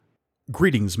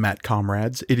Greetings, Matt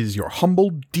comrades. It is your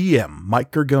humble DM,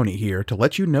 Mike Gergoni, here to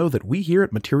let you know that we here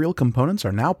at Material Components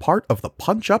are now part of the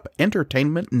Punch Up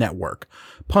Entertainment Network.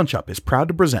 Punch Up is proud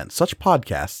to present such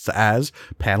podcasts as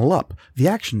Panel Up, The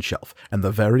Action Shelf, and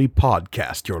the very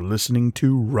podcast you're listening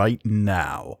to right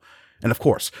now. And of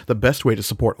course, the best way to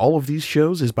support all of these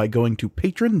shows is by going to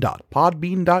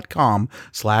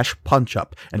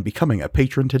patron.podbean.com/punchup and becoming a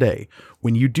patron today.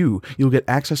 When you do, you'll get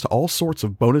access to all sorts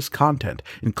of bonus content,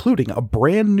 including a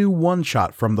brand new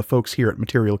one-shot from the folks here at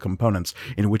Material Components,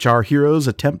 in which our heroes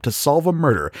attempt to solve a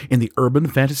murder in the urban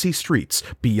fantasy streets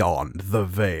beyond the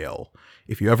Veil.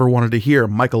 If you ever wanted to hear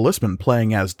Michael Listman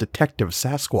playing as Detective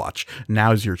Sasquatch,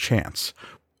 now's your chance.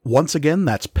 Once again,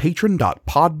 that's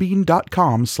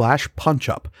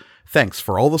patron.podbean.com/punchup. Thanks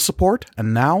for all the support,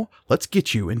 and now, let's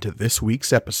get you into this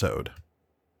week's episode.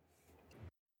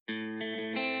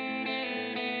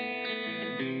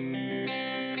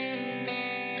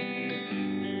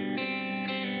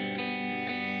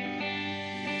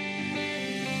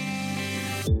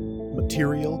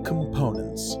 Material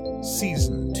Components,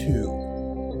 Season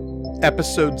 2,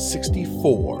 Episode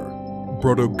 64,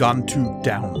 Brodogontu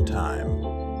Downtime.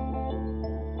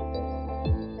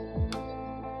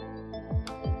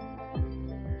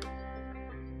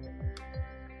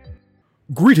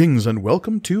 Greetings and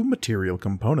welcome to Material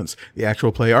Components, the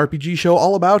actual play RPG show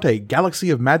all about a galaxy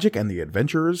of magic and the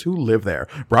adventurers who live there,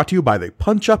 brought to you by the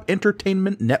Punch Up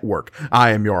Entertainment Network.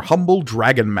 I am your humble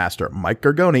Dragon Master, Mike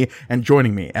Gergoni, and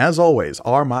joining me, as always,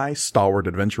 are my stalwart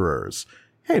adventurers.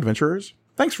 Hey, adventurers,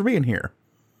 thanks for being here.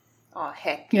 Oh,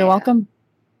 heck You're welcome.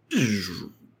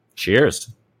 Cheers.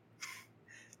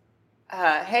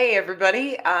 Hey,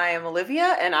 everybody, I am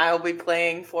Olivia, and I will be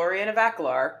playing Florian of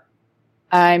Aklar.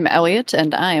 I'm Elliot,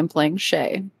 and I am playing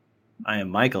Shay. I am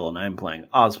Michael, and I am playing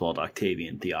Oswald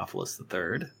Octavian Theophilus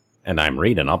III. And I'm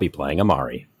Reed, and I'll be playing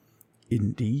Amari.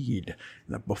 Indeed.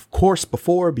 Now, of course,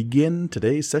 before I begin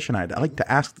today's session, I'd like to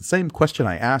ask the same question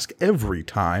I ask every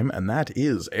time, and that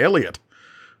is, Elliot,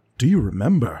 do you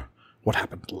remember what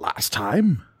happened last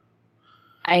time?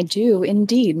 I do,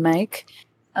 indeed, Mike.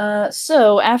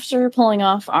 So, after pulling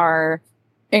off our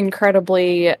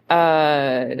incredibly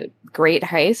great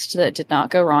heist that did not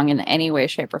go wrong in any way,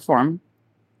 shape, or form,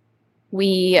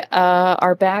 we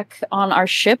are back on our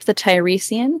ship, the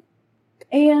Tiresian,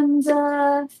 and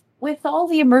with all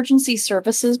the emergency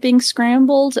services being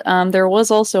scrambled, there was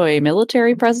also a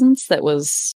military presence that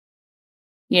was,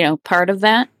 part of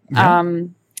that. Yeah.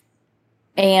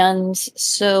 And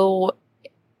so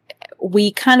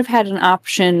we kind of had an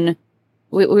option.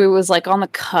 We was like on the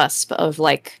cusp of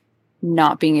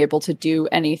not being able to do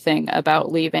anything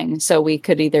about leaving. So we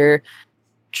could either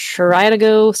try to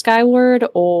go skyward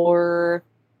or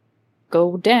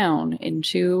go down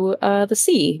into the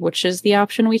sea, which is the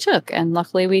option we took. And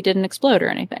luckily we didn't explode or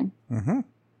anything. Mm-hmm.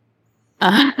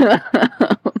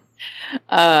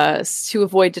 To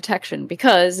avoid detection,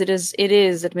 because it is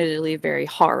admittedly very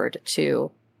hard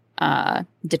to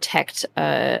detect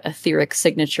etheric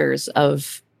signatures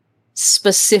of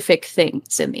specific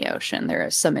things in the ocean. There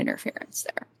is some interference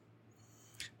there.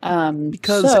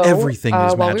 Because everything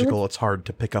is magical, it's hard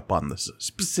to pick up on this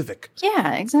specific.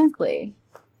 Yeah, exactly.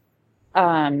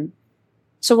 So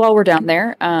while we're down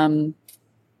there,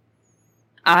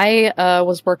 I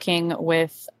was working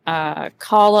with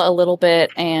Kala a little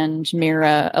bit and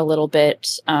Mira a little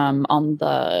bit on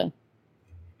the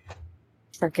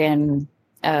frickin'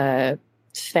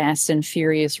 Fast and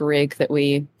Furious rig that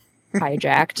we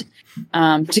hijacked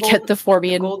to get the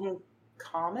Formian Golden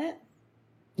Comet?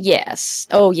 Yes.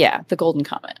 Oh yeah, the Golden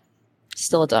Comet.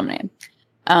 Still a dumb name.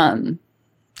 To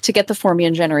get the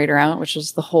Formian generator out, which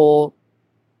was the whole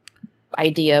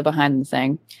idea behind the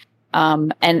thing.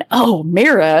 And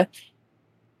Mira,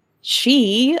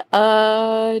 she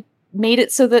made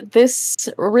it so that this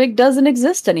rig doesn't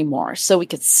exist anymore, so we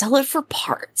could sell it for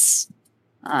parts.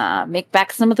 Make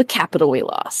back some of the capital we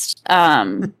lost.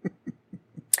 And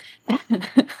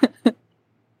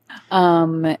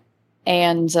by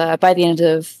the end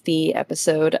of the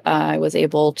episode, I was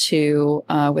able to,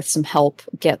 with some help,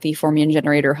 get the Formian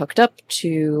generator hooked up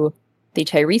to the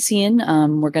Tiresian. It's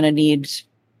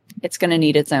going to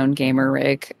need its own gamer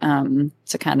rig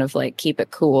to kind of keep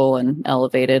it cool and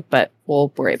elevated, but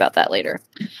we'll worry about that later.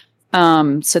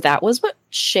 So that was what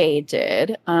Shay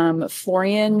did.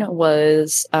 Florian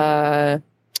was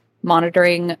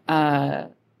monitoring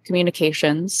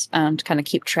communications to kind of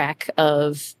keep track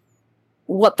of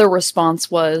what the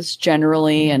response was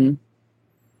generally, and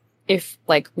if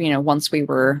once we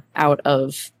were out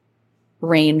of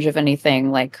range of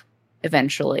anything,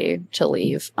 eventually to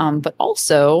leave. But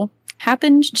also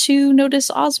happened to notice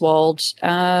Oswald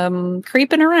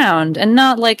creeping around, and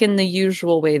not like in the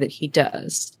usual way that he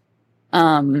does.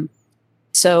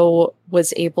 So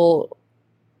was able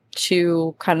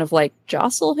to kind of like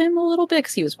jostle him a little bit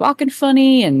because he was walking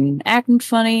funny and acting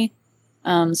funny.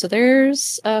 So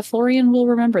there's Florian will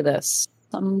remember this.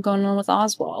 Something going on with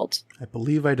Oswald. I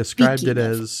believe I described Speaking it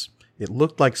of- as it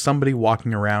looked like somebody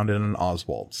walking around in an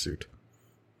Oswald suit.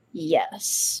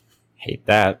 Yes. Hate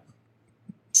that.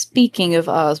 Speaking of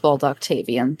Oswald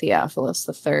Octavian Theophilus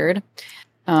III,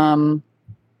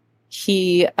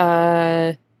 he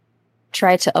tried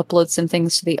to upload some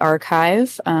things to the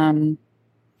archive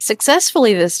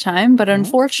successfully this time, but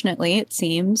unfortunately it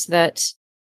seems that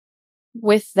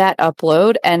with that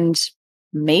upload and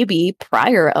maybe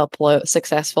prior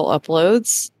successful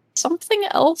uploads, something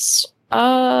else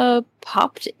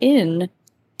popped in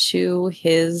to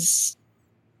his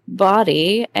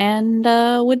body and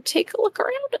would take a look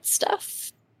around at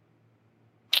stuff.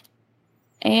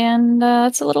 And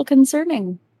it's a little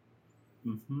concerning.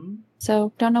 Mm-hmm.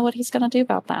 So don't know what he's gonna do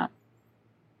about that.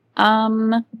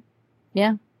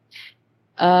 Yeah.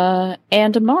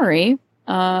 And Amari,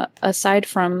 aside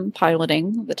from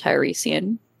piloting the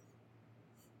Tiresian,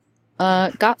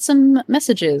 got some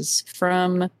messages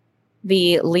from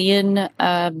the Leon,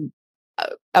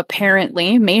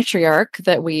 apparently matriarch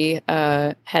that we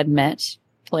had met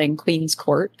playing Queen's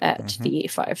Court at the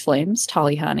Five Flames,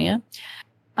 Talihania,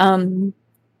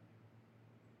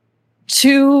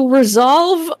 to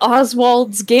resolve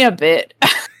Oswald's gambit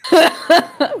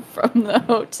from the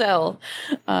hotel.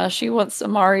 She wants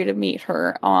Amari to meet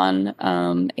her on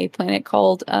a planet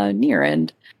called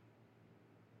Nearend.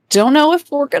 Don't know if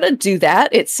we're gonna do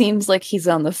that. It seems like he's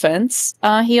on the fence.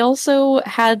 He also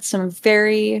had some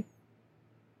very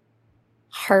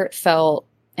heartfelt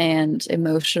and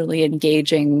emotionally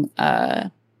engaging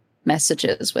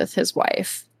messages with his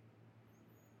wife.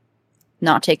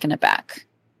 Not taken aback.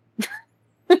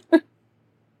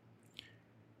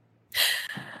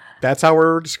 That's how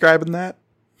we're describing that?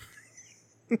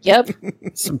 Yep.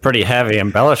 Some pretty heavy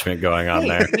embellishment going on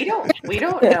there. We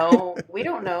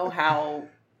don't know how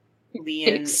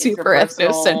Leon It's super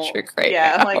interpersonal- ethnocentric right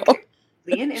now. like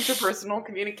Leon interpersonal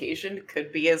communication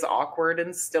could be as awkward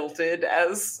and stilted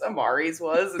as Amari's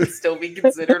was and still be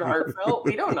considered heartfelt.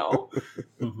 We don't know.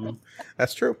 Mm-hmm.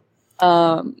 That's true.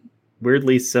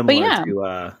 Weirdly similar yeah.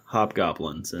 to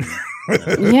hobgoblins and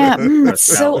Yeah, it's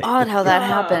so Valley. odd how that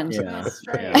happened. Yeah. That's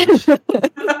strange.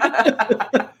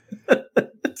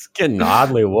 It's getting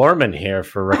oddly warm in here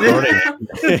for recording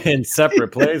in separate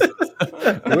places.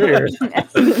 Weird.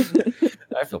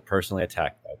 I feel personally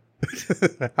attacked by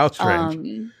it. How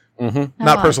strange. Mm-hmm.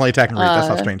 Not personally attacking Reed. That's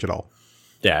not strange at all.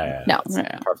 Yeah. No, It's no.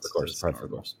 Part of the course. Part of the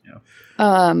course.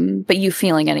 Yeah. But you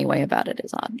feeling any way about it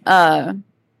is odd.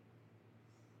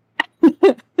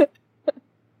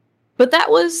 But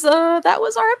that was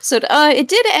our episode. It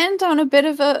did end on a bit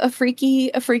of a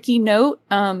freaky note,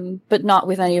 but not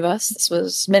with any of us. This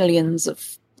was millions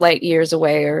of light years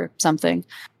away or something.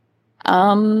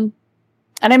 And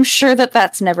I'm sure that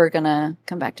that's never gonna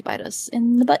come back to bite us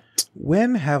in the butt.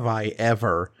 When have I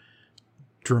ever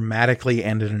dramatically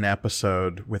ended an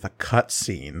episode with a cut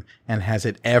scene, and has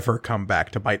it ever come back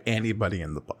to bite anybody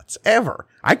in the butts? Ever.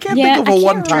 I can't think of a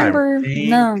one time.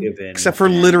 No. Except for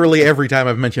literally every time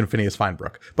I've mentioned Phineas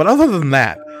Feinbrook. But other than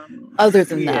that, Other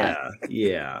than that.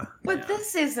 Yeah. But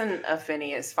this isn't a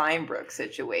Phineas Feinbrook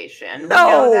situation. No.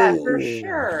 We know that for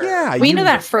sure. yeah, We you- know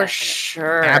that for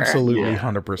sure. absolutely Yeah.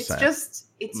 100%.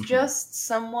 It's Mhm. just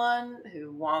someone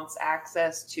who wants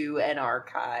access to an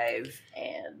archive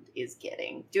and is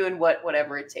doing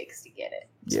whatever it takes to get it.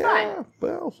 It's fine.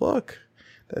 Well, look,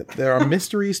 there are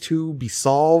mysteries to be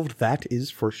solved, that is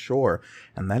for sure.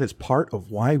 And that is part of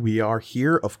why we are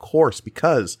here, of course,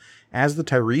 because as the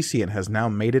Tiresian has now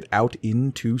made it out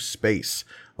into space,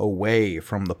 away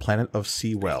from the planet of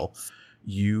Seawell,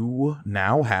 you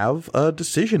now have a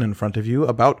decision in front of you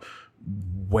about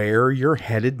where you're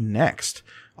headed next.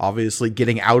 Obviously,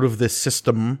 getting out of this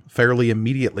system fairly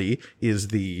immediately is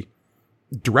the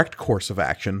direct course of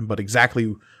action, but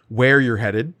exactly where you're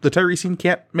headed, the Tiresian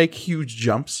can't make huge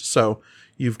jumps, so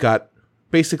you've got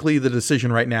basically the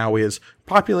decision right now is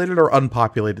populated or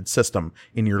unpopulated system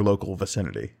in your local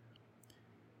vicinity.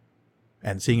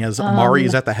 And seeing as Amari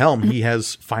is at the helm, he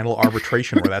has final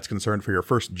arbitration where that's concerned for your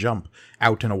first jump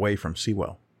out and away from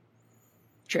Seawell.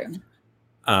 True.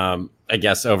 I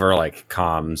guess over like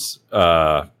comms,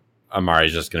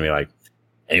 Amari's just gonna be like,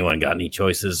 anyone got any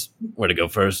choices where to go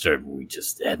first, or are we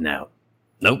just heading out?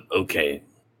 Nope. Okay.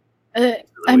 I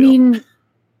mean,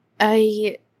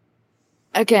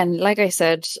 again, like I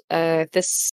said,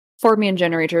 this Formian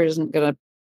generator isn't going to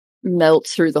melt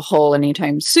through the hull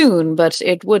anytime soon, but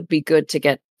it would be good to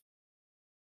get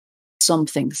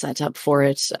something set up for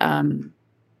it.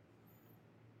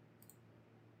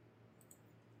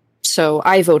 So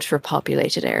I vote for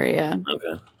populated area.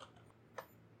 Okay.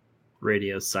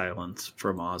 Radio silence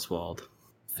from Oswald.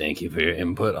 Thank you for your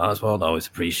input, Oswald. Always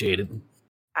appreciated.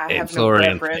 I Hey, have no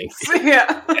Florian, preference.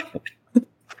 Yeah.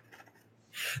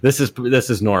 This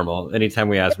is normal. Anytime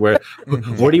we ask where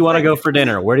do you want to go for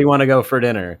dinner? Where do you want to go for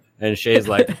dinner? And Shay's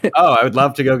like, oh, I would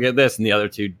love to go get this, and the other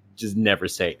two just never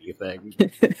say anything.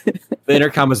 The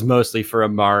intercom is mostly for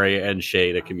Amari and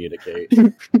Shay to communicate.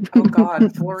 Oh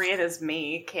God, Florian is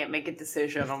me. Can't make a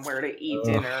decision on where to eat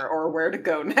dinner or where to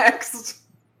go next.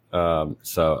 So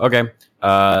okay,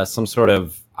 some sort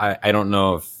of I don't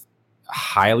know if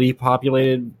highly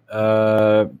populated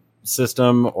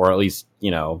system, or at least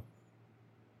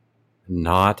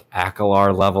not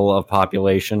Akalar level of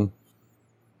population.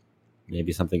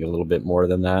 Maybe something a little bit more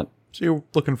than that. So you're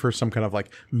looking for some kind of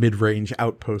like mid-range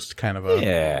outpost kind of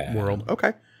a world.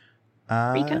 Okay.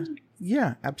 Recon?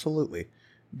 Yeah, absolutely.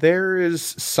 There is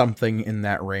something in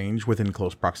that range within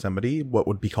close proximity, what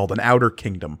would be called an outer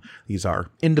kingdom. These are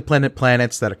independent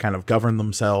planets that kind of govern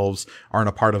themselves, aren't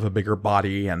a part of a bigger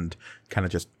body, and kind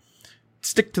of just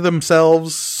stick to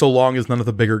themselves so long as none of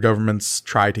the bigger governments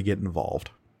try to get involved.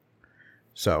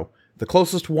 So the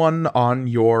closest one on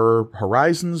your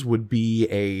horizons would be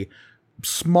a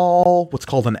small, what's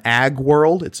called an ag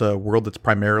world. It's a world that's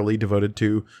primarily devoted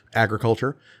to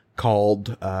agriculture,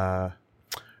 called Brodogontu.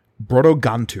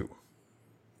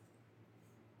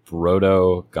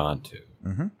 Brodogontu.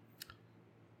 Mm-hmm.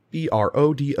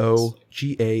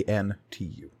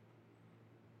 Brodogantu.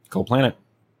 Cool planet.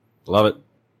 Love it.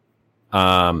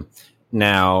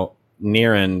 Now,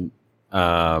 Niren,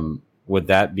 would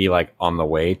that be like on the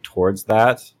way towards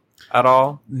that at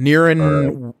all?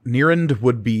 Niren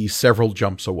would be several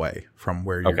jumps away from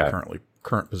where your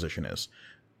current position is.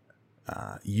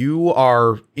 You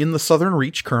are in the southern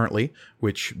reach currently,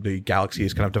 which the galaxy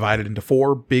is kind of divided into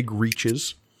 4 big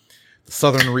reaches. The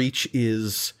southern reach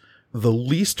is the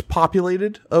least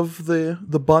populated of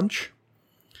the bunch,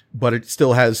 but it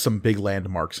still has some big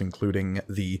landmarks, including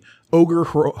the ogre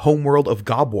homeworld of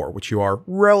Gabor, which you are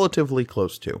relatively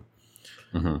close to.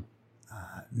 Mm-hmm.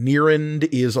 Niren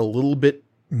is a little bit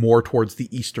more towards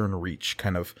the eastern reach,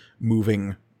 kind of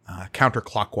moving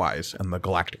counterclockwise in the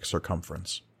galactic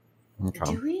circumference.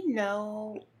 Okay. Do we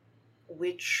know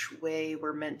which way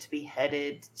we're meant to be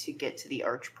headed to get to the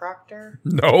Archproctor?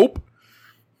 Nope.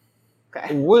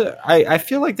 Okay. I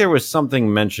feel like there was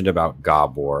something mentioned about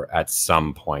Gabor at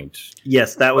some point.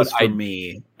 Yes, that was for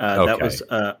me. That was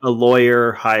a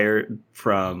lawyer hired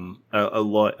from a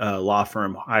law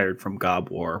firm hired from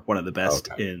Gabor. One of the best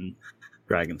in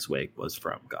Dragon's Wake was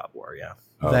from Gabor. Yeah,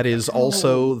 that is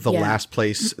also the last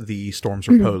place the Storm's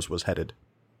Repose was headed.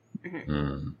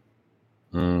 Mm-hmm.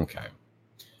 Okay,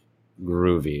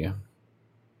 groovy.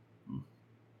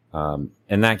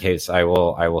 In that case, I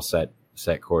will set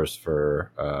course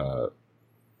for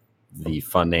the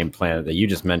fun name planet that you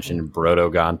just mentioned,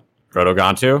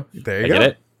 Brodogontu. There you go. Get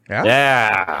it?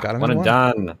 Yeah. Got one and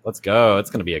done. Let's go. It's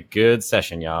going to be a good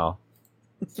session, y'all.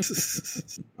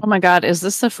 Oh my God, is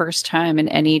this the first time in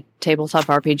any tabletop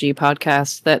RPG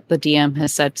podcast that the DM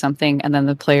has said something and then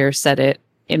the player said it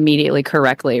immediately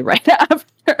correctly right after?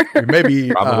 You may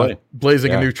be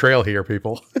blazing a new trail here,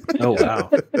 people. Oh, wow.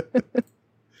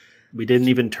 We didn't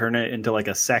even turn it into like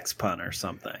a sex pun or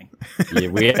something. Yeah,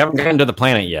 we haven't gotten to the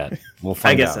planet yet. We'll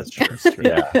find out. That's true.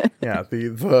 Yeah. Yeah.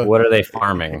 The what are they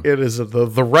farming? It is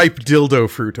the ripe dildo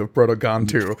fruit of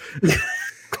Brodogontu.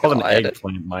 Called an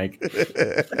eggplant, Mike.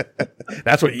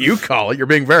 That's what you call it. You're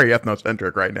being very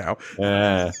ethnocentric right now.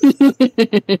 I'm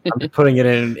putting it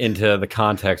into the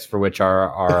context for which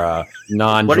our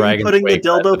non-dragon. What are you putting the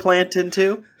dildo plant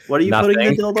into? What are you putting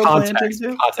the dildo plant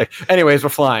into? Context. Anyways, we're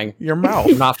flying. Your mouth.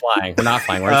 We're not flying. We're in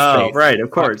space. Right,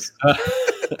 of course.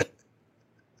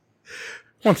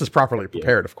 Once it's properly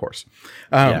prepared, of course.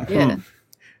 Yeah.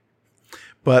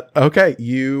 But okay,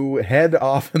 you head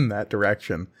off in that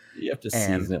direction. You have to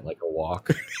season it like a walk.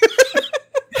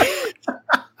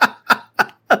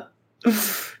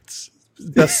 It's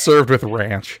best served with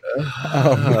ranch.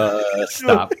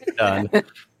 Stop. Done.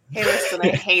 Hey, listen, I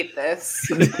hate this.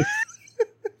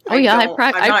 Oh yeah, I I'm not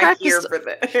practiced. here for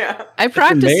this. Yeah. I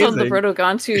practiced on the amazing.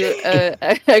 Brodogontu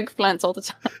eggplants all the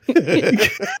time.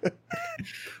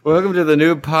 Welcome to the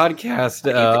new podcast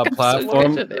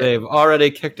platform. good at it. They've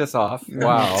already kicked us off.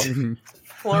 Wow.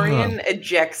 Florian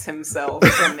ejects himself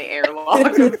from the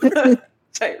airlock of the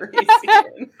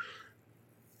Tiresian.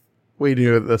 We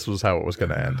knew this was how it was going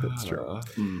to end. It's true.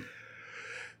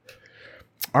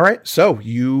 All right, so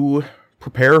you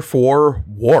prepare for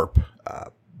warp.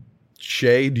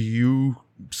 Shay, do you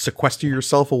sequester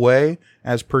yourself away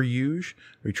as per usual?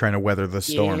 Are you trying to weather the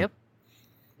storm? Yep.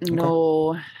 Okay.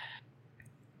 No.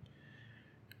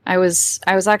 I was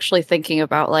actually thinking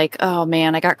about like, oh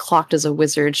man, I got clocked as a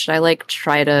wizard. Should I like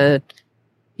try to,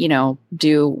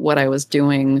 do what I was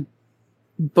doing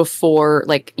before,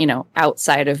 like,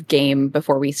 outside of game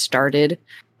before we started?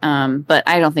 But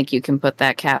I don't think you can put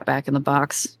that cat back in the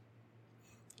box.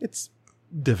 It's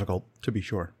difficult, to be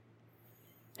sure.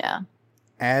 Yeah.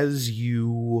 As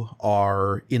you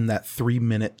are in that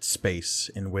 3-minute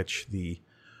space in which the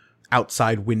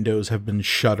outside windows have been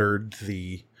shuttered,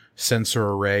 the sensor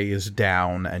array is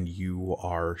down, and you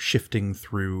are shifting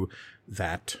through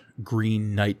that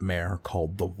green nightmare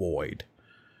called the Void,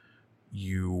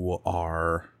 you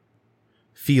are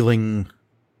feeling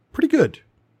pretty good,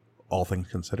 all things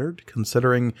considered,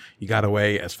 considering you got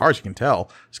away, as far as you can tell,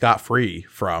 scot-free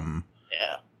from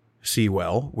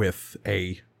Seawell with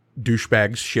a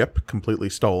douchebag's ship completely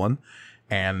stolen,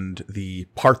 and the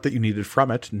part that you needed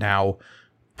from it now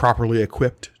properly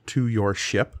equipped to your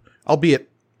ship, albeit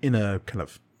in a kind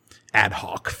of ad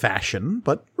hoc fashion,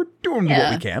 but we're doing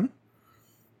what we can.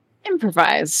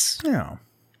 Improvise. Yeah.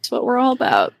 That's what we're all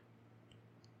about.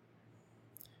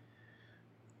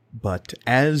 But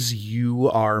as you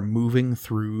are moving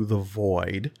through the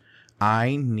Void,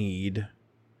 I need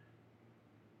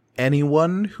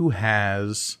anyone who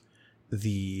has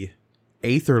the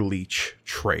Aether Leech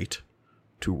trait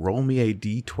to roll me a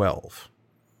d12.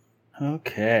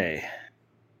 Okay.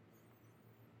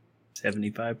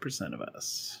 75% of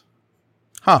us.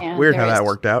 Huh, yeah, weird how that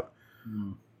worked out.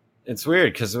 It's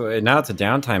weird, because now it's a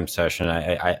downtime session.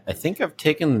 I think I've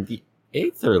taken the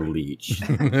Aether Leech.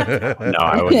 No,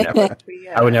 I would never.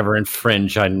 I would never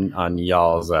infringe on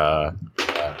y'all's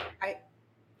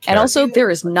and also,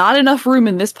 there is not enough room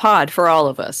in this pod for all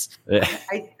of us.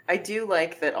 I do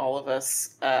like that all of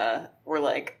us were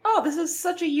like, oh, this is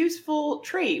such a useful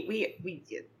trait.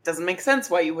 It doesn't make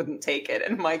sense why you wouldn't take it.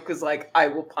 And Mike was like, I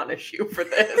will punish you for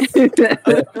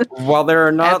this. While there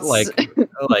are not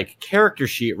like character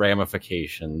sheet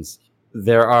ramifications,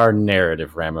 there are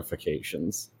narrative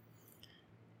ramifications.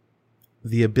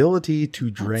 The ability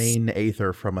to drain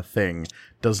Aether from a thing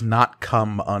does not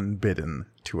come unbidden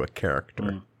to a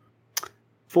character.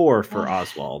 4 for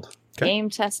Oswald. Okay. Game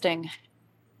testing.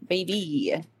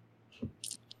 Baby.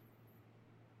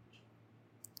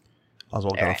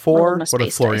 Oswald got a 4. What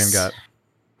did Florian got?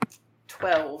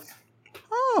 12.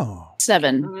 Oh.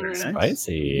 7. Very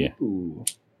spicy. Ooh.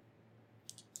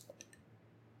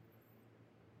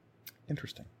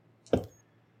 Interesting.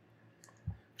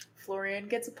 Florian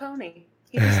gets a pony.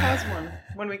 He just has one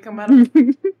when we come out of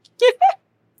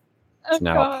It's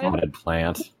now a potted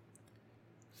plant.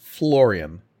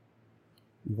 Florian,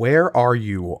 where are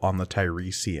you on the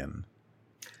Tiresian?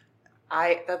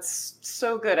 That's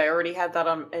so good. I already had that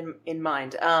in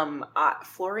mind.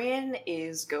 Florian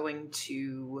is going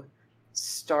to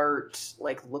start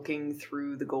like looking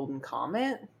through the Golden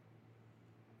Comet.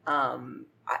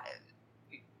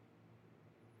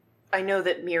 I know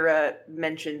that Mira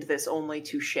mentioned this only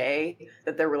to Shay,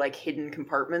 that there were like hidden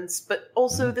compartments, but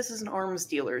also this is an arms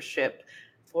dealer's ship.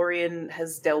 Florian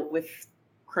has dealt with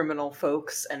criminal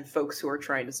folks and folks who are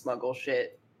trying to smuggle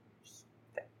shit.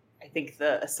 I think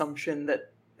the assumption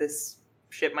that this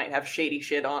ship might have shady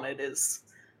shit on it is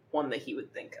one that he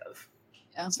would think of.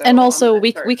 Yeah. So and also,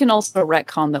 we can also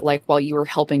retcon that, like, while you were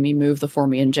helping me move the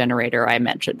Formian generator, I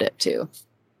mentioned it too.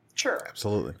 Sure.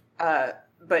 Absolutely.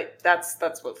 But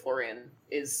that's what Florian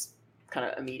is kind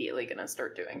of immediately going to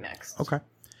start doing next. Okay.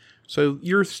 So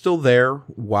you're still there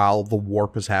while the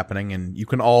warp is happening, and you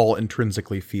can all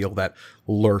intrinsically feel that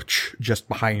lurch just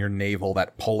behind your navel,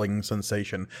 that pulling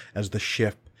sensation as the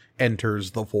ship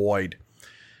enters the void.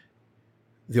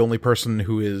 The only person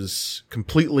who is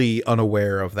completely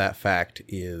unaware of that fact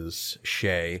is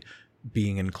Shay,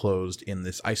 being enclosed in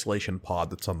this isolation pod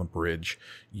that's on the bridge.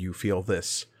 You feel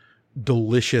this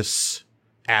delicious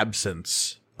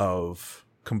absence of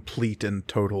complete and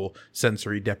total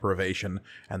sensory deprivation,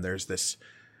 and there's this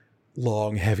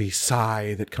long, heavy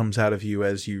sigh that comes out of you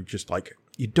as you just like,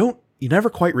 you never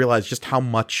quite realize just how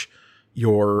much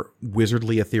your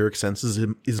wizardly etheric senses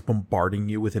is bombarding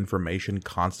you with information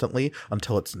constantly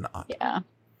until it's not.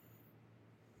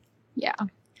 Yeah.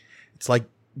 It's like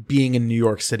being in New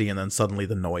York City and then suddenly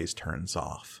the noise turns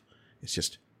off. It's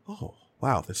just, oh,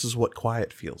 wow, this is what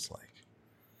quiet feels like.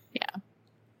 Yeah.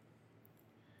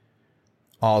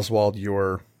 Oswald,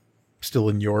 you're still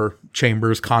in your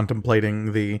chambers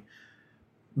contemplating the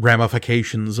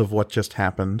ramifications of what just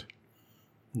happened.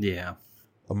 Yeah.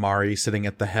 Amari sitting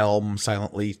at the helm,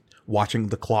 silently watching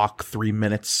the clock, 3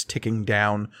 minutes ticking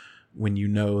down, when you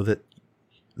know that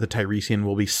the Tiresian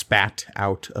will be spat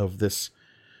out of this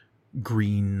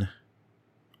green,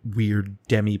 weird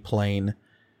demi-plane.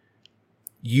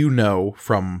 You know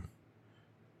from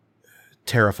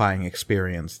terrifying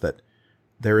experience that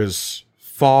there is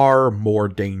far more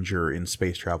danger in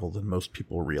space travel than most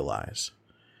people realize.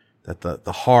 That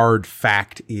the hard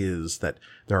fact is that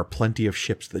there are plenty of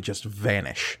ships that just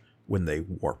vanish when they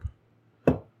warp.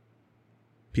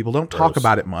 People don't talk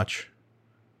about it much.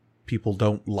 People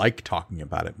don't like talking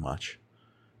about it much.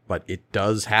 But it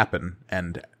does happen,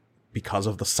 and because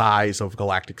of the size of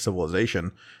galactic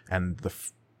civilization and the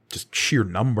just sheer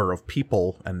number of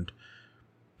people and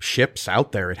ships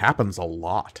out there, it happens a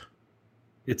lot.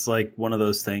 It's like one of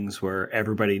those things where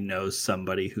everybody knows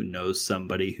somebody who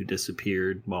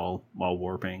disappeared while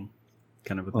warping,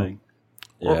 kind of a thing.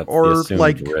 Yeah, or the assumed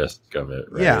like risk of it,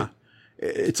 right? Yeah.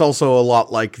 It's also a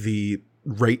lot like the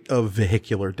rate of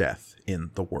vehicular death in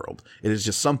the world. It is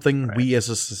just something we as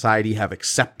a society have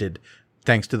accepted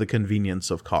thanks to the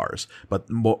convenience of cars. But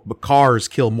cars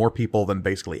kill more people than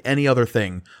basically any other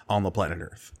thing on the planet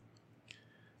Earth.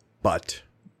 But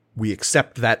we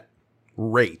accept that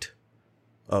rate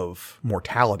of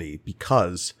mortality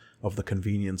because of the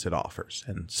convenience it offers.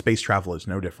 And space travel is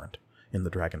no different in the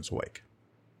Dragon's Wake.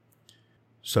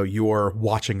 So you're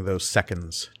watching those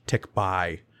seconds tick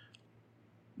by,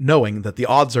 knowing that the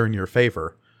odds are in your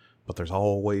favor, but there's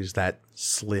always that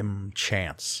slim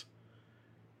chance.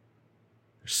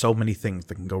 There's so many things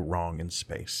that can go wrong in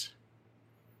space.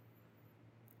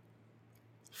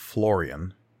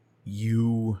 Florian,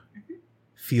 you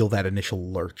feel that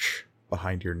initial lurch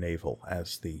behind your navel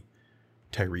as the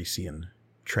Tiresian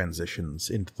transitions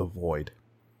into the void.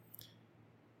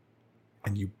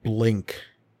 And you blink,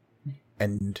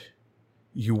 and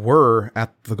you were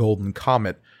at the Golden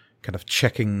Comet, kind of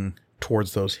checking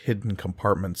towards those hidden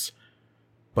compartments,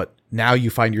 but now you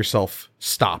find yourself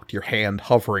stopped, your hand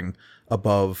hovering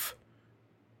above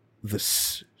the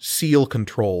seal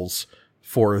controls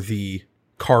for the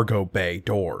cargo bay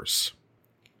doors.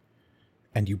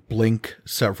 And you blink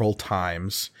several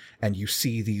times, and you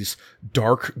see these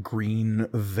dark green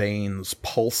veins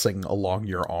pulsing along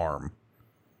your arm.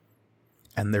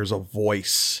 And there's a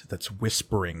voice that's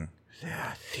whispering,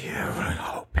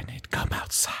 "Open it, come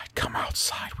outside,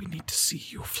 we need to see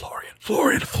you, Florian.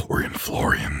 Florian.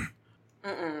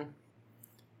 Mm-mm.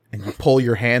 And you pull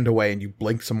your hand away, and you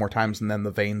blink some more times, and then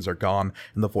the veins are gone,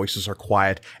 and the voices are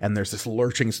quiet, and there's this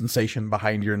lurching sensation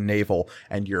behind your navel,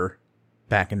 and you're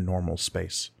back in normal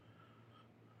space.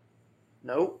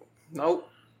 Nope.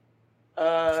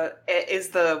 Is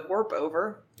the warp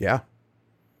over? Yeah.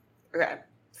 Okay.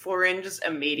 Florian just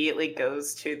immediately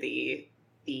goes to the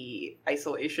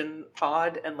isolation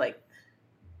pod and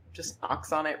just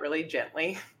knocks on it really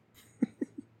gently.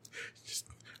 Just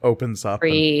opens up.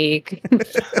 Freak.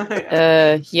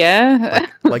 Yeah.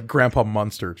 like Grandpa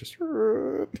Munster. Just.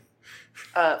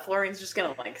 Florian's just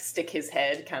gonna stick his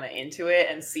head kind of into it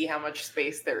and see how much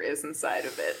space there is inside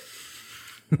of it.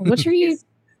 What are you?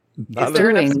 Is there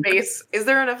enough space? Is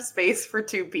there enough space for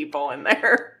 2 people in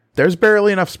there? There's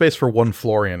barely enough space for 1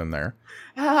 Florian in there.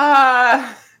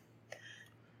 I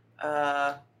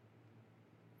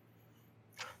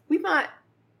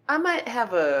might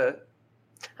have a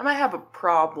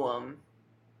problem.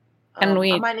 Can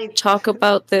we talk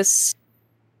about this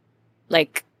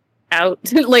out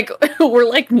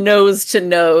we're nose to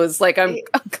nose, I'm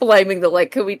climbing the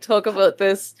can we talk about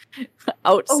this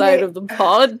outside of the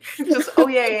pod?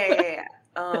 Yeah.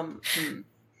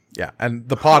 Yeah, and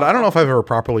the pod, I don't know if I've ever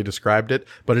properly described it,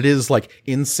 but it is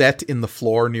inset in the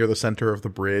floor near the center of the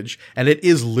bridge, and it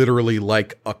is literally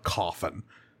like a coffin.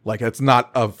 It's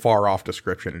not a far off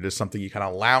description. It is something you kind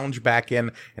of lounge back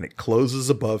in, and it closes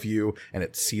above you, and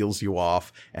it seals you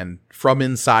off. And from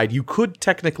inside, you could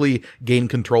technically gain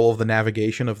control of the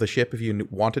navigation of the ship if you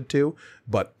wanted to,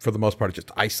 but for the most part, it just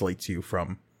isolates you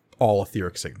from all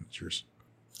etheric signatures.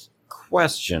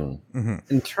 Question.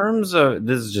 Mm-hmm. In terms of,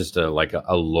 this is just a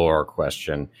lore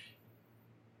question.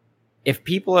 If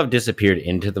people have disappeared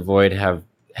into the void,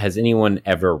 has anyone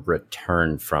ever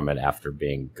returned from it after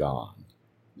being gone?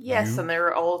 Yes, and they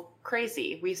were all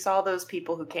crazy. We saw those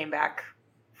people who came back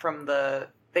from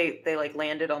they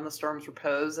landed on the Storm's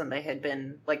Repose, and they had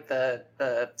been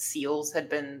the seals had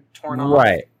been torn off.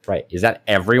 Right. Is that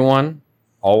everyone?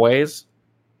 Always?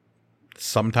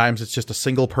 Sometimes it's just a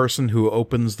single person who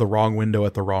opens the wrong window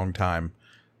at the wrong time.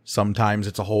 Sometimes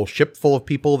it's a whole ship full of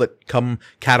people that come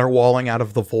caterwauling out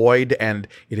of the void, and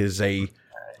it is a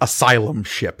asylum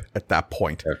ship at that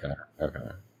point. Okay.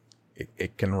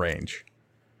 It can range.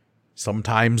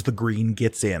 Sometimes the green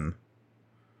gets in.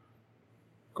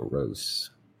 Gross.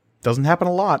 Doesn't happen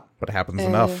a lot, but it happens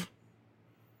enough.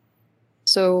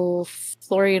 So,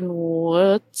 Florian,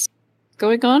 what's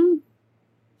going on?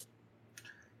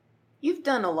 You've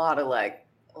done a lot of like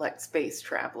space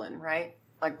traveling, right?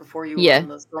 Like before you Yeah. were in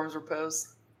the Storm's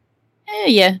Repose.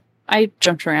 Yeah, I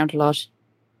jumped around a lot.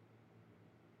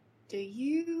 Do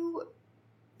you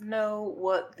know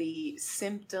what the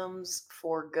symptoms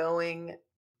for going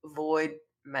void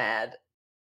mad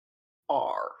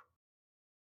are?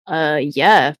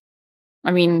 Yeah. I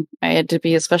mean, I had to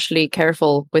be especially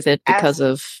careful with it because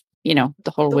of, the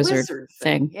whole wizard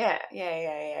thing. Yeah.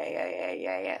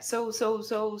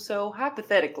 So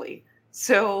hypothetically.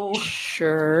 So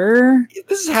sure.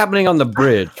 This is happening on the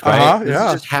bridge, right? This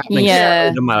is just happening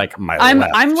to my left.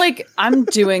 I'm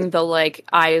doing the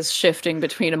eyes shifting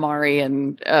between Amari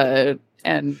and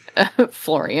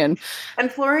Florian.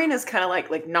 And Florian is kind of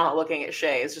like not looking at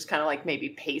Shay. It's just kind of like maybe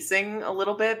pacing a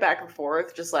little bit back and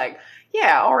forth, just like,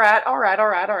 yeah, all right.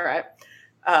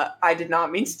 I did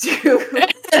not mean to do.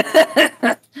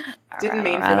 Didn't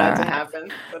mean for that to happen,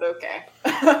 but okay.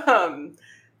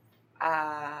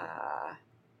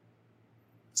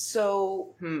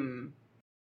 So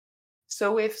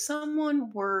if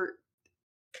someone were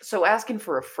asking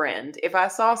for a friend, if I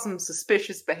saw some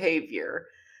suspicious behavior,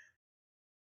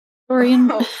 Florian,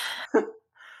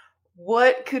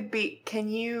 what could be?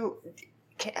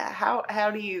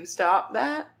 How do you stop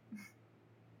that?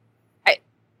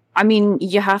 I mean,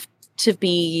 you have to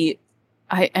be.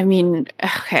 I mean,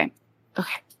 okay.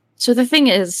 So the thing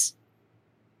is,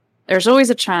 there's always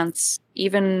a chance,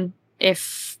 even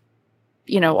if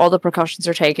all the precautions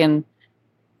are taken.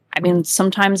 I mean,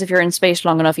 sometimes if you're in space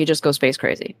long enough, you just go space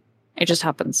crazy. It just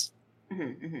happens.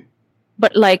 Mm-hmm.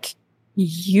 But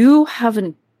you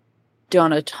haven't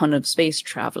done a ton of space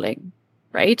traveling,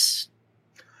 right?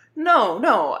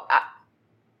 No.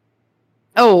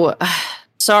 Oh,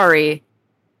 sorry.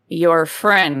 Your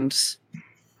friend.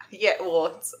 Yeah, well,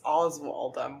 it's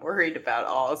Oswald. I'm worried about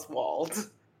Oswald.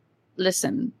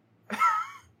 Listen,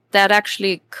 that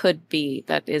actually could be.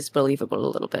 That is believable a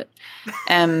little bit.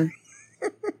 Did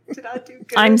I do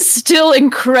good? I'm still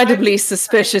incredibly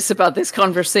suspicious about this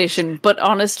conversation, but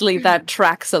honestly, that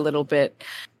tracks a little bit.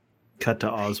 Cut to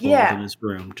Oswald in his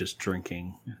room, just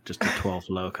drinking, just a 12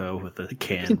 Loco with a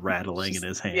can rattling in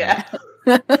his hand. Yeah.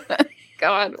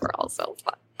 God, we're all so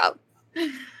fucked up.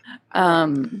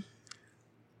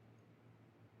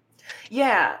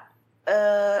 Yeah.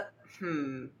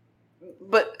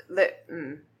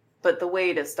 But the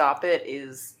way to stop it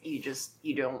is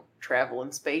you don't travel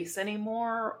in space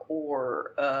anymore,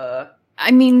 or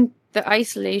I mean, the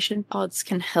isolation pods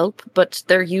can help, but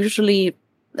there's usually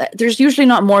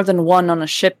not more than one on a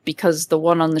ship because the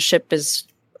one on the ship is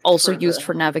also used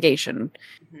for navigation,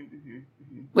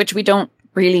 which we don't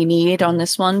really need on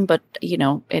this one. But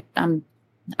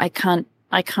I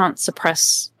can't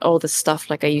suppress all this stuff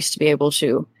like I used to be able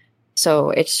to, so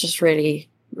it's just really,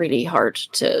 really hard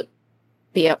to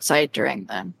be outside during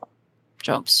the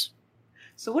jumps.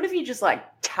 So what if you just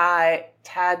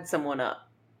tied someone up,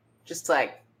 just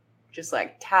tied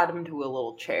them to a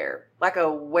little chair, like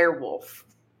a werewolf?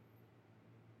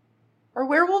 Are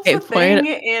werewolves a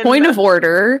thing? Point of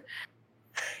order.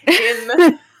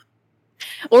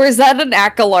 Or is that an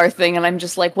Akalar thing? And I'm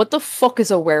just like, what the fuck is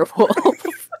a werewolf?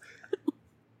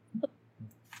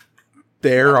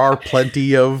 There are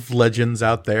plenty of legends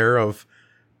out there of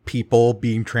people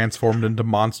being transformed into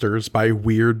monsters by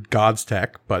weird gods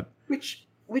tech, but which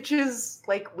is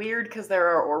weird because there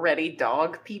are already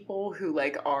dog people who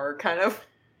are kind of,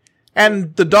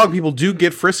 and the dog people do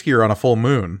get friskier on a full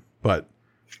moon, but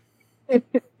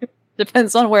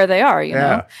depends on where they are, you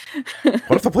know.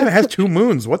 What if the planet has 2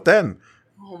 moons? What then?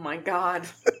 Oh my god,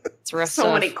 it's rough so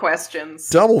stuff. many questions.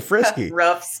 Double frisky.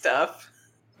 Rough stuff.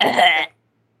 I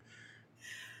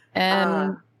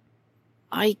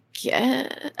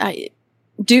get. I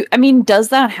mean, does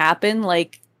that happen?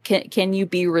 Can you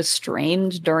be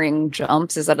restrained during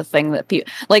jumps? Is that a thing that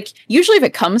people usually if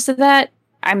it comes to that,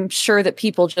 I'm sure that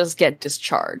people just get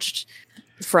discharged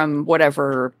from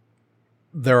whatever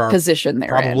position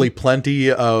they're in. Probably plenty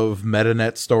of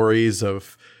MetaNet stories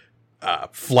of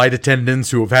flight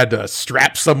attendants who have had to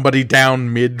strap somebody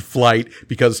down mid-flight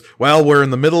because, well, we're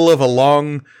in the middle of a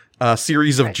long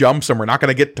series of jumps and we're not going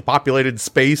to get to populated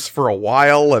space for a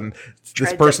while, and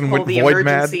this person went void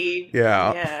mad.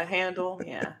 Handle.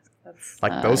 Yeah.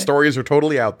 That's those stories are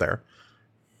totally out there.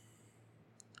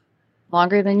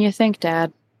 Longer than you think,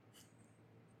 Dad.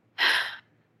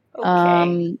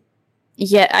 Okay.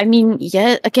 Yeah, I mean,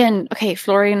 again, okay,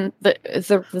 Florian,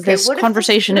 this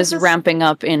conversation is ramping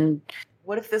up in...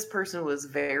 What if this person was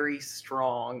very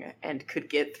strong and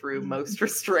could get through most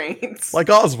restraints?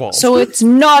 Like Oswald. So it's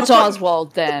not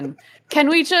Oswald, then. Can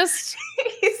we just...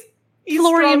 he's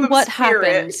Florian, what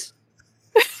happened?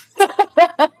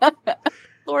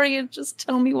 Florian, just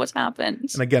tell me what happened.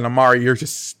 And again, Amari, you're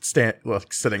just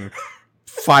sitting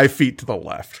 5 feet to the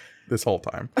left this whole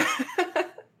time.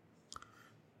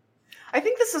 I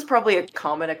think this is probably a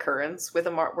common occurrence with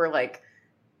Amari, where, like,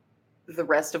 the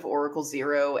rest of Oracle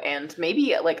Zero and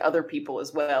maybe, like, other people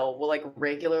as well will, like,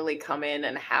 regularly come in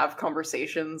and have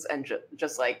conversations and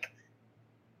just like,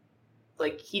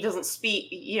 he doesn't speak,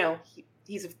 you know,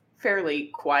 he's a fairly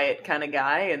quiet kind of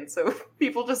guy, and so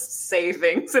people just say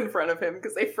things in front of him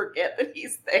because they forget that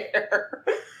he's there.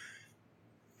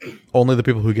 Only the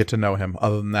people who get to know him.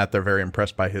 Other than that, they're very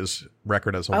impressed by his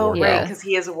record as a war hero. Oh, right, because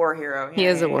he is a war hero. He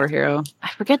is a war hero.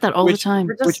 I forget that all the time.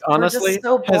 Which honestly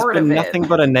has been nothing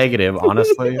but a negative,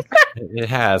 honestly. It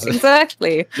has.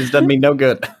 Exactly. It's done me no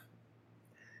good.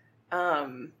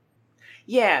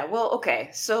 Yeah, well, okay.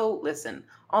 So, listen.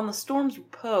 On the Storm's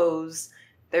Repose,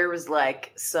 there was,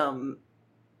 like, some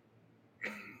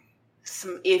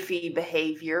iffy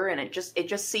behavior, and it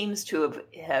just seems to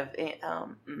have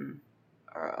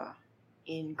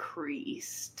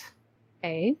increased.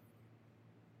 Okay.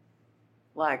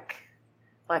 Like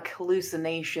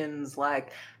hallucinations,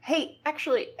 like, hey,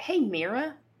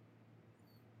 Mira.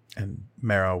 And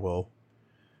Mara will...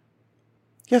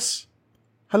 Yes.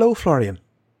 Hello, Florian.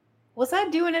 Was I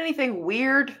doing anything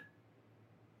weird?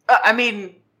 I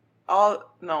mean,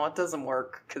 no, it doesn't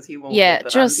work, because he won't get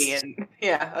that I'm being...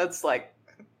 Yeah, it's like,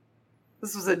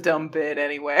 this was a dumb bit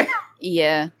anyway.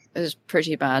 Yeah, it was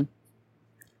pretty bad.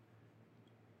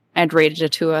 I'd rate it a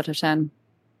 2 out of 10.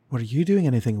 Were you doing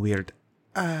anything weird?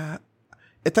 That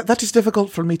is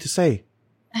difficult for me to say.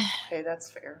 Okay,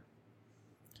 that's fair.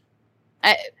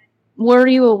 Were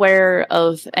you aware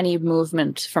of any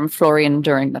movement from Florian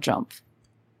during the jump?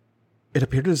 It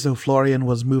appeared as though Florian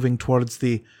was moving towards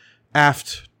the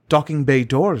aft docking bay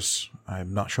doors.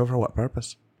 I'm not sure for what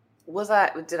purpose.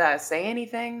 Did I say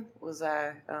anything?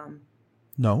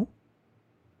 No.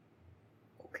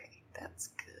 Okay, that's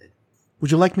good.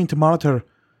 Would you like me to monitor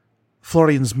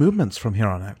Florian's movements from here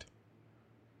on out?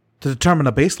 To determine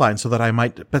a baseline so that I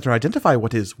might better identify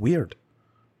what is weird.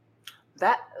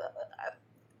 That,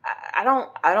 I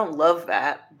don't love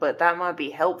that, but that might be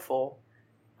helpful.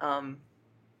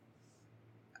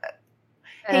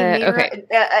 Hey, Mira, okay.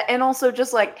 And also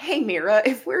just like, hey, Mira,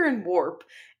 if we're in warp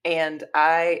and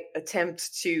I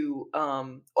attempt to,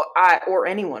 or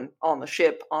anyone on the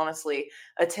ship, honestly,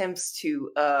 attempts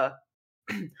to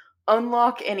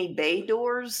unlock any bay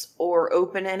doors or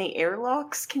open any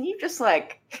airlocks, can you just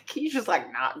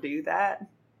not do that?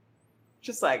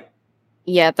 Just like...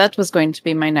 Yeah, that was going to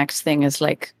be my next thing, is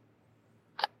like,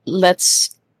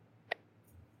 let's...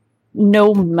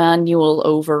 No manual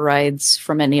overrides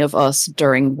from any of us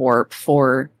during warp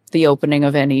for the opening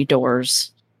of any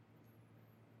doors.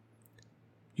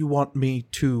 You want me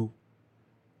to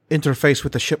interface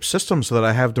with the ship's system so that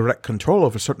I have direct control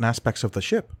over certain aspects of the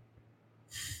ship?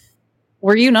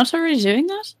 Were you not already doing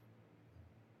that?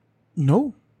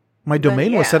 No. My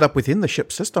domain was set up within the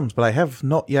ship's systems, but I have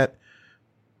not yet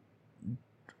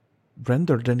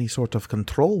rendered any sort of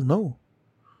control, no.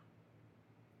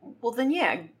 Well, then,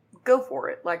 yeah, go for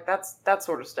it. Like, that's that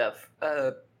sort of stuff.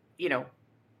 You know.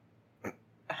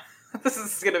 This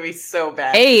is going to be so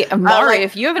bad. Hey, Amari,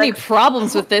 if you have any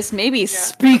problems with this, maybe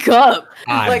speak up.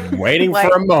 I'm waiting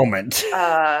for a moment.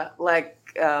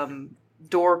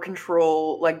 Door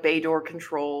control, like bay door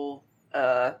control,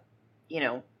 you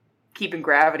know, keeping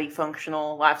gravity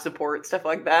functional, life support, stuff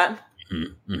like that.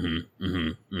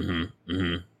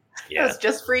 Yeah. That's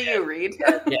just for you, Reed.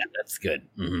 Yeah, that's good.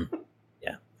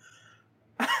 Yeah.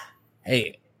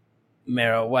 Hey,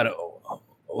 Mara, why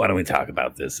don't we talk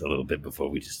about this a little bit before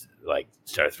we just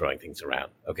start throwing things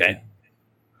around, okay?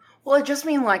 Well, I just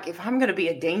mean, like, if I'm going to be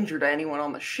a danger to anyone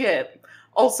on the ship.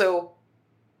 Also,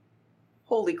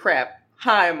 holy crap.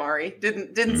 Hi, Amari.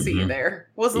 Didn't see you there.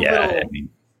 Was a little... I mean,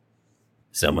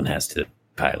 someone has to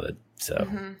pilot, so,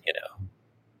 you know.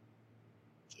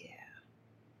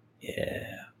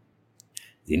 Yeah.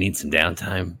 Do you need some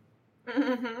downtime?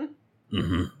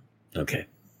 Okay.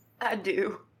 I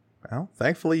do. Well,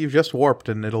 thankfully you've just warped,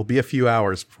 and it'll be a few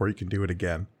hours before you can do it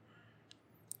again.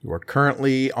 You are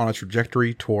currently on a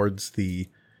trajectory towards the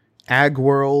ag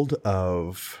world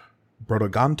of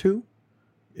Brodogontu.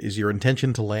 Is your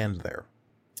intention to land there?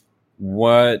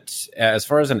 As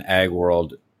far as an ag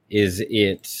world, is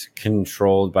it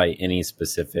controlled by any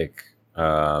specific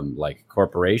like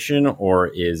corporation, or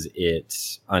is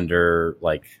it under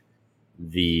like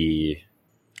the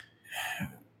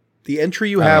entry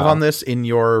you have on this in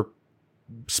your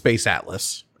space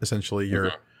atlas, essentially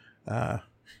your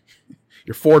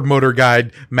Ford Motor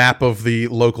Guide map of the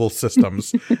local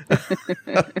systems.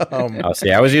 Oh,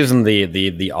 see, I was using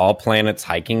the All Planets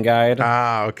hiking guide.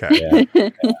 Okay. Yeah.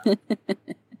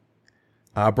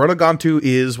 Brodogontu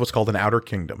is what's called an outer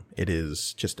kingdom. It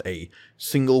is just a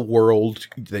single world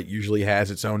that usually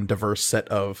has its own diverse set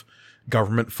of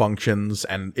government functions,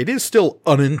 and it is still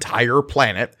an entire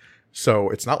planet. So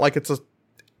it's not like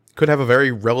could have a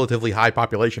very relatively high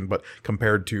population, but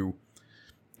compared to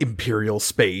Imperial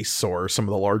space or some of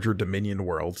the larger Dominion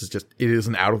worlds, it is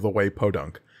an out of the way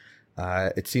podunk.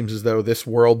 It seems as though this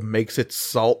world makes its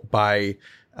salt by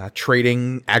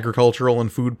trading agricultural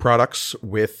and food products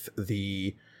with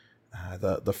the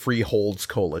Freeholds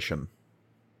Coalition.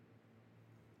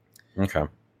 Okay.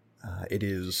 It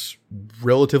is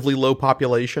relatively low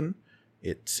population.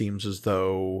 It seems as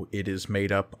though it is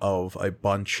made up of a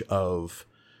bunch of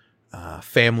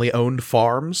family-owned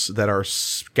farms that are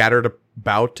scattered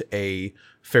about a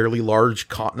fairly large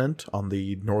continent on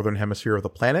the northern hemisphere of the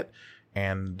planet,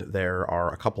 and there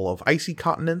are a couple of icy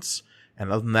continents, and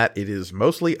other than that, it is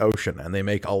mostly ocean, and they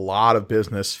make a lot of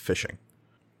business fishing.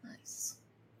 Nice.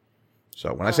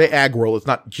 So when I say ag world, it's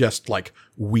not just like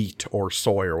wheat or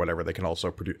soy or whatever. They can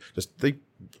also they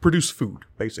produce food,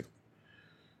 basically.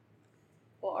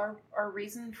 Well, our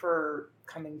reason for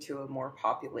coming to a more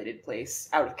populated place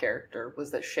out of character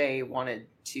was that Shay wanted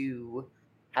to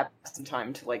have some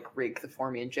time to like rig the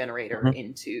Formian generator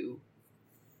into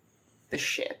the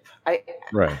ship.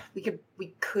 Right.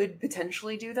 We could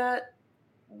potentially do that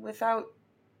without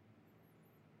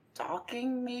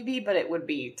docking, maybe, but it would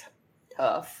be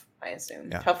tough, I assume.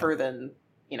 Yeah. Tougher than,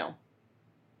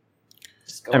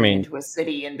 just going into a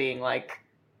city and being like,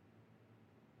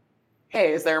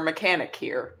 hey, is there a mechanic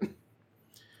here?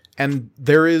 And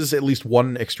there is at least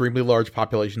one extremely large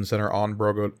population center on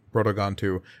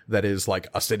Brodogontu that is like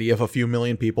a city of a few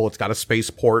million people. It's got a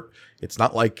spaceport. It's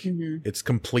not like it's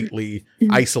completely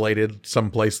isolated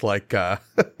someplace like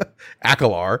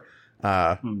Akalar.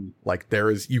 Like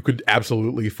you could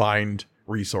absolutely find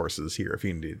resources here if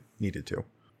you needed to.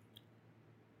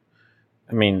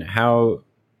 I mean, how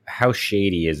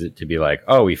shady is it to be like,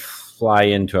 oh, we fly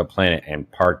into a planet and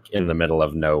park in the middle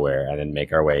of nowhere and then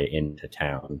make our way into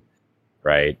town,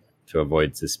 right? To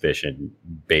avoid suspicion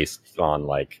based on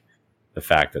like the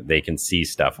fact that they can see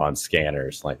stuff on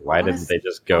scanners. Like, why didn't they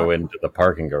just go into the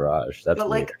parking garage? That's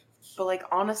weird. But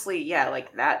honestly, yeah,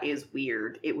 like that is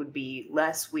weird. It would be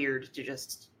less weird to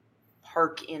just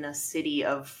park in a city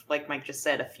of, like Mike just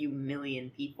said, a few million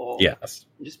people. Yes.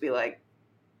 And just be like,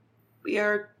 we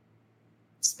are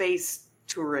space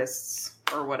tourists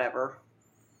or whatever.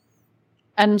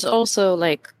 And also,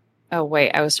 like, oh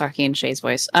wait, I was talking in Shay's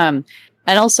voice. And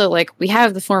also, like, we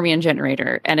have the Formian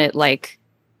generator, and it like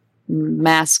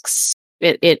masks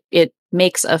it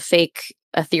makes a fake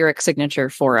etheric signature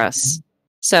for us.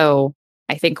 So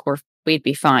I think we'd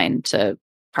be fine to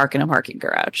park in a parking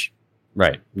garage.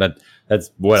 Right.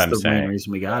 That's what I'm saying. The main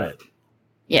reason we got it.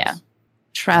 Yeah.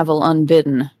 Travel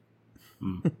unbidden.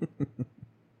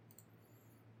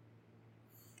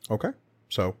 Okay.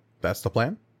 So that's the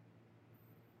plan?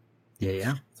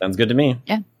 Yeah. Sounds good to me.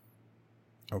 Yeah.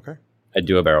 Okay. I'd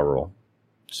do a barrel roll.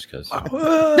 Just because.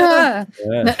 Ah!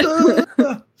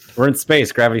 We're in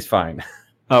space. Gravity's fine.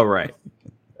 Oh, right.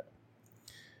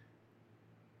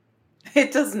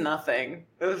 It does nothing.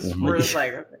 We're just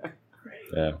like, okay.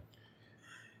 Yeah.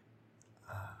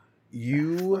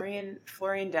 Florian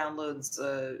downloads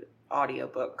a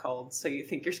audiobook called So You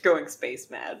Think You're Going Space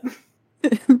Mad.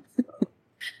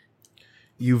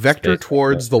 You vector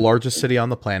towards the largest city on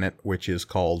the planet, which is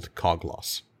called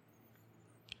Coglos.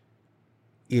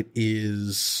 It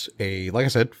is like I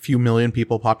said, few million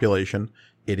people population.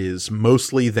 It is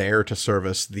mostly there to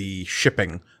service the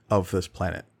shipping of this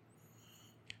planet.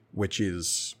 Which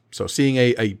is, so seeing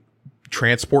a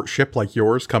transport ship like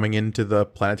yours coming into the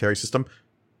planetary system,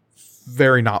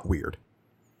 very not weird.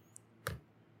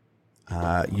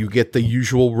 You get the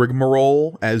usual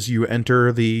rigmarole as you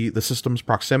enter the system's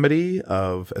proximity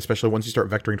of, especially once you start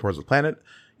vectoring towards the planet,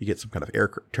 you get some kind of air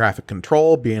traffic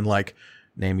control being like,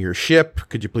 name your ship.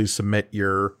 Could you please submit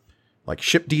your like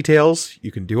ship details?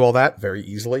 You can do all that very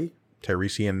easily.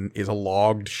 Teresian is a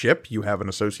logged ship. You have an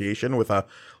association with a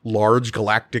large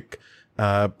galactic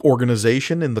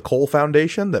organization in the Coal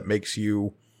Foundation that makes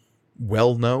you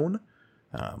well known.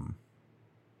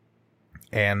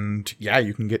 And yeah,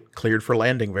 you can get cleared for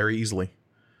landing very easily.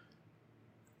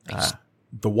 Nice.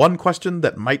 The one question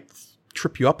that might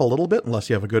trip you up a little bit, unless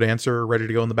you have a good answer ready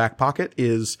to go in the back pocket,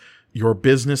 is your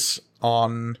business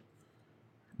on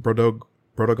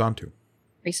Brodogontu.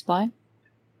 Resupply?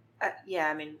 Yeah,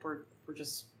 I mean, we're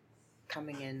just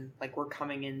coming in, like, we're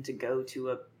coming in to go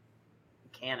to a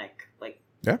mechanic. Like,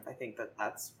 yeah. I think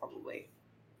that's probably...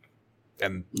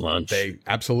 And lunch. They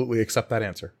absolutely accept that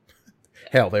answer.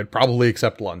 Hell, they'd probably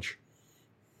accept lunch.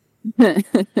 They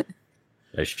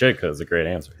should, because it's a great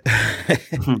answer.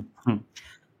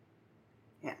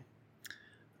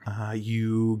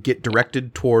 You get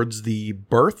directed towards the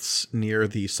berths near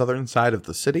the southern side of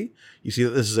the city. You see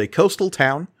that this is a coastal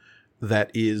town that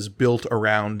is built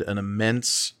around an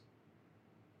immense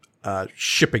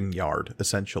shipping yard,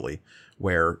 essentially,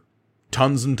 where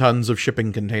tons and tons of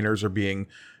shipping containers are being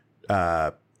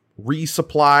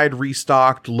resupplied,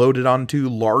 restocked, loaded onto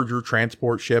larger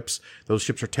transport ships. Those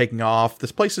ships are taking off.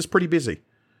 This place is pretty busy.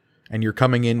 And you're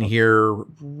coming in here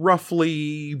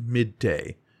roughly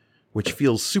midday, which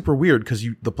feels super weird because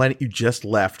the planet you just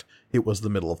left, it was the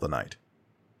middle of the night.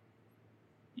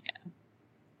 Yeah.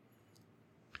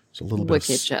 So a little Wicked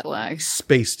bit of jet lag.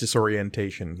 Space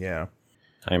disorientation, yeah.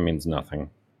 Time means nothing.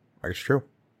 That's true.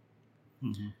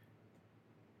 Mm-hmm.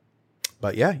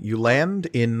 But yeah, you land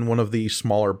in one of the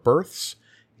smaller berths.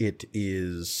 It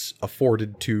is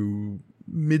afforded to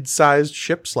mid-sized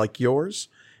ships like yours,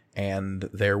 and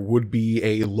there would be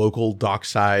a local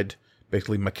dockside,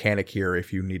 basically mechanic here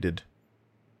if you needed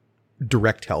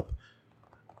direct help.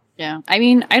 Yeah. I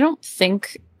mean, I don't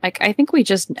think, like, I think I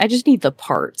just need the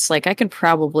parts. Like, I can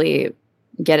probably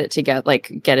get it together,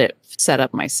 like, get it set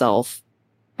up myself.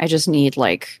 I just need,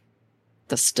 like,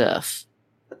 the stuff.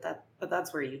 But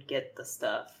that's where you'd get the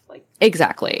stuff, like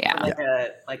exactly, yeah.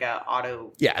 Like a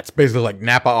auto. Yeah, it's basically like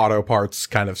Napa Auto Parts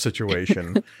kind of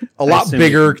situation. A lot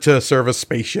bigger to service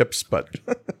spaceships, but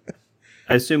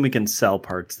I assume we can sell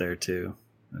parts there too,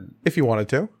 if you wanted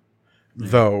to. Yeah.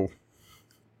 Though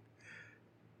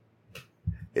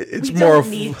it's we more don't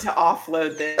need to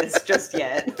offload this just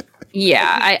yet.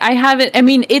 Yeah, I haven't. I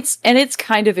mean, it's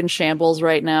kind of in shambles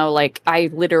right now. Like,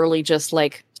 I literally just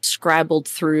like scrabbled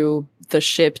through the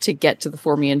ship to get to the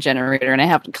Formian generator, and I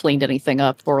haven't cleaned anything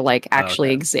up or like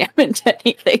actually examined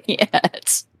anything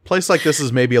yet. Place like this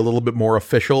is maybe a little bit more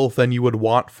official than you would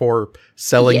want for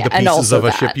selling the pieces of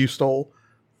a ship you stole.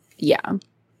 Yeah,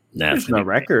 there's no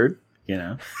record. You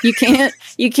know, you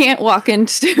can't walk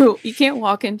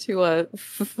into a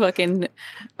fucking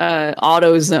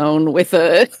auto zone with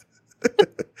a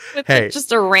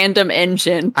just a random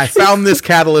engine. I found this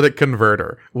catalytic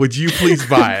converter. Would you please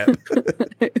buy it?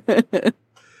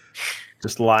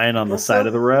 Just lying on the side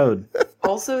of the road.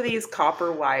 Also, these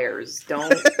copper wires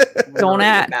don't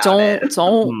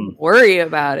worry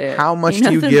about it. How much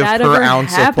do you give per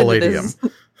ounce of palladium?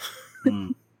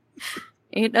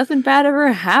 Ain't nothing bad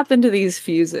ever happened to these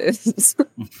fuses.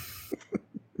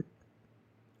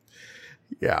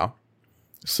 Yeah.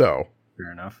 So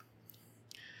fair enough.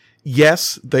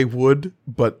 Yes, they would,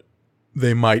 but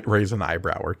they might raise an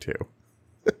eyebrow or two.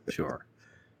 Sure.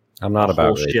 I'm not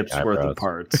about whole ship's worth of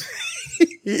parts.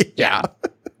 Yeah.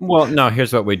 Well, no,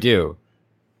 here's what we do.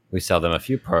 We sell them a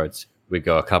few parts. We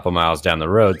go a couple miles down the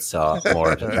road, sell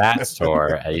more to that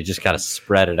store, and you just got to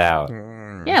spread it out.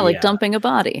 Yeah, like dumping a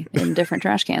body in different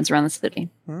trash cans around the city.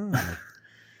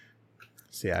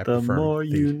 See, I the prefer more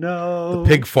you know. The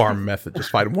pig farm method. Just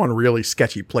find one really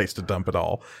sketchy place to dump it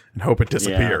all and hope it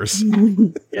disappears.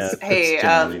 Yeah,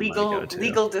 hey,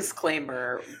 legal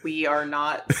disclaimer. We are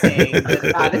not saying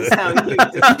that is how you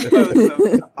dispose of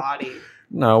a body.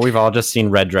 No, we've all just seen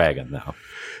Red Dragon, though.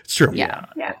 It's true. Yeah.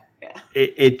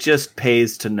 It just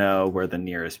pays to know where the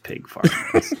nearest pig farm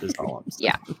is all I'm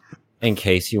saying. Yeah. In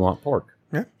case you want pork.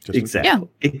 Yeah,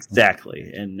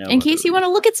 exactly. And no in case you want to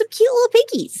look at some cute little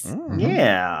piggies. Mm-hmm.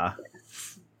 Yeah.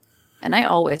 And I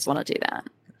always want to do that.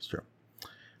 That's true.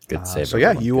 Good save. So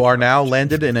yeah, you are now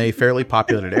landed in a fairly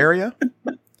populated area.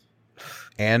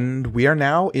 And we are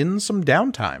now in some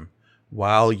downtime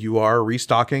while you are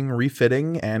restocking,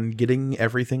 refitting, and getting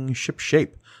everything ship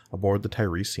shape aboard the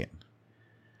Tiresian.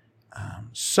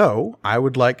 So I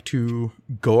would like to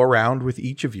go around with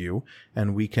each of you,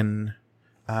 and we can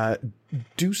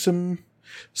do some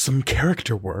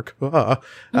character work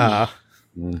No.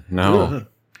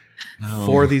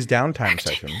 for these downtime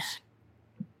sessions.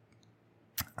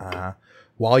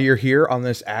 While you're here on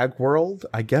this ag world,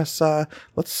 I guess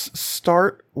let's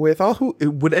start with who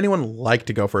would anyone like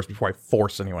to go first before I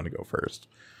force anyone to go first?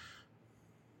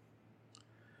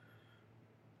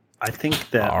 I think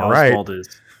that Oswald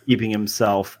is keeping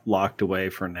himself locked away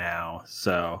for now.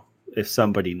 So if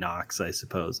somebody knocks, I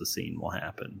suppose a scene will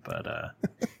happen. But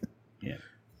yeah.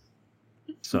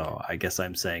 So I guess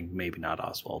I'm saying maybe not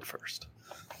Oswald first.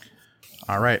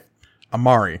 All right.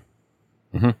 Amari.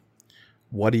 Mm-hmm.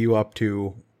 What are you up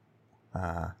to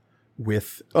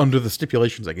with under the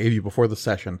stipulations I gave you before the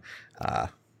session?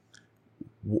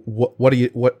 What are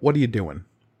you doing?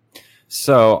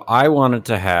 So I wanted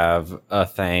to have a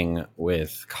thing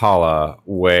with Kala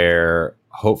where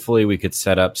hopefully we could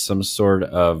set up some sort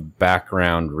of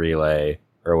background relay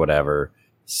or whatever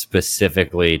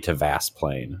specifically to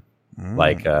Vastplane.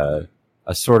 Like a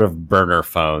sort of burner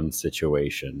phone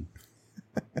situation.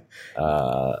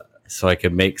 So I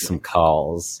could make some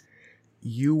calls.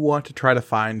 You want to try to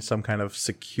find some kind of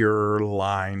secure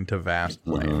line to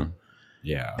Vastplane. Mm-hmm.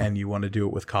 Yeah. And you want to do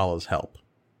it with Kala's help.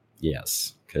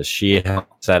 Yes, because she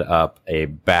helped set up a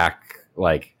back-end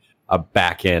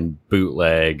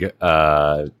bootleg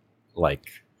like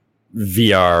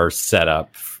VR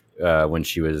setup when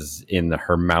she was in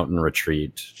her mountain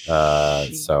retreat.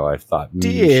 So I thought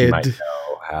maybe she might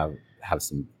have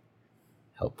some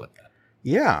help with that.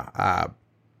 Yeah.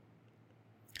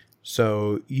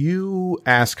 So you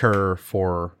ask her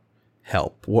for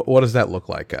help. What does that look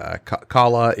like?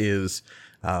 Kala is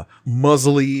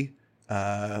muzzly,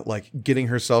 like getting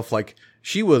herself, like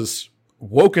she was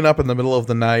woken up in the middle of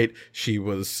the night. She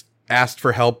was asked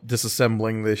for help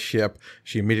disassembling this ship.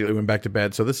 She immediately went back to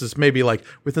bed. So this is maybe like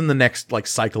within the next like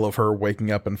cycle of her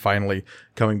waking up and finally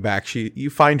coming back. You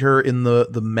find her in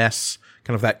the mess,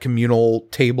 kind of that communal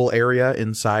table area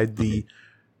inside the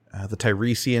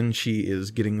Tiresian. She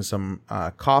is getting some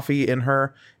coffee in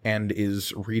her and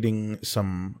is reading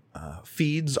some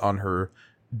feeds on her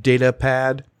data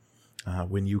pad.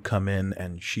 When you come in,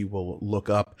 and she will look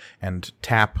up and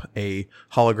tap a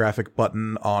holographic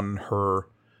button on her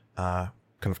kind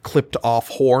of clipped off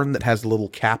horn that has a little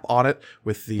cap on it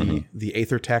with the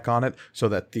Aether tech on it, so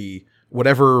that the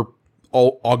whatever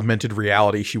augmented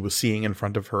reality she was seeing in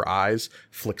front of her eyes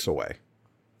flicks away.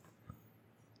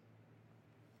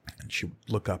 And she would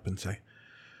look up and say,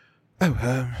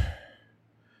 "Oh,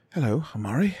 hello,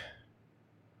 Amari.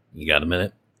 You got a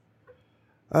minute?"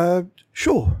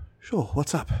 Sure.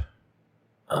 What's up?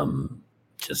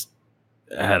 Just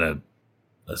had a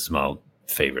small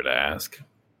favor to ask.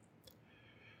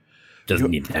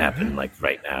 Doesn't need to happen like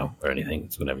right now or anything.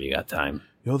 It's whenever you got time.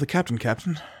 You're the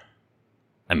captain.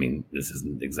 I mean, this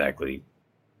isn't exactly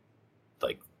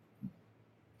like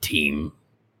team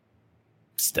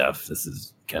stuff. This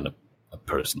is kind of a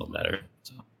personal matter.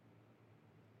 So.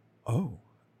 Oh.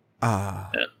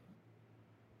 Yeah.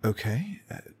 Okay.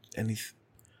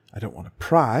 I don't want to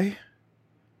pry.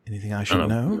 Anything I should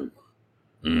know?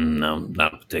 No,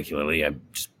 not particularly. I'm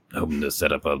just hoping to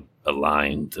set up a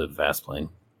line to Vastplane.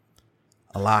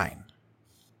 A line?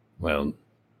 Well,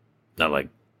 not like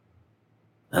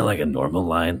a normal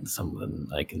line. Something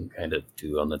I can kind of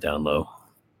do on the down low.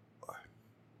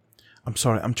 I'm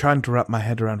sorry. I'm trying to wrap my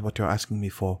head around what you're asking me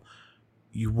for.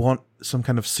 You want some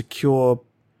kind of secure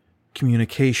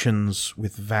communications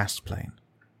with Vastplane?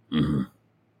 Mm-hmm.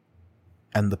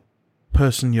 And the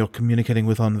person you're communicating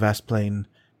with on Vastplane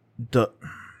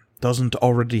doesn't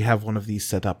already have one of these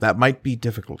set up. That might be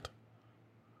difficult.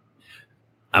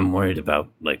 I'm worried about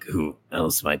like who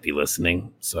else might be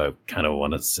listening, so I kind of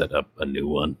want to set up a new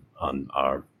one on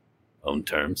our own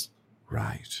terms.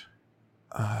 Right.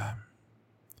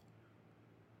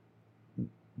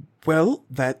 Well,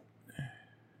 that...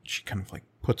 She kind of like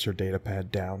puts her data pad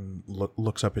down,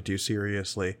 looks up at you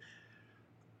seriously.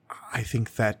 I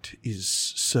think that is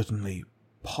certainly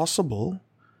possible.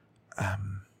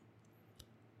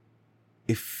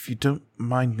 If you don't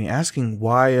mind me asking,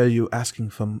 why are you asking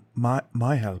for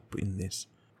my help in this?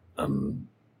 I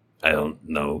don't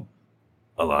know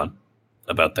a lot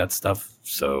about that stuff,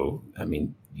 so I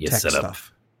mean, you Tech set up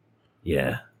stuff.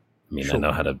 Yeah, I mean, Sure. I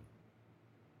know how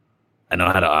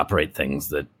to operate things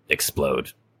that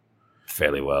explode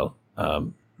fairly well.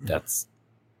 That's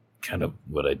kind of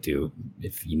what I do.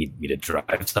 If you need me to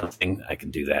drive something, I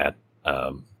can do that.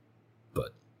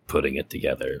 But putting it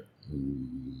together,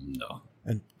 no.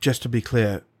 And just to be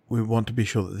clear, we want to be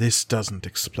sure that this doesn't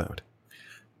explode.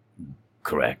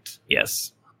 Correct.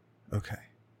 Yes. Okay.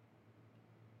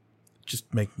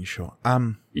 Just making sure.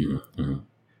 Mm-hmm.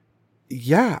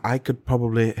 Yeah, I could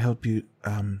probably help you.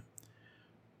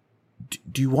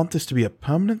 Do you want this to be a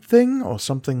permanent thing or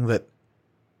something that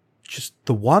just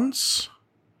the once?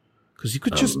 Because you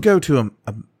could just go to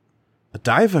a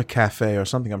diver cafe or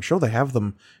something. I'm sure they have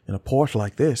them in a port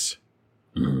like this.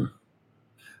 Mm-hmm.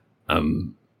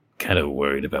 I'm kind of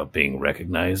worried about being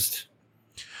recognized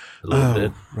a little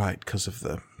bit. Right, because of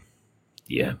the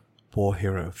Yeah. war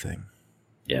hero thing.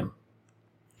 Yeah.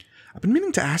 I've been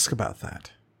meaning to ask about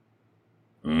that.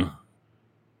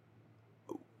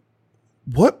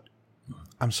 What?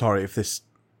 I'm sorry if this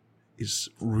is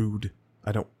rude.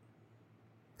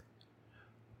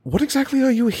 What exactly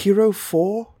are you a hero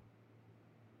for?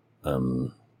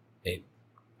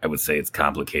 I would say it's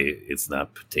complicated. It's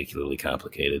not particularly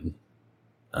complicated.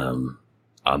 On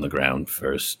the ground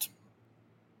first.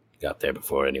 Got there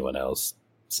before anyone else.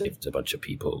 Saved a bunch of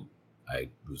people. I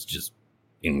was just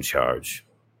in charge.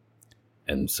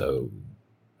 And so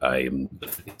I am the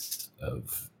face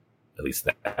of at least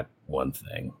that one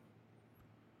thing.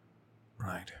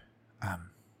 Right.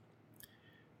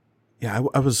 Yeah,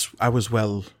 I was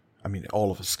well, I mean,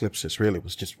 all of Asclipsis really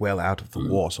was just well out of the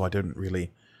war, so I didn't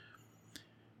really...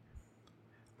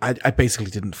 I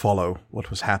basically didn't follow what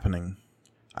was happening.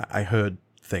 I heard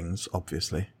things,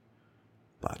 obviously,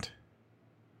 but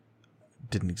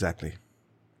didn't exactly.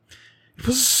 It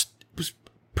was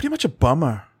pretty much a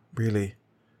bummer, really.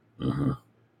 Mm-hmm.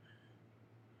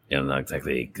 Yeah, not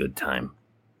exactly a good time.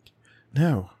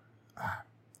 No.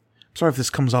 Sorry if this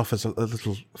comes off as a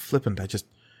little flippant.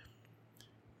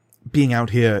 Being out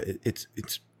here,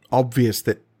 it's obvious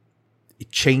that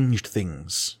it changed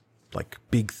things, like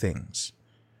big things.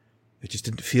 It just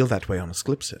didn't feel that way on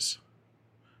Asclipsis.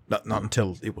 Not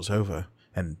until it was over,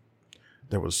 and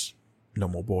there was no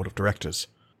more board of directors.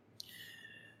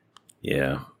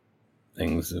 Yeah,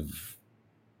 things have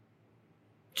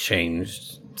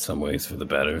changed in some ways for the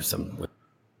better, some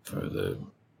for the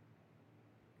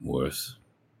worse.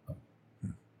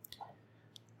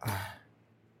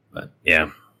 But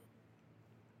yeah.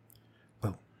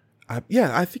 Well,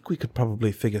 I think we could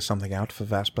probably figure something out for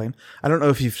Vastplane. I don't know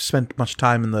if you've spent much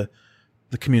time in the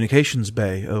communications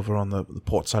bay over on the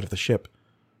port side of the ship.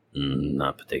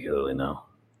 Not particularly, no.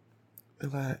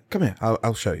 Well, come here,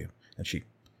 I'll show you. And she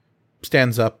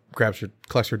stands up,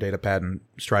 collects her data pad, and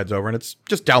strides over, and it's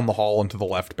just down the hall and to the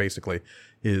left, basically,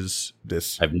 is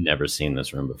this... I've never seen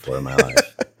this room before in my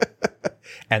life.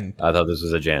 And I thought this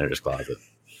was a janitor's closet.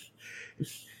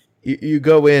 You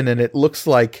go in, and it looks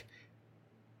like...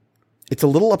 It's a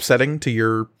little upsetting to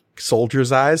your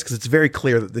soldier's eyes, because it's very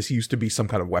clear that this used to be some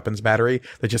kind of weapons battery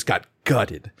that just got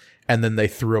gutted, and then they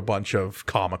threw a bunch of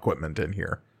comm equipment in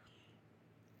here.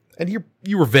 And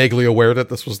you were vaguely aware that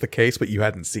this was the case, but you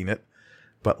hadn't seen it.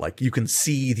 But, like, you can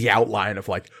see the outline of,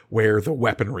 like, where the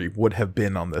weaponry would have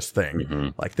been on this thing. Mm-hmm.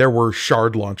 Like, there were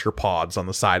shard launcher pods on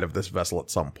the side of this vessel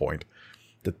at some point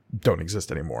that don't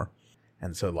exist anymore.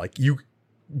 And so, like, you,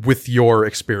 with your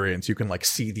experience, you can, like,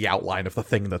 see the outline of the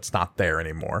thing that's not there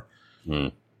anymore.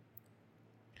 Mm.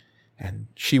 And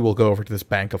she will go over to this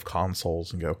bank of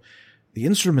consoles and go, the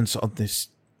instruments on this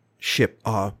ship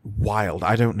are wild.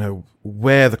 I don't know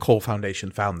where the Coal Foundation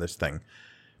found this thing.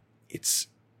 It's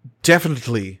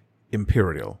definitely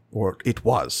Imperial, or it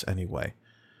was anyway.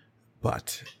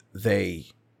 But I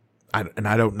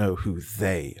don't know who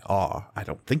they are. I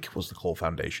don't think it was the Coal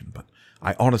Foundation, but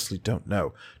I honestly don't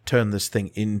know. Turn this thing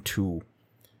into...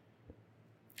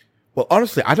 Well,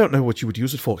 honestly, I don't know what you would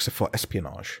use it for except for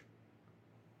espionage.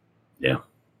 Yeah.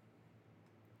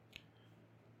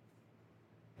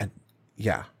 And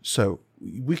yeah, so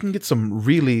we can get some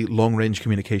really long-range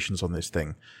communications on this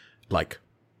thing. Like,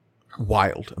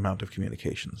 wild amount of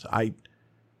communications. I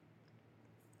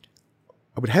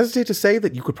would hesitate to say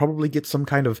that you could probably get some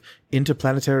kind of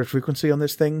interplanetary frequency on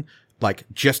this thing,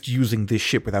 like just using this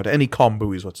ship without any comm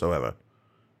buoys whatsoever.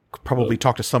 Could probably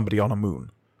talk to somebody on a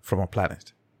moon from a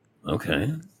planet.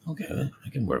 Okay, I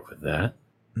can work with that.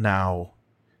 Now,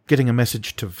 getting a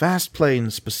message to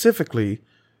Vastplane specifically,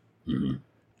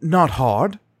 not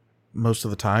hard most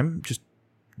of the time. Just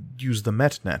use the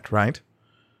MetNet, right?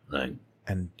 Right.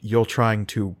 And you're trying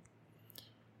to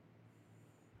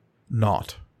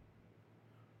not,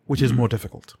 which is more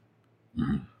difficult.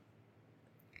 Mm-hmm.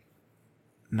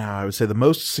 Now, I would say the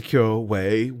most secure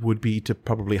way would be to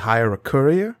probably hire a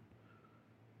courier,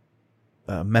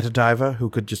 a metadiver who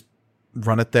could just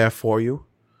run it there for you.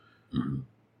 Mm-hmm.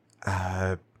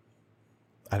 I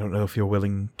don't know if you're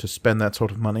willing to spend that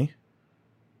sort of money.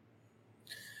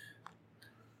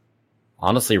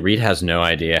 Honestly, Reed has no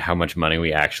idea how much money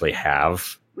we actually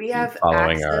have. We have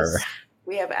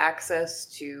access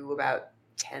to about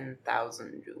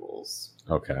 10,000 jewels.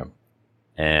 Okay.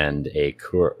 And a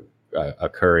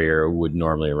courier would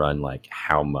normally run, like,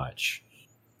 how much?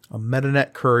 A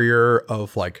MetaNet courier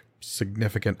of, like,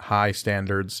 significant high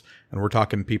standards, and we're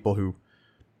talking people who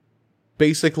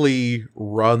basically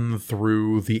run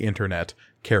through the internet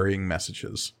carrying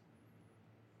messages.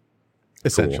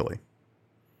 Essentially. Cool.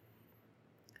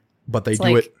 But they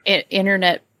do it...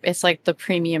 Internet, it's like the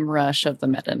premium rush of the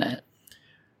MetaNet.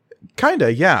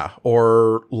 Kinda, yeah.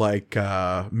 Or like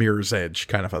Mirror's Edge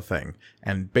kind of a thing.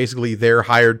 And basically they're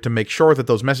hired to make sure that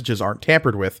those messages aren't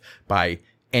tampered with by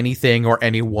anything or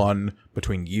anyone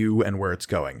between you and where it's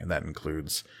going. And that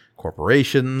includes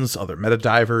corporations, other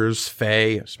metadivers,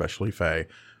 Fae, especially Fae.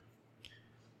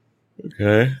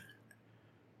 Okay.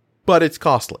 But it's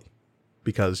costly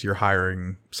because you're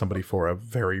hiring somebody for a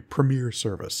very premier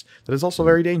service that is also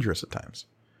very dangerous at times.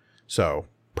 So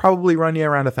probably run you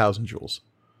around 1,000 joules.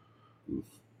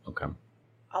 Okay.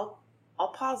 I'll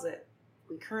pause it.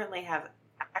 We currently have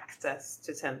access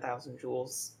to 10,000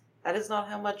 joules. That is not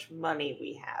how much money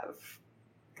we have.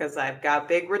 Because I've got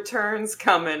big returns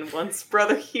coming once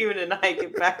Brother Hune and I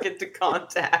get back into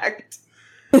contact.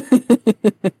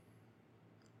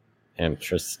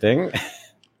 Interesting.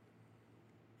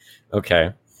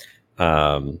 Okay.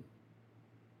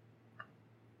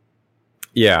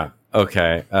 Yeah.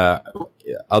 Okay.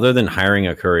 Other than hiring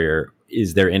a courier,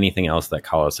 is there anything else that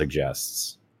Kala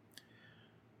suggests?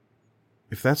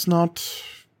 If that's not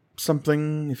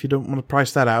something, if you don't want to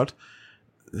price that out,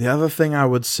 the other thing I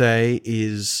would say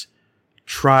is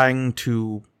trying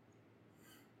to...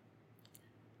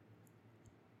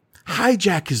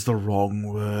 Hijack is the wrong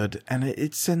word, and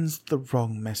it sends the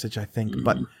wrong message, I think.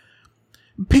 But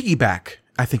piggyback,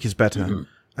 I think, is better.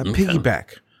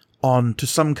 Piggyback onto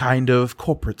some kind of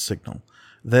corporate signal.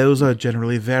 Those are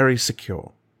generally very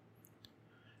secure.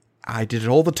 I did it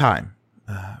all the time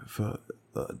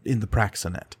in the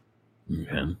Praxanet.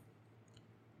 Okay.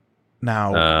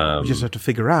 Now, we just have to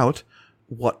figure out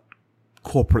what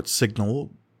corporate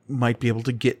signal might be able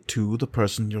to get to the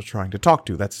person you're trying to talk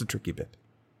to. That's the tricky bit.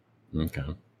 Okay.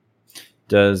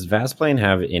 Does Vasplane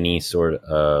have any sort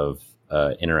of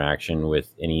interaction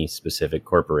with any specific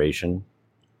corporation?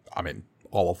 I mean,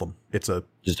 all of them. It's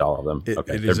just all of them.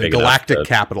 Okay. It is a galactic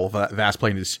capital.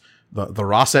 Vasplane is the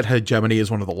Rosset hegemony is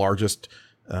one of the largest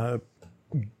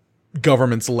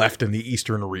governments left in the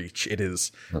Eastern Reach. It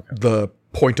is the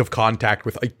point of contact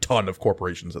with a ton of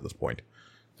corporations at this point.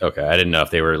 Okay, I didn't know if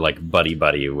they were like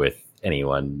buddy with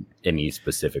anyone, any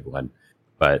specific one,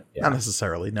 but yeah. Not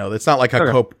necessarily. No, it's not like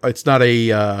it's not a.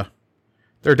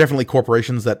 There are definitely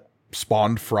corporations that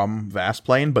spawned from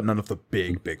Vasplane, but none of the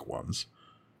big ones.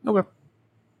 Okay.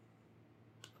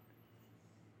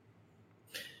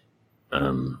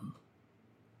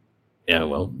 Yeah,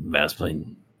 well,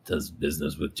 Vasplane does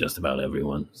business with just about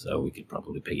everyone, so we could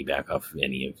probably piggyback off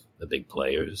any of the big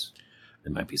players.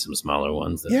 There might be some smaller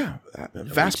ones.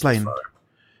 Vasplane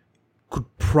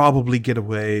could probably get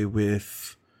away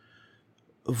with...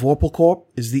 Vorpal Corp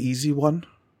is the easy one.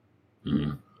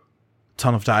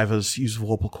 Ton of divers use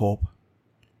Vorpal Corp.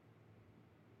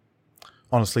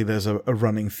 Honestly, there's a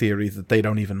running theory that they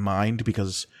don't even mind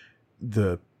because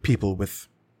the people with...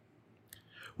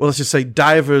 Well, let's just say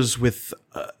divers with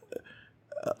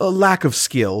a lack of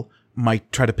skill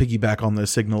might try to piggyback on their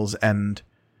signals, and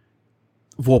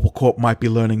Vorpal Corp might be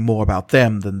learning more about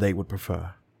them than they would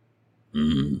prefer.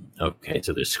 Okay,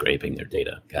 so they're scraping their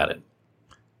data. Got it.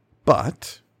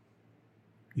 But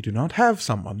you do not have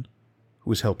someone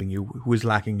who is helping you who is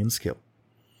lacking in skill.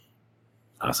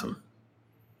 Awesome.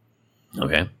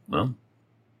 Okay, well,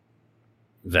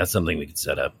 if that's something we could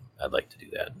set up, I'd like to do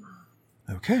that.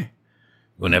 Okay.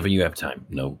 Whenever you have time.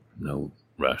 No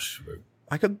rush.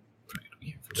 I could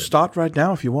start right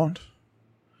now if you want.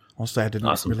 Honestly, I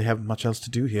didn't really have much else to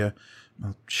do here.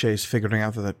 Well, Shay's figuring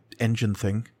out that engine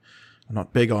thing. I'm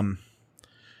not big on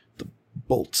the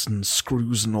bolts and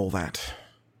screws and all that.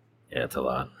 Yeah, it's a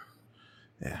lot.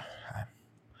 Yeah.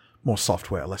 More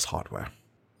software, less hardware.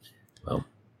 Well,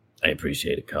 I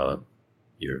appreciate it, Kala.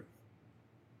 You're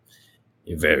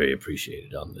very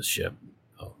appreciated on this ship.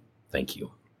 Oh, thank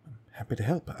you. I'm happy to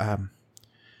help. I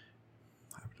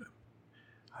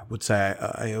would say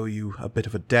I owe you a bit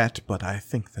of a debt, but I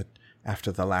think that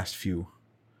after the last few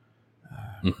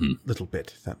little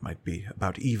bit, that might be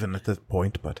about even at this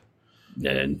point, but...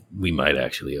 And we might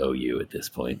actually owe you at this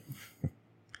point.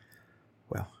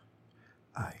 Well,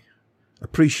 I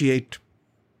appreciate,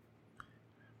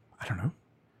 I don't know,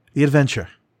 the adventure.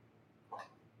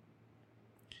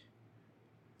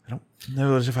 I don't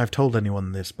know as if I've told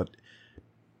anyone this, but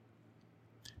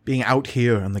being out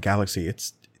here in the galaxy,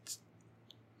 it's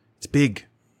big.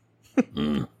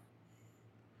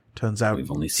 Turns out We've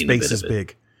only seen space is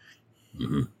big.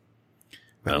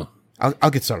 Well, I'll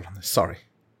get started on this. Sorry.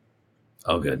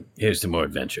 Oh, good. Here's to more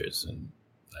adventures. And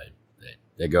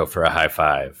They go for a high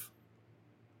five.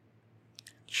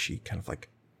 She kind of like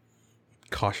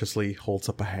cautiously holds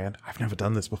up a hand. I've never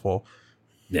done this before.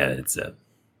 Yeah, it's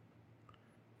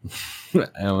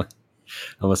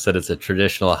almost said it's a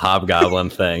traditional hobgoblin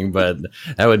thing, but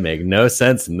that would make no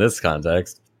sense in this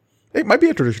context. It might be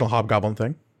a traditional hobgoblin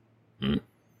thing. Mm.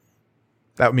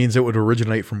 That means it would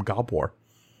originate from Gob War.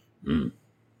 Mm.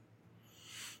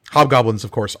 Hobgoblins,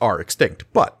 of course, are extinct,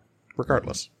 but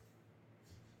regardless,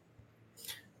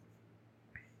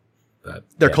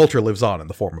 their culture lives on in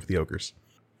the form of the ogres.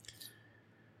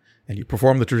 And you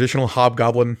perform the traditional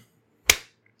hobgoblin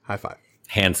high five.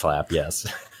 Hand slap, yes.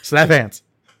 Snap hands.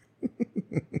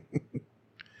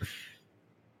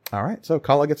 All right, so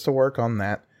Kala gets to work on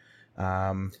that.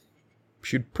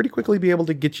 Should pretty quickly be able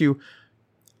to get you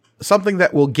something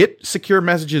that will get secure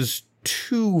messages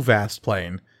to Vast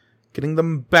Plane. Getting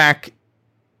them back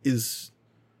is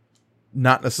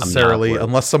not necessarily,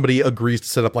 unless somebody agrees to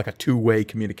set up like a two-way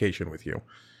communication with you.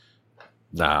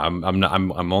 Nah,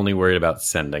 I'm only worried about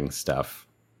sending stuff.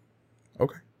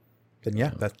 Okay. Then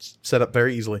yeah, that's set up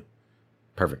very easily.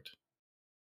 Perfect.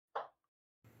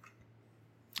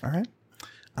 All right.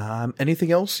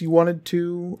 Anything else you wanted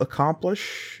to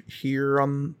accomplish here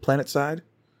on planet side?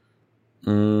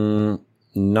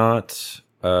 Not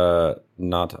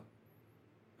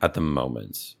at the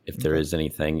moment. If there is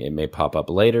anything, it may pop up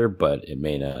later, but it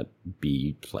may not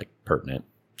be like pertinent.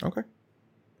 Okay.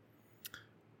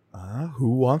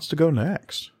 Who wants to go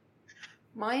next?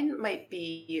 Mine might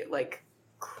be like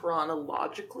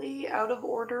chronologically out of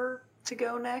order to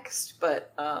go next,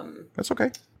 but that's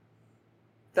okay.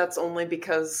 That's only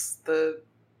because the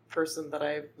person that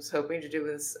I was hoping to do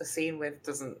a scene with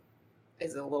is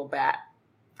a little bat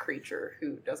creature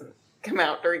who doesn't come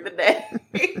out during the day.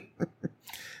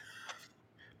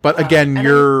 But again,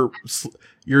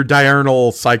 your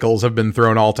diurnal cycles have been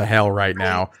thrown all to hell right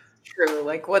now. True.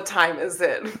 Like, what time is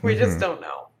it? We just don't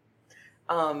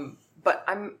know. But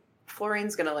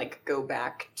Florian's gonna like go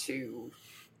back to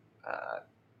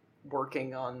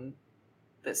working on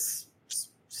this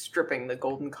stripping the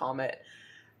Golden Comet.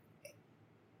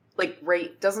 Like,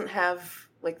 Ray doesn't have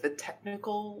like the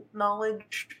technical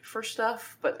knowledge for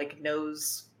stuff, but like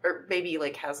knows, or maybe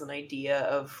like has an idea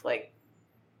of like,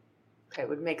 okay, it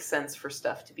would make sense for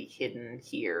stuff to be hidden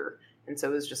here. And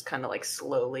so it's just kind of like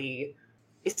slowly,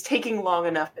 it's taking long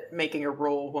enough that making a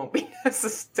roll won't be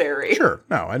necessary. Sure.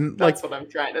 No, and that's what I'm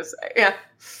trying to say. Yeah.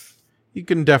 You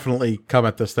can definitely come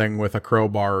at this thing with a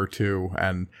crowbar or two,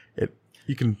 and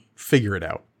you can figure it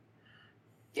out.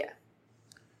 Yeah.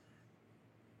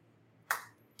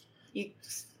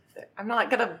 I'm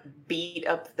not gonna beat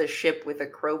up the ship with a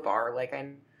crowbar. Like,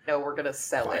 I know we're gonna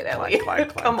sell it,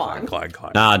 Elliot. Come on.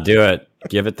 Nah, do it.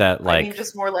 Give it that, like... I mean,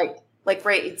 just more like,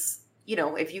 right, it's, you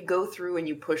know, if you go through and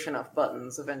you push enough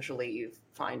buttons, eventually you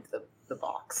find the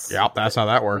box. Yep, that's how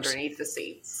that works. Underneath the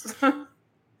seats.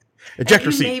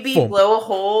 Ejector seat. Maybe blow a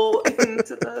hole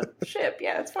into the ship.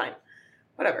 Yeah, it's fine.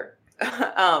 Whatever.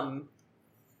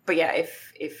 But yeah,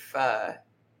 if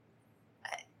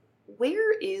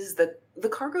where is the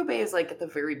cargo bay is like at the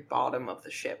very bottom of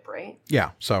the ship, right?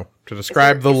 Yeah. So to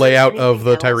describe the layout of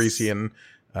the Tiresian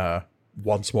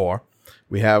once more,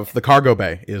 we have the cargo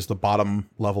bay is the bottom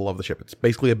level of the ship. It's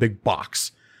basically a big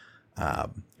box.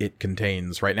 It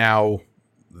contains right now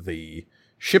the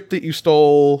ship that you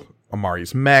stole,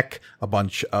 Amari's mech, a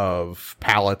bunch of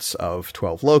pallets of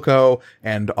 12 loco,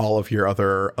 and all of your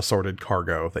other assorted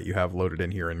cargo that you have loaded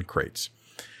in here in crates.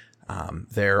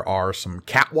 There are some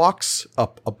catwalks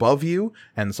up above you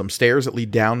and some stairs that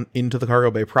lead down into the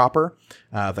cargo bay proper.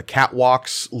 The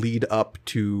catwalks lead up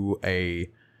to a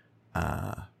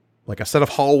set of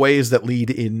hallways that lead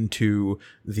into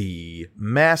the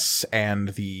mess and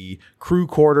the crew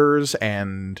quarters,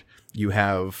 and you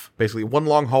have basically one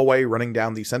long hallway running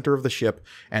down the center of the ship,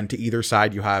 and to either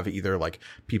side you have either like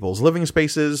people's living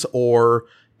spaces or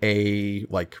a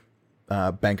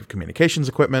bank of communications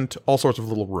equipment, all sorts of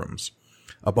little rooms.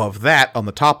 Above that, on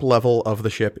the top level of the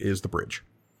ship, is the bridge.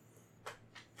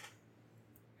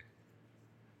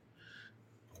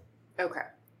 Okay.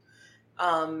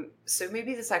 So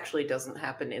maybe this actually doesn't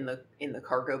happen in the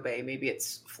cargo bay. Maybe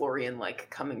it's Florian like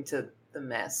coming to the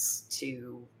mess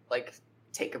to like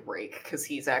take a break because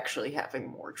he's actually having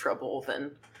more trouble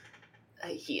than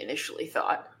he initially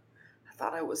thought. I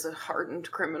thought I was a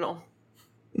hardened criminal.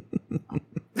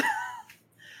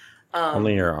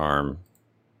 Only your arm.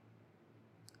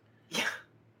 Yeah.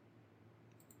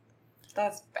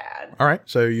 That's bad. All right,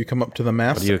 so you come up to the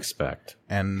mess. What do you expect?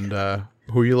 And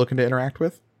who are you looking to interact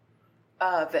with?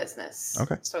 Vesnus.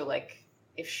 Okay. So like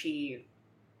if she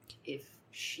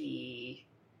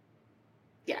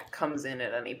comes in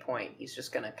at any point, he's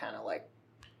just gonna kind of like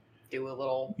do a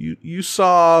little. You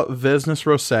saw Vesnus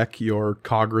Rosek, your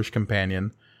Cogrish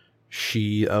companion.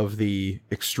 She of the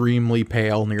extremely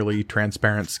pale, nearly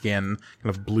transparent skin,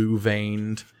 kind of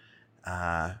blue-veined,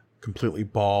 completely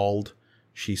bald.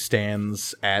 She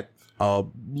stands at a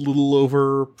little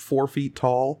over 4 feet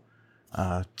tall,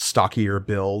 stockier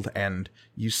build, and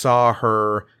you saw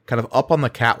her kind of up on the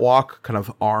catwalk, kind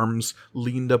of arms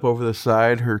leaned up over the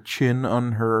side, her chin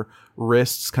on her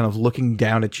wrists, kind of looking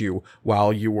down at you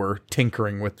while you were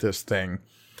tinkering with this thing.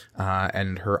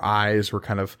 And her eyes were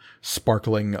kind of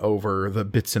sparkling over the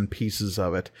bits and pieces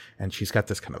of it. And she's got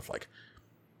this kind of like...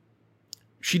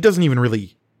 She doesn't even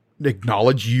really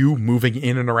acknowledge you moving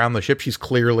in and around the ship. She's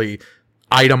clearly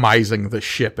itemizing the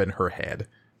ship in her head.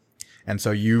 And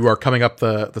so you are coming up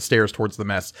the stairs towards the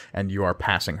mess, and you are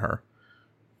passing her.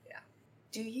 Yeah.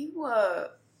 Do you,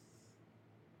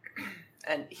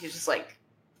 and he's just like,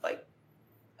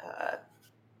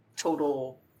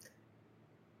 total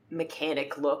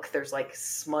mechanic look. There's like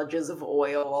smudges of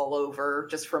oil all over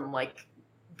just from like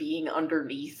being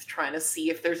underneath, trying to see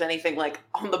if there's anything like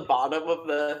on the bottom of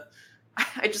the...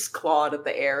 I just clawed at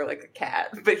the air like a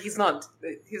cat, but he's not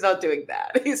doing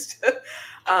that. He's just,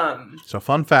 So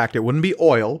fun fact, it wouldn't be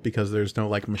oil because there's no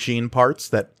like machine parts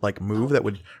that like move that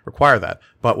would require that.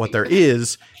 But what there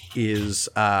is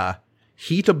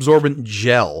heat absorbent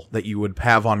gel that you would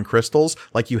have on crystals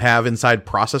like you have inside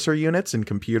processor units in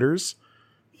computers.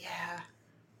 Yeah.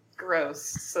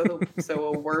 Gross. So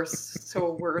a worse,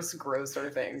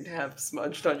 grosser thing to have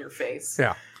smudged on your face.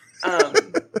 Yeah.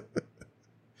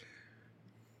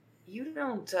 You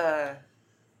don't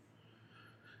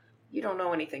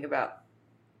know anything about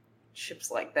ships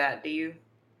like that, do you?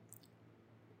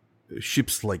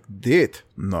 Ships like that?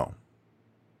 No.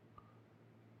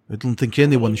 I don't think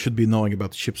anyone should be knowing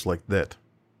about ships like that.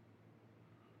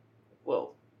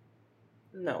 Well,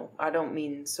 no, I don't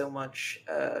mean so much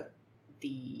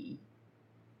the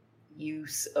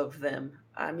use of them.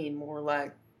 I mean more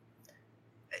like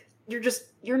you're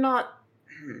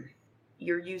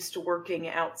used to working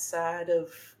outside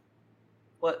of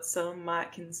what some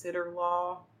might consider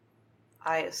law,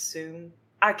 I assume.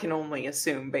 I can only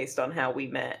assume based on how we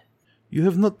met. You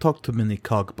have not talked to many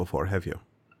cog before, have you?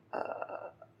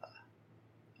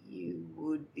 You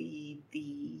would be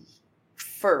the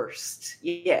first.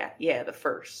 Yeah, the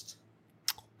first.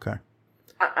 Okay.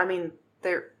 I mean,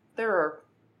 there are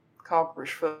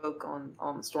coggerish folk on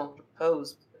the Storm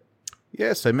Pose.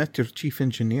 Yes, I met your chief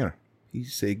engineer.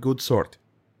 He's a good sort.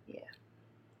 Yeah.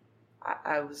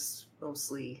 I was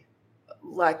mostly,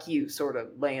 like you, sort of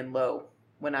laying low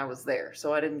when I was there,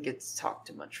 so I didn't get to talk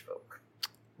to much folk.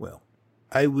 Well,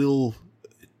 I will...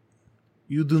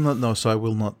 You do not know, so I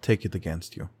will not take it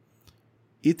against you.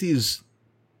 It is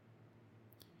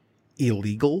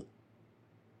illegal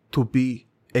to be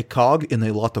a cog in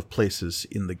a lot of places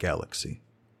in the galaxy.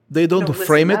 They don't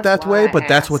frame it that way, but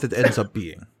that's what it ends up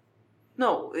being.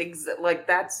 No,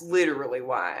 that's literally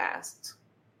why I asked.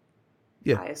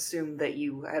 Yeah. I assume that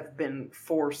you have been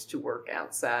forced to work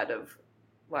outside of,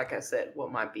 like I said,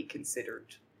 what might be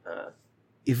considered...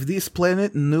 If this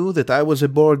planet knew that I was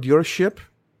aboard your ship,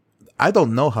 I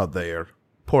don't know how their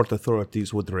port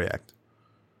authorities would react.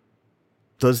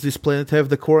 Does this planet have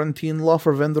the quarantine law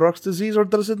for Vendrock's disease, or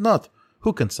does it not?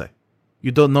 Who can say?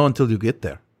 You don't know until you get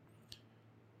there.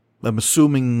 I'm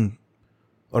assuming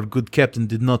our good captain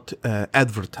did not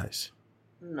advertise.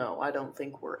 No, I don't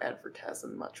think we're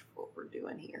advertising much of what we're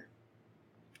doing here.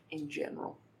 In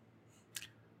general.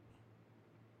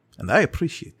 And I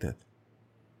appreciate that.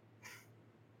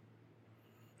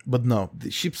 But no,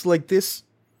 the ships like this...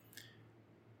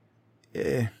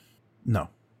 no.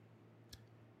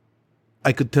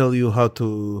 I could tell you how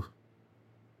to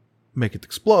make it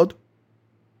explode.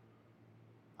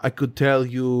 I could tell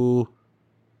you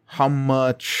how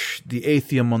much the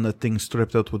aethium on that thing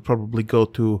stripped out would probably go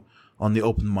to on the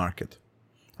open market.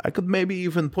 I could maybe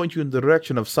even point you in the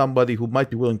direction of somebody who might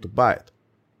be willing to buy it.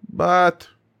 But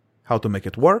how to make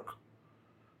it work?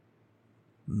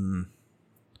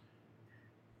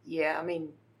 Yeah, I mean,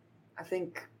 I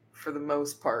think for the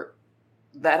most part,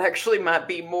 that actually might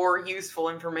be more useful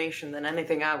information than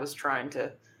anything I was trying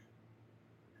to...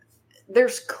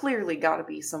 There's clearly got to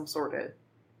be some sort of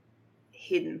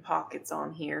hidden pockets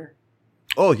on here.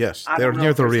 Oh, yes. They're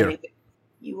near the rear. Anything.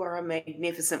 You are a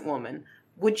magnificent woman.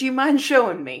 Would you mind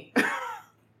showing me?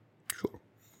 Sure.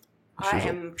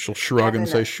 She'll shrug and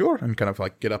say, sure, and kind of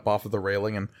like get up off of the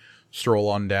railing and stroll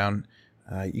on down.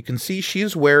 You can see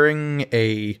she's wearing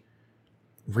a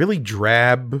really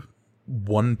drab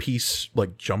one-piece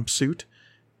like jumpsuit,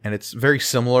 and it's very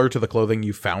similar to the clothing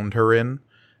you found her in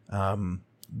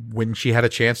when she had a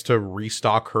chance to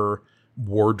restock her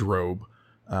wardrobe.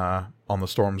 on the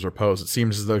Storm's Repose. It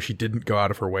seems as though she didn't go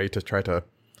out of her way to try to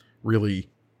really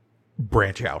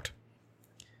branch out.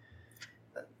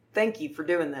 Thank you for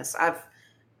doing this. I've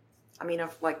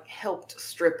like helped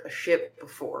strip a ship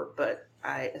before, but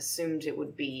I assumed it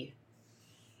would be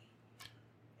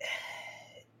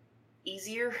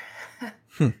easier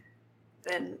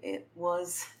than it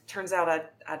was. Turns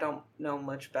out I don't know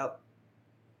much about.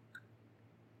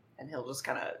 And he'll just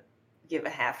kind of give a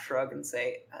half shrug and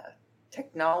say,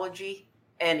 technology,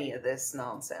 any of this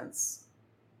nonsense.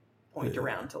 Point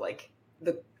around to like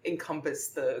encompass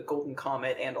the Golden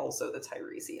Comet and also the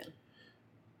Tiresian.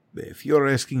 If you're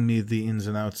asking me the ins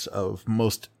and outs of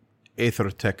most aether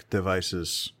tech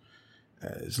devices,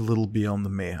 it's a little beyond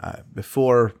me.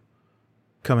 Before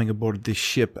coming aboard this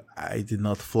ship, I did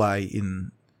not fly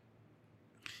in.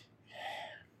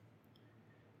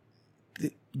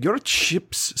 Your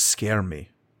ships scare me.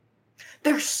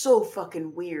 They're so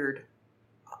fucking weird.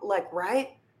 Like,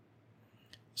 right?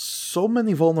 So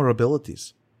many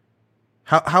vulnerabilities.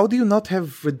 How do you not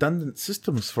have redundant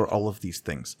systems for all of these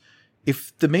things?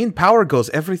 If the main power goes,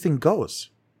 everything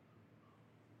goes.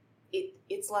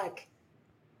 It's like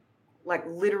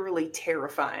literally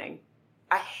terrifying.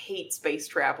 I hate space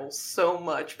travel so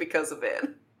much because of it.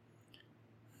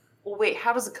 Well, wait,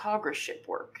 how does a Congress ship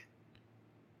work?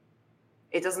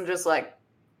 It doesn't just like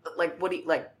what do you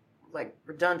like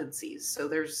redundancies. So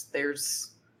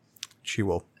there's she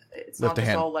will. It's not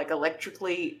just all like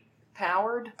electrically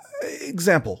powered.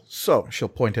 Example. So she'll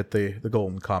point at the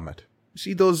Golden Comet.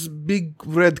 See those big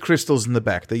red crystals in the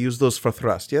back? They use those for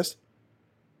thrust, yes?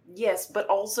 Yes, but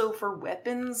also for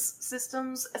weapons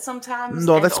systems sometimes.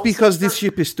 No, that's because this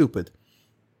ship is stupid.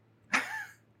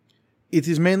 It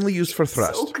is mainly used for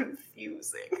thrust. So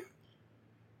confusing.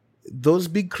 Those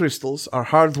big crystals are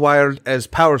hardwired as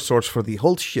power source for the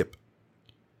whole ship.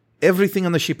 Everything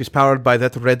on the ship is powered by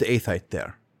that red aethite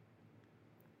there.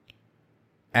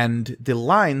 And the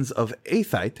lines of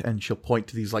aethite, and she'll point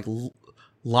to these like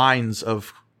lines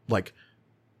of like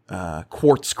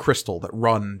quartz crystal that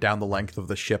run down the length of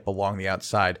the ship along the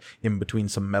outside in between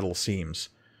some metal seams.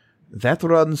 That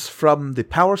runs from the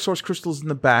power source crystals in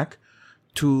the back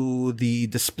to the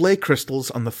display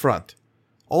crystals on the front.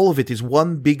 All of it is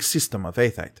one big system of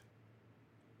aethite.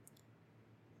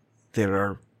 There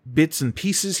are bits and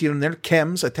pieces here and there,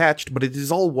 chems attached, but it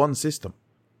is all one system.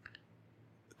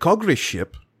 Cogris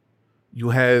ship,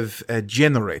 you have a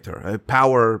generator, a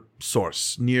power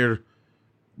source near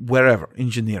wherever,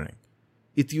 engineering.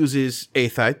 It uses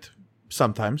aethite,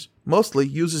 sometimes, mostly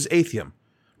uses aethium,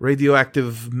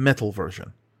 radioactive metal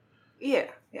version. Yeah.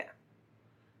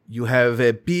 You have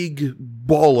a big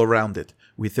ball around it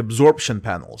with absorption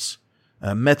panels.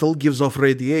 Metal gives off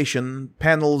radiation,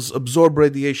 panels absorb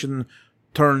radiation,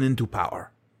 turn into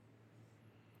power.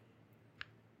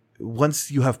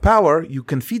 Once you have power, you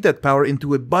can feed that power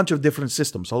into a bunch of different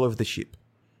systems all over the ship.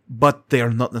 But they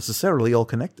are not necessarily all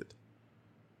connected.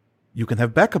 You can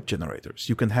have backup generators.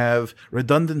 You can have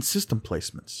redundant system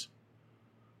placements.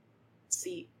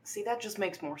 See, that just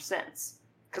makes more sense.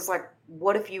 Because, like,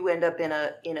 what if you end up in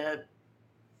a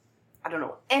I don't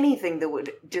know, anything that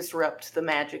would disrupt the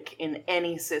magic in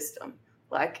any system?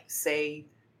 Like, say,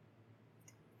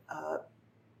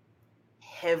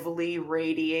 heavily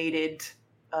radiated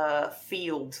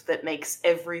field that makes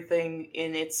everything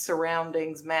in its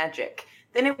surroundings magic.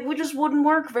 Then it just wouldn't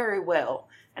work very well.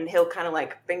 And he'll kind of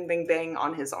like bing, bing, bang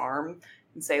on his arm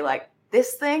and say, like,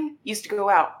 this thing used to go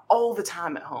out all the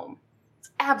time at home.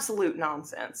 It's absolute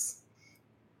nonsense.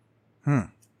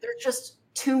 There's just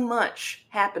too much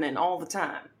happening all the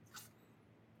time.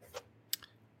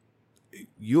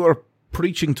 You are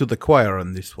preaching to the choir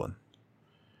on this one.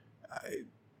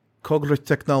 Cogrit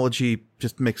technology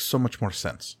just makes so much more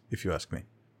sense, if you ask me.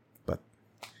 But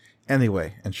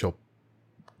anyway, and she'll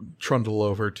trundle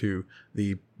over to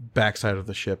the backside of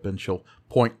the ship and she'll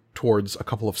point towards a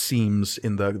couple of seams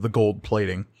in the gold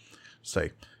plating.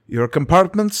 Say, your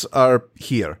compartments are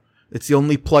here. It's the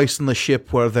only place in the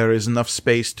ship where there is enough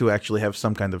space to actually have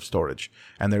some kind of storage.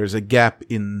 And there is a gap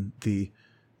in the...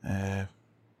 well,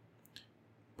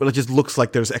 it just looks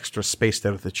like there's extra space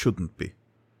there that shouldn't be.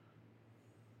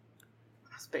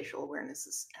 Spatial awareness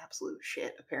is absolute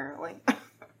shit, apparently.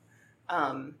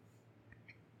 And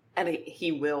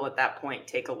he will, at that point,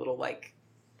 take a little, like...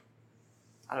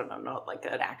 I don't know, not like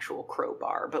an actual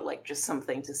crowbar, but like just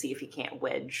something to see if he can't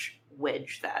wedge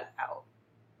that out.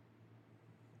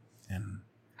 And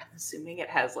assuming it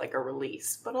has like a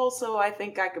release, but also I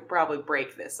think I could probably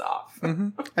break this off. Mm-hmm.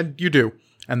 And you do.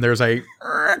 And there's a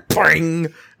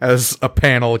ping as a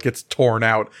panel gets torn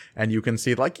out, and you can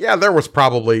see, like, yeah, there was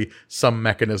probably some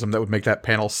mechanism that would make that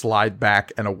panel slide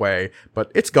back and away,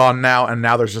 but it's gone now, and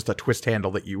now there's just a twist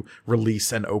handle that you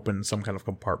release and open some kind of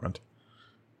compartment.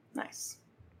 Nice.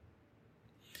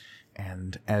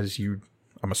 And as you,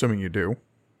 I'm assuming you do,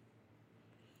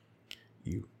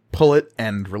 you pull it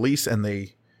and release, and the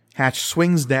hatch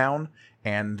swings down,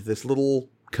 and this little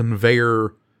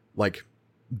conveyor, like,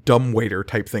 dumbwaiter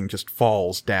type thing just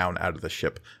falls down out of the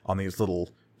ship on these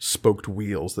little spoked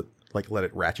wheels that, like, let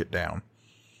it ratchet down.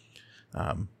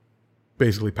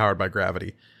 Basically powered by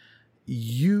gravity.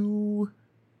 You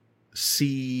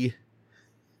see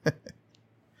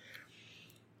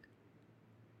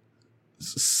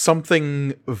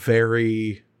something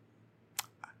very...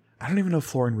 I don't even know if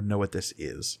Florian would know what this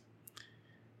is.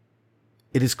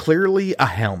 It is clearly a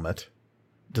helmet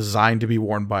designed to be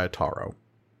worn by a Taro.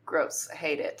 Gross. I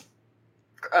hate it.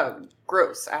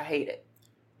 Gross. I hate it.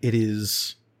 It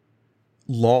is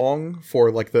long for,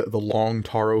 like, the long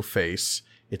Taro face.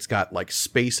 It's got, like,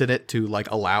 space in it to, like,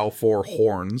 allow for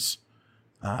horns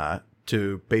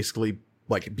to basically,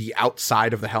 like, be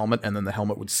outside of the helmet, and then the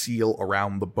helmet would seal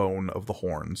around the bone of the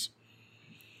horns.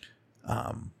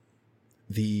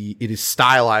 It is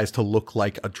stylized to look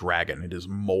like a dragon. It is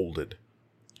molded.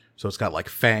 So it's got, like,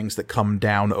 fangs that come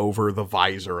down over the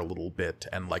visor a little bit,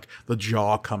 and, like, the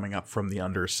jaw coming up from the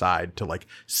underside to, like,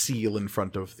 seal in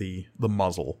front of the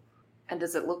muzzle. And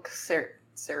does it look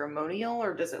ceremonial,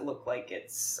 or does it look like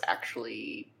it's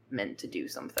actually meant to do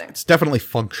something? It's definitely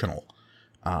functional.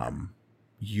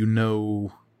 You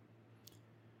know...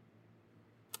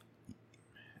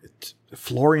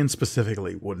 Florian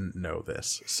specifically wouldn't know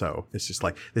this, so it's just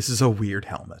like, this is a weird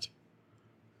helmet.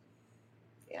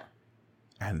 Yeah.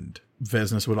 And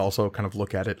Vesnes would also kind of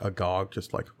look at it agog,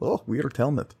 just like, oh, weird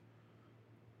helmet.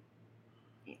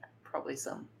 Yeah, probably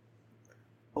some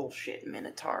bullshit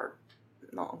Minotaur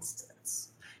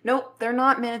nonsense. Nope, they're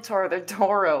not Minotaur, they're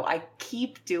Toro. I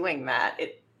keep doing that.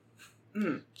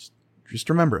 Just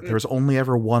remember, there was only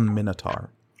ever one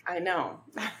Minotaur. I know.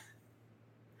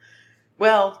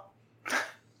 Well...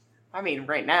 I mean,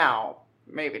 right now,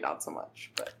 maybe not so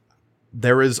much, but...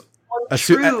 There is... As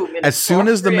soon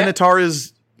as the Minotaur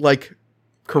is, like,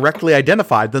 correctly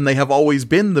identified, then they have always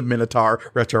been the Minotaur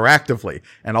retroactively,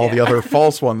 and all the other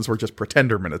false ones were just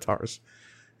pretender Minotaurs.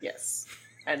 Yes,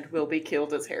 and will be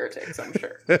killed as heretics, I'm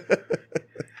sure.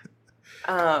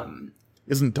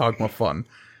 Isn't dogma fun?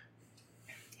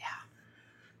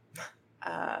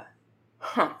 Yeah.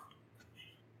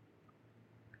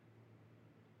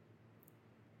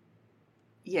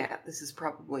 Yeah, this is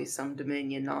probably some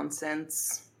Dominion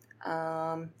nonsense.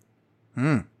 Well,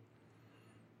 I'm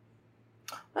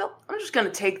just going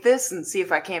to take this and see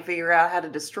if I can't figure out how to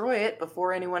destroy it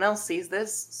before anyone else sees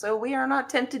this, so we are not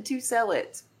tempted to sell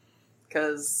it.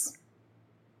 Because,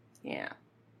 yeah.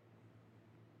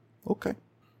 Okay.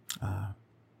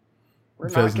 We're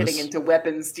not getting into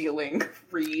weapon stealing,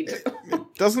 Reed.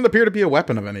 It doesn't appear to be a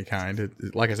weapon of any kind.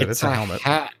 Like I said, it's a helmet.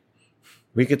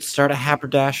 We could start a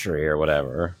haberdashery or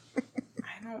whatever.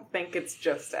 I don't think it's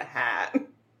just a hat.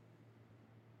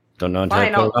 Don't know until I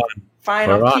put it on. Fine,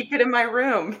 I'll keep it in my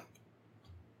room.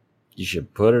 You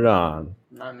should put it on.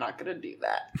 I'm not going to do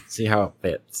that. See how it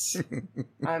fits.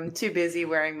 I'm too busy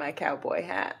wearing my cowboy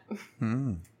hat.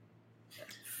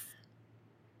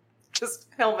 Just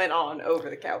helmet on over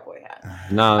the cowboy hat.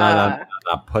 No.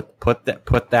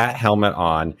 Put that helmet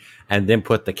on, and then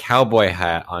put the cowboy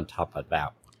hat on top of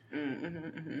that.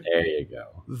 There you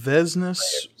go. Vesnes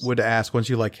would ask, once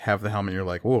you, like, have the helmet, you're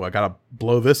like, oh, I gotta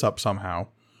blow this up somehow.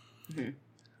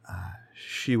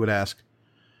 She would ask,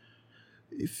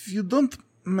 if you don't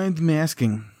mind me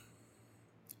asking,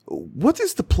 what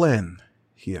is the plan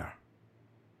here?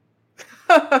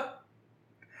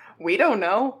 We don't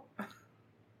know.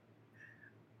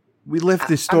 We left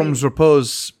the Storm's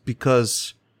Repose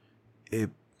because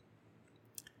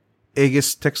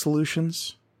Aegis Tech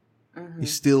Solutions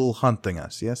is still hunting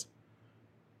us, yes?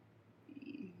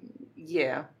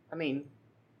 Yeah, I mean,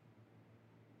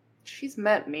 she's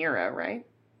met Mira, right?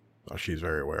 Oh, she's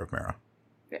very aware of Mira.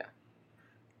 Yeah.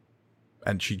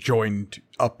 And she joined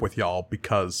up with y'all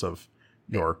because of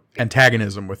your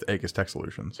antagonism with Aegis Tech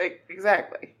Solutions.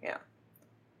 Exactly, yeah.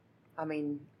 I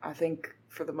mean, I think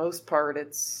for the most part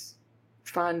it's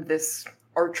find this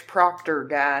Arch Proctor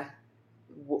guy,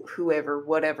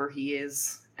 whatever he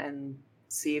is, and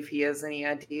see if he has any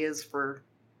ideas for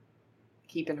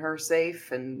keeping her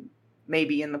safe and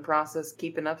maybe in the process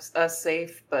keeping us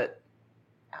safe, but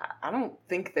I don't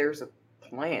think there's a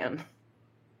plan.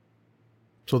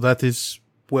 So that is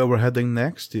where we're heading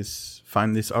next, is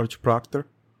find this Archproctor?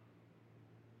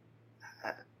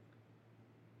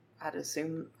 I'd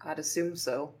assume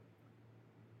so.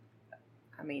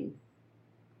 I mean,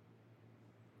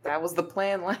 that was the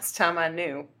plan last time I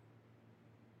knew.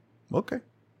 Okay.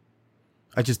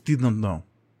 I just did not know.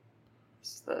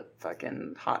 It's the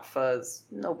fucking hot fuzz.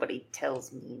 Nobody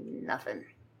tells me nothing.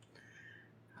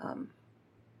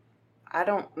 I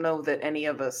don't know that any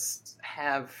of us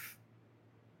have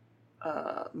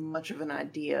much of an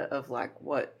idea of like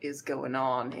what is going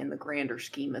on in the grander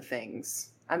scheme of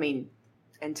things. I mean,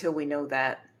 until we know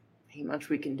that, ain't much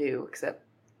we can do except,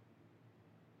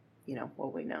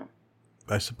 what we know.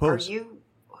 I suppose. Are you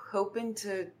hoping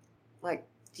to, like,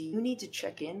 do you need to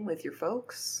check in with your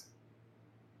folks?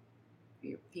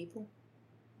 Your people?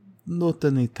 Not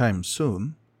anytime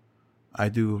soon. I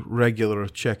do regular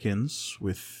check-ins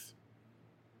with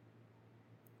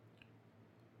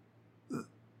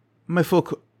my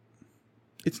folk.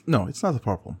 It's not a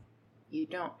problem. You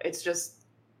don't. It's just,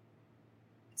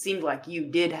 it seemed like you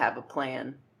did have a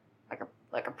plan,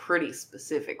 like a pretty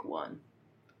specific one.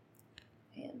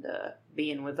 And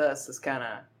being with us has kind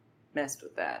of messed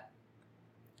with that.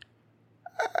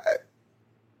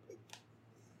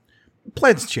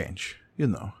 Plans change. You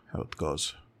know how it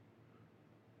goes.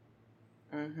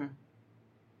 Mm-hmm.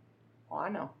 Well, I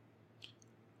know.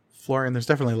 Florian, there's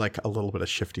definitely like a little bit of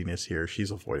shiftiness here.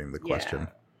 She's avoiding the question.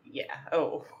 Yeah.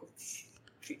 Oh.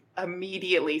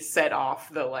 Immediately set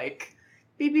off the like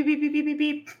beep beep beep beep beep beep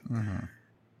beep. Mm-hmm.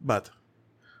 But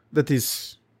that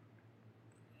is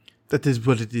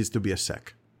what it is to be a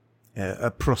sec.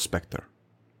 A prospector.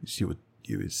 You would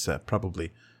use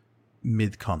probably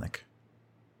mid-conic.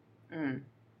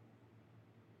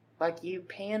 Like you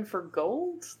paying for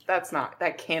gold?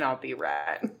 That cannot be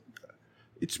right.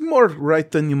 It's more right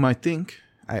than you might think.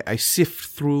 I sift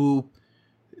through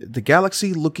the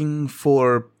galaxy looking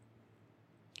for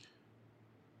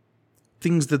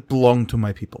things that belong to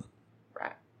my people.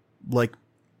 Right. Like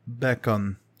back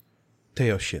on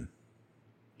Teoshin.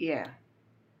 Yeah.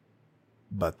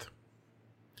 But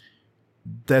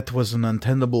that was an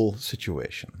untenable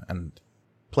situation, and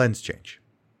plans change.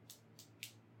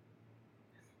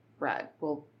 Right.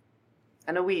 Well,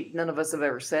 I know none of us have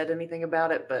ever said anything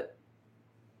about it, but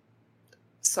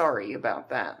sorry about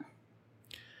that.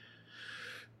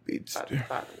 It's by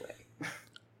the way.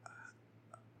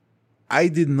 I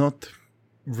did not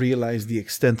realize the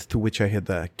extent to which I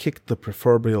had kicked the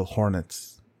proverbial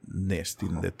hornet's nest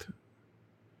in that.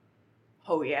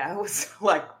 Oh yeah, it was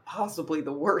like possibly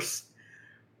the worst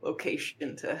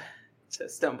location to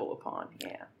stumble upon.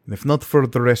 Yeah. And if not for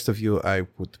the rest of you, I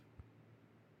would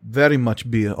very much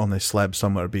be on a slab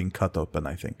somewhere being cut open,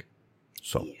 I think.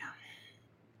 So, yeah.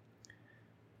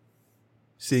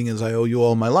 Seeing as I owe you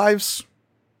all my lives,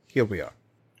 here we are.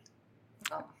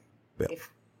 Oh. Yeah.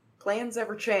 If plans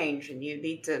ever change and you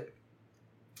need to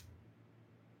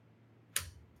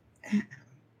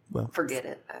forget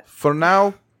it. For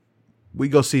now, we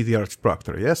go see the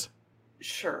Archproctor, yes?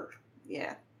 Sure,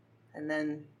 yeah. And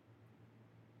then,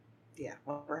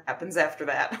 whatever happens after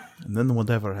that. And then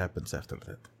whatever happens after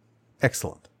that.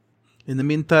 Excellent. In the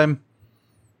meantime,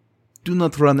 do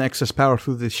not run excess power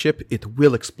through this ship. It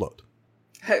will explode.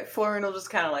 Florian will just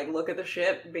kind of like look at the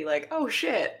ship and be like, oh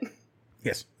shit.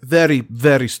 Yes. Very,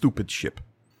 very stupid ship.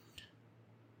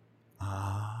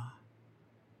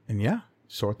 And yeah,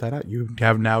 sort that out. You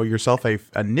have now yourself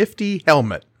a nifty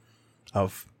helmet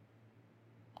of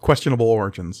questionable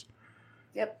origins.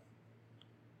 Yep.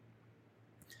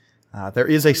 There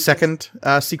is a second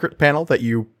secret panel that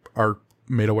you are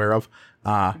made aware of.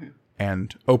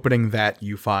 And opening that,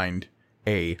 you find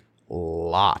a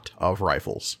lot of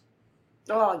rifles.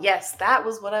 Oh, yes, that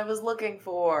was what I was looking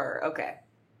for. Okay,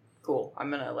 cool. I'm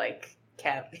gonna,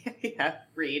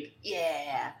 read.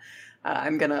 Yeah.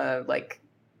 I'm gonna,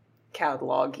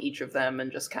 catalog each of them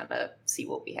and just kind of see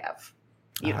what we have.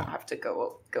 You don't have to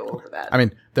go over that. I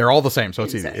mean, they're all the same, so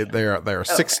it's easy. There are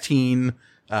 16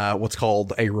 what's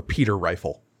called a repeater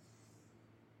rifle.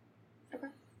 Okay.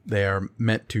 They are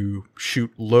meant to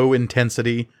shoot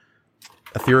low-intensity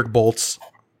etheric bolts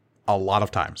a lot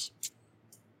of times.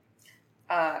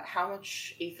 How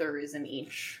much ether is in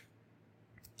each?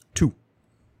 2.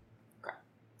 Okay.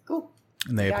 Cool.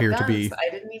 And they appear to be... I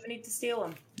didn't even need to steal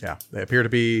them. Yeah, they appear to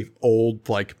be old,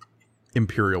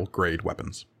 Imperial-grade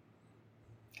weapons.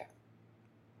 Okay.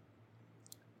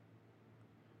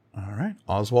 All right.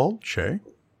 Oswald, Shay.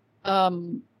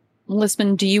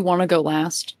 Lisbon, do you want to go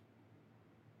last?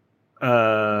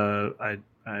 I'm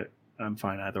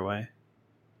fine either way.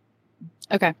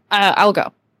 Okay, I'll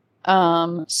go.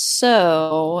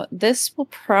 So this will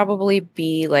probably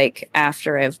be like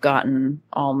after I've done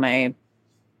my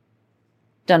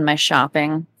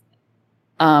shopping.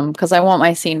 Because I want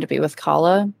my scene to be with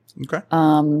Kala. Okay.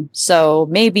 So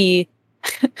maybe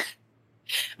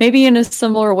in a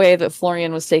similar way that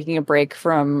Florian was taking a break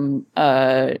from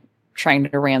trying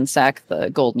to ransack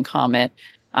the Golden Comet,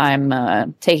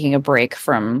 I'm taking a break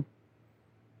from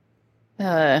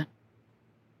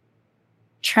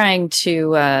trying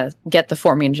to get the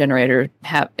forming generator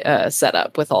set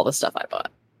up with all the stuff I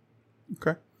bought.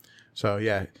 Okay. So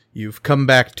yeah, you've come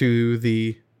back to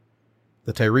the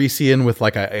Tiresian with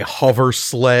like a hover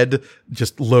sled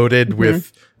just loaded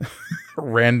with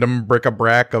random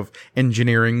bric-a-brac of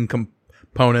engineering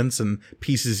components and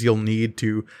pieces you'll need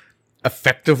to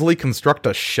effectively construct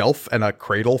a shelf and a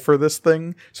cradle for this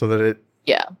thing so that it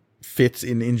fits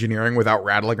in engineering without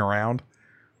rattling around.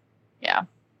 Yeah.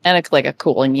 And it's like a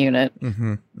cooling unit.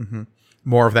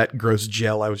 More of that gross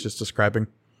gel I was just describing.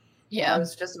 Yeah. I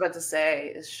was just about to say,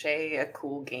 is Shay a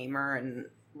cool gamer and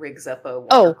rigs up a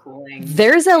water cooling?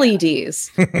 There's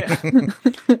LEDs.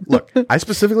 Look, I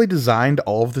specifically designed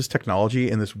all of this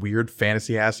technology in this weird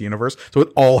fantasy-ass universe, so it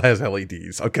all has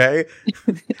LEDs, okay?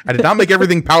 I did not make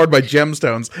everything powered by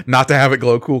gemstones not to have it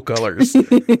glow cool colors. This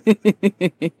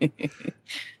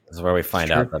is where we find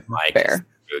out that Mike is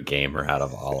a gamer out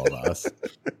of all of us.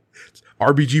 It's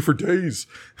RBG for days.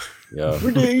 Yeah.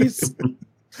 For days.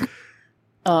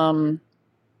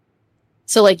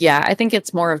 So like, yeah, I think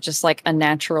it's more of just like a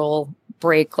natural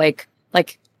break, like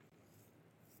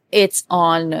it's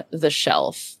on the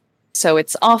shelf. So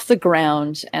it's off the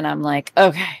ground and I'm like,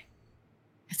 okay,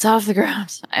 it's off the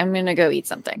ground. I'm going to go eat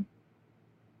something.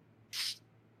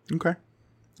 Okay.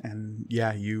 And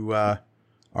yeah, you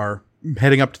are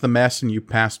heading up to the mess and you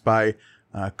pass by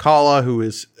Kala, who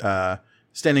is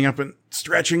standing up and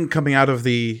stretching, coming out of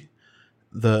the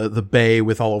bay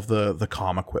with all of the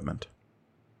comm equipment.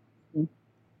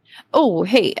 Oh,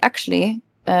 hey, actually,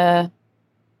 I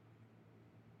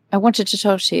wanted to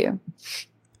talk to you.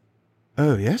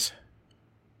 Oh, yes?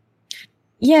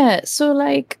 Yeah, so,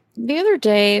 like, the other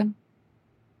day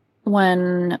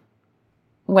I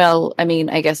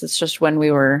guess it's just when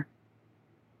we were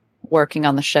working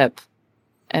on the ship.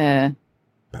 About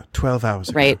 12 hours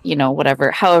ago. Right,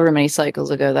 however many cycles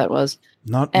ago that was.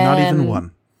 Not even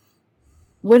one.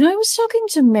 When I was talking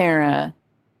to Mara,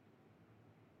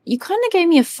 you kind of gave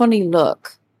me a funny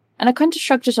look. And I kind of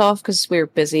shrugged it off because we were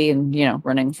busy and,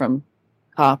 running from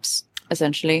cops,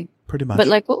 essentially. Pretty much. But,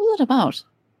 like, what was it about?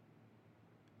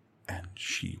 And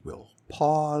she will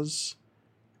pause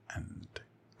and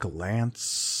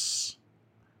glance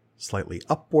slightly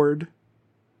upward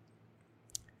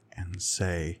and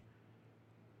say,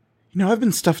 I've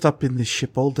been stuffed up in this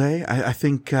ship all day. I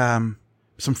think some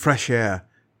fresh air.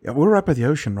 Yeah, we're right by the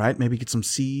ocean, right? Maybe get some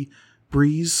sea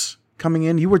breeze coming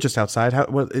in. You were just outside.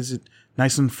 What is it?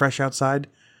 Nice and fresh outside?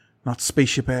 Not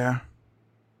spaceship air?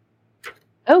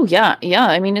 Oh, yeah. Yeah,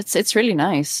 I mean, it's really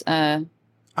nice. I'm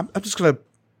just going to...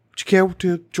 Would you care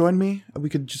to join me? We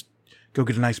could just go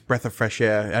get a nice breath of fresh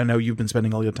air. I know you've been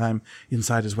spending all your time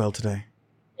inside as well today.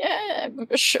 Yeah,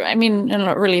 sure. I mean,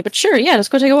 not really, but sure. Yeah, let's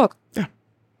go take a walk. Yeah.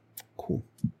 Cool.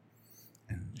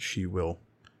 And she will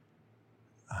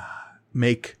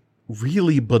make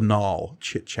really banal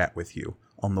chit-chat with you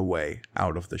on the way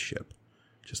out of the ship.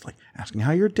 Just like asking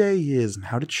how your day is and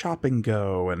how did shopping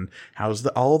go and how's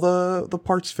all the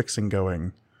parts fixing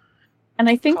going. And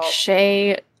I think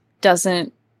Shay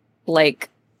doesn't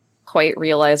quite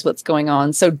realize what's going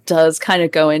on, so does kind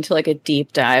of go into a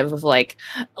deep dive of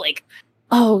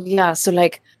oh yeah, so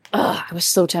I was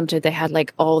so tempted. They had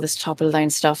all this top of the line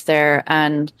stuff there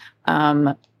and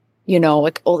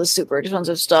all the super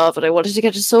expensive stuff that I wanted to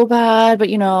get to so bad, but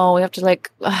we have to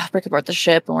break apart the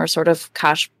ship and we're sort of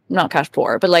not cash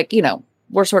poor, but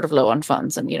we're sort of low on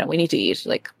funds and we need to eat.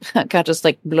 Can't just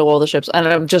blow all the ships. And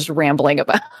I'm just rambling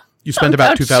about. You spend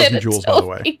about 2,000 joules, by the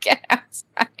way.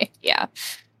 Yeah.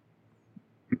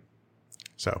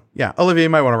 So yeah, Olivia, you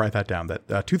might want to write that down.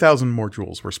 That 2,000 more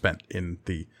joules were spent in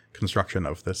the construction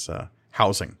of this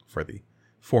housing for the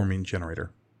forming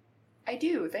generator. I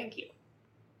do. Thank you.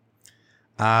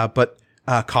 But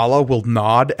Kala will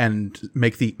nod and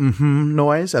make the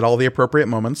noise at all the appropriate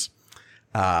moments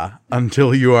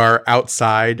until you are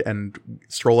outside and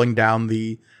strolling down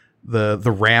the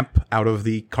ramp out of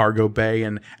the cargo bay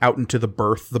and out into the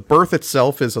berth. The berth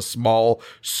itself is a small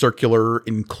circular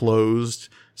enclosed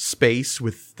space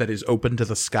that is open to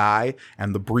the sky,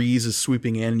 and the breeze is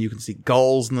sweeping in. You can see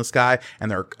gulls in the sky, and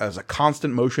there is a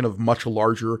constant motion of much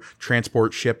larger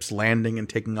transport ships landing and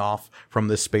taking off from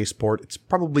this spaceport. It's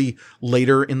probably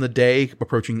later in the day,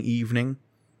 approaching evening,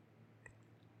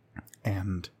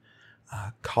 and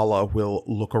Kala will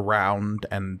look around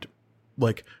and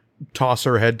toss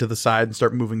her head to the side and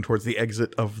start moving towards the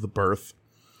exit of the berth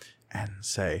and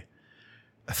say,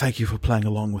 "Thank you for playing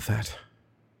along with that."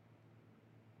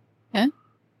 Huh?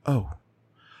 Oh.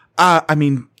 I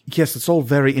mean, yes, it's all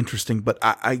very interesting, but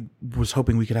I was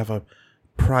hoping we could have a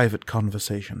private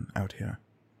conversation out here.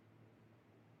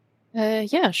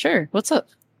 Yeah, sure. What's up?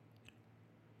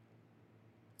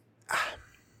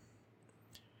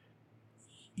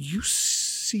 You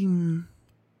seem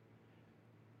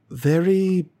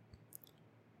very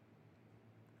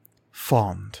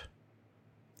fond.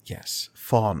 Yes,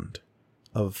 fond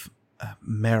of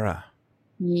Mera.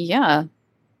 Yeah.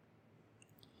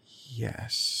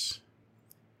 Yes.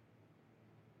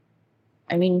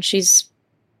 I mean, she's...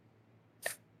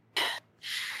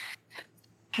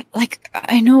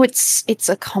 I know it's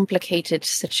a complicated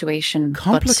situation.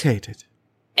 Complicated?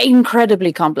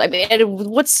 Incredibly complicated. I mean,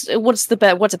 what's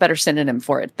a better synonym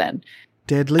for it then?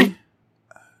 Deadly?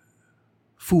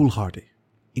 Foolhardy.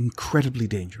 Incredibly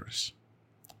dangerous.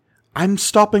 I'm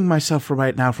stopping myself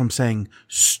right now from saying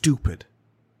stupid.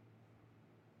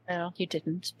 Well, you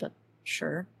didn't, but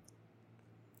sure.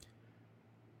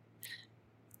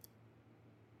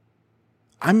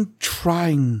 I'm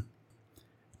trying...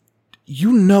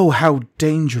 You know how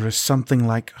dangerous something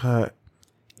like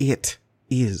it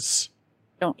is.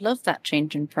 Don't love that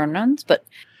change in pronouns, but...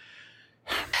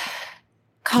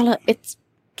 Kala, it's...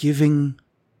 Giving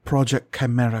Project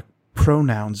Chimera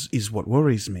pronouns is what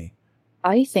worries me.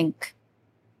 I think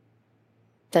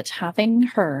that having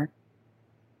her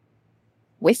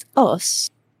with us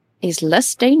is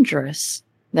less dangerous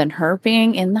than her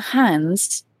being in the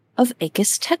hands of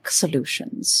Aegis Tech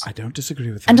Solutions. I don't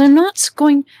disagree with that. And I'm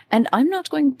not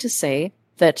going to say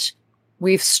that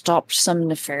we've stopped some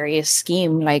nefarious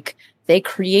scheme, like they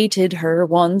created her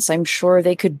once, I'm sure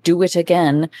they could do it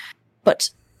again,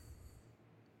 but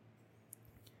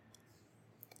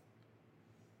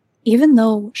even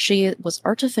though she was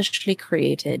artificially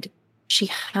created, she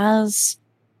has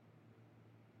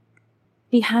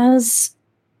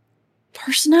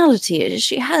personality.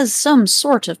 She has some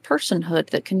sort of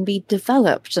personhood that can be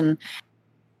developed and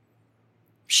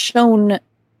shown.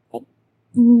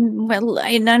 Well,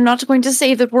 I'm not going to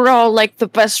say that we're all like the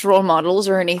best role models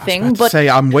or anything, but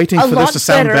I'm waiting for this to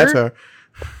sound better.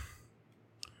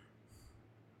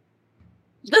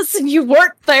 Listen, you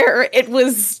weren't there. It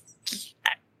was.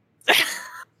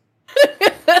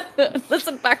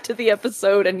 Listen back to the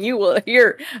episode and you will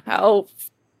hear how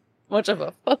much of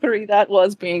a fuckery that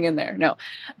was being in there. No.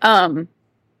 I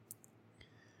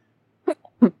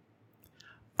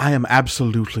am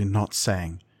absolutely not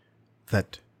saying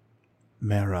that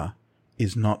Mera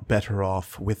is not better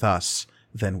off with us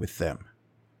than with them.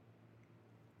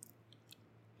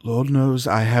 Lord knows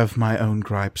I have my own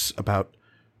gripes about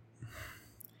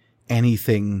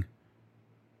anything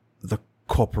the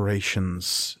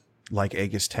corporations like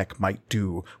Aegis Tech might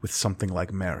do with something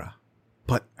like Mera.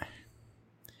 But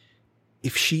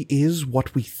if she is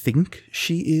what we think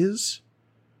she is,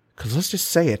 because let's just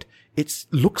say it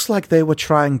looks like they were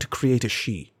trying to create a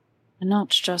she. Not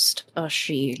just a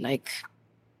she, like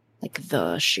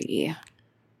the she.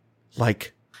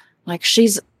 Like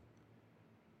she's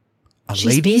a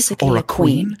lady or a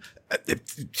queen?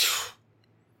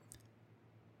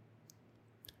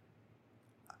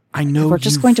 I know we're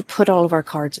just going to put all of our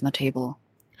cards on the table.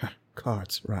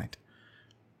 Cards, right.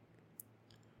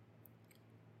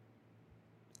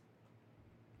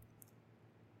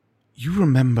 You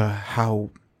remember how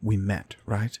we met,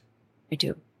 right? I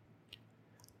do.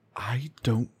 I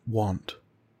don't want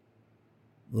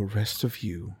the rest of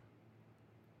you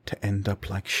to end up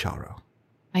like Sharo.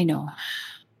 I know,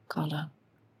 Kala.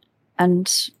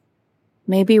 And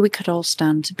maybe we could all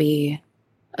stand to be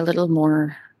a little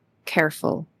more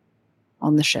careful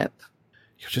on the ship.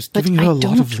 You're just giving her a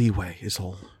lot of leeway, is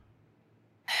all.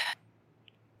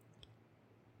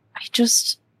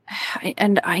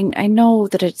 I know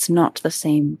that it's not the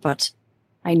same, but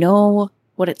I know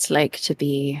what it's like to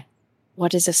be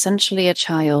what is essentially a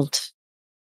child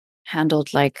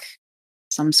handled like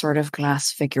some sort of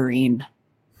glass figurine.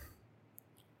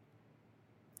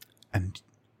 And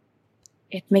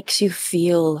it makes you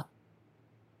feel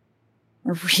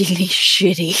really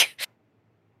shitty.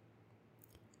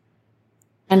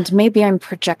 And maybe I'm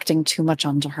projecting too much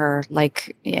onto her.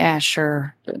 Like, yeah,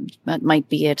 sure, that might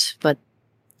be it, but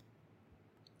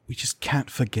We just can't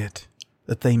forget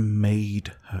that they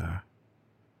made her.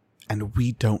 And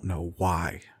we don't know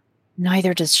why.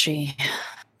 Neither does she.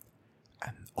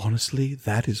 And honestly,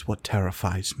 that is what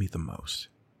terrifies me the most.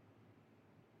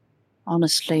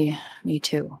 Honestly, me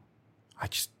too. I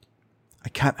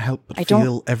can't help but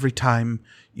feel every time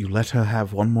you let her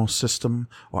have one more system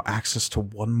or access to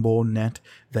one more net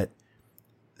that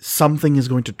something is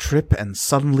going to trip and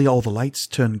suddenly all the lights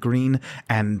turn green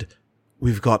and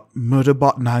we've got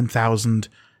Murderbot 9000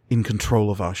 in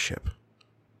control of our ship.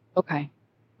 Okay.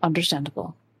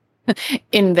 Understandable.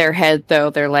 In their head, though,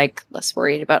 they're like less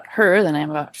worried about her than I am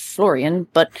about Florian,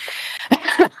 but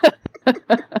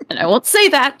and I won't say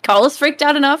that. Kala's freaked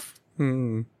out enough.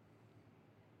 I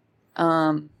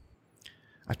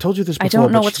told you this before. I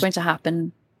don't know what's going to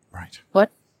happen. Right.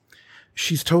 What?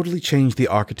 She's totally changed the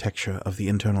architecture of the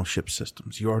internal ship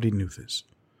systems. You already knew this.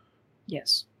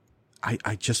 Yes.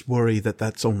 I just worry that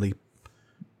that's only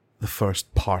the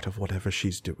first part of whatever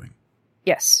she's doing.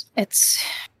 Yes.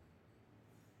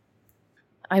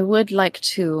 I would like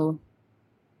to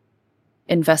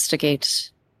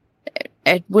investigate.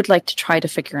 I would like to try to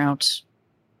figure out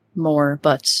more,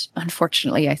 but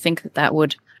unfortunately, I think that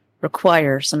would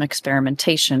require some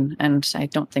experimentation, and I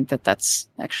don't think that that's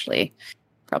actually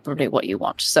probably what you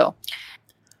want. So,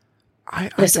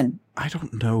 listen. I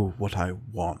don't know what I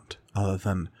want, other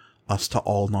than us to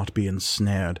all not be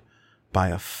ensnared by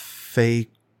a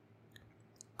fake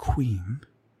queen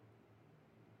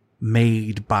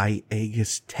made by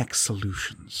Aegis Tech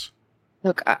Solutions.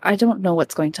 Look, I don't know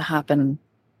what's going to happen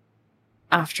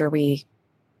after we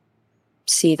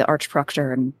see the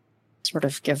Archproctor and sort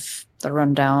of give the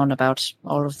rundown about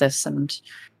all of this and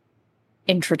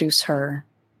introduce her.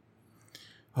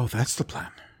 Oh, that's the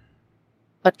plan.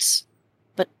 But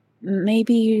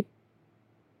maybe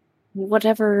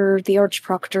whatever the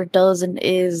Archproctor does and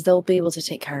is, they'll be able to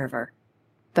take care of her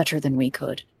better than we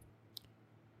could.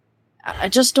 I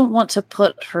just don't want to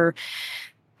put her...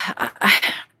 I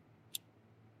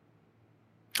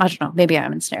don't know, maybe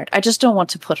I'm ensnared. I just don't want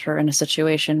to put her in a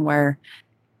situation where...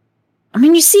 I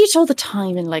mean, you see it all the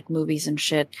time in, like, movies and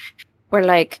shit, where,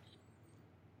 like,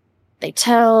 they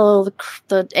tell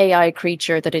the AI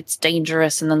creature that it's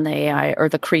dangerous, and then the AI, or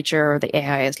the creature or the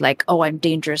AI is like, oh, I'm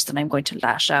dangerous, then I'm going to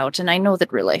lash out. And I know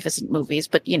that real life isn't movies,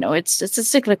 but, you know, it's a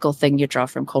cyclical thing you draw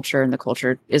from culture, and the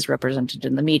culture is represented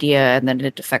in the media, and then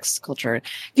it affects the culture.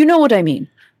 You know what I mean?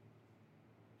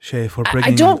 Shay, if we're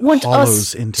bringing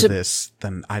hollows into this,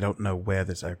 then I don't know where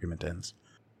this argument ends.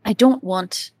 I don't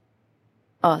want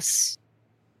us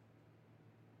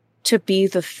to be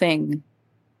the thing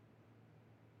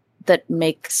that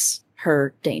makes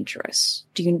her dangerous.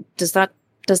 Does that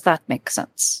make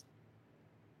sense?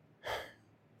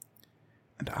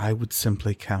 And I would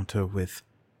simply counter with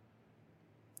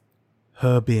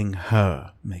her being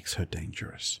her makes her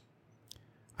dangerous.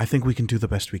 I think we can do the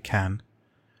best we can.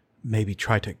 Maybe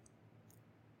try to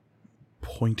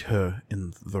point her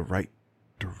in the right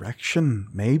direction,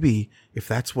 maybe, if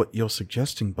that's what you're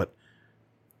suggesting, but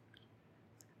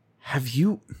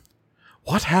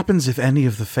what happens if any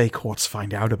of the Fey Courts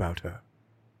find out about her?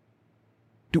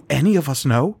 Do any of us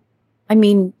know? I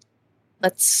mean,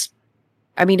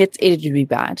 it'd be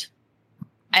bad.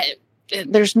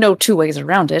 There's no two ways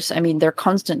around it. I mean, they're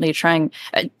constantly trying,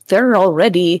 they're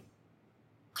already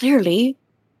clearly,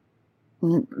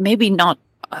 maybe not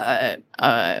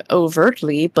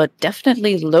overtly, but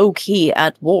definitely low-key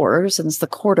at war since the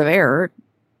Court of Air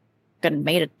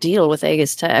made a deal with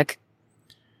Aegis Tech.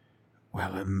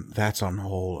 Well, that's on a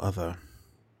whole other...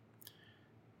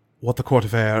 What the Court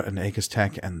of Air and Aegis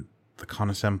Tech and the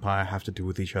Conus Empire have to do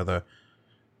with each other...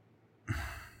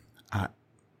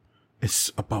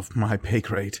 it's above my pay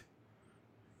grade.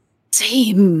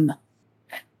 Same.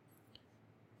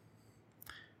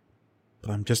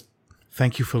 But I'm just...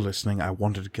 Thank you for listening. I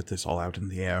wanted to get this all out in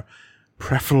the air,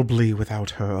 preferably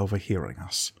without her overhearing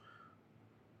us.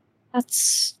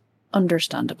 That's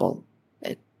understandable.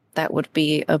 That would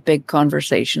be a big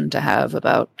conversation to have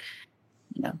about,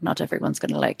 not everyone's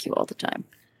going to like you all the time.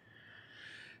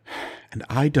 And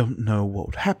I don't know what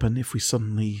would happen if we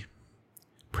suddenly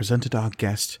presented our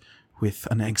guest with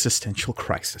an existential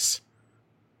crisis.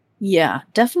 Yeah,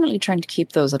 definitely trying to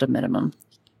keep those at a minimum.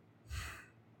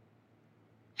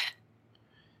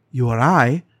 You or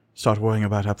I start worrying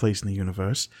about our place in the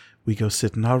universe. We go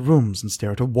sit in our rooms and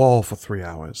stare at a wall for 3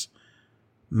 hours.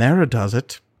 Mara does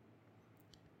it.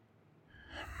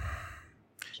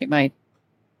 She might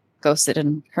go sit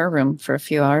in her room for a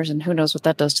few hours, and who knows what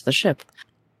that does to the ship.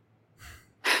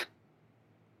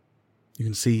 You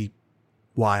can see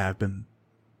why I've been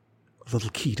a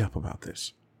little keyed up about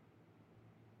this.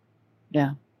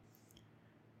 Yeah.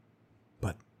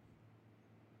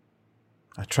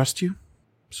 I trust you,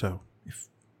 so if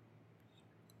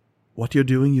what you're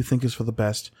doing you think is for the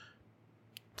best,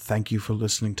 thank you for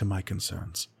listening to my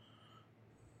concerns.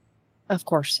 Of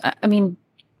course. I mean,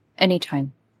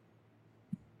 anytime.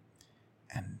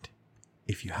 And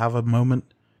if you have a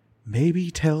moment, maybe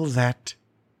tell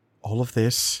all of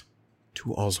this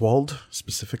to Oswald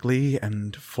specifically,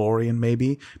 and Florian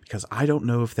maybe, because I don't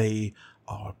know if they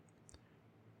are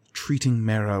treating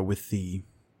Mara with the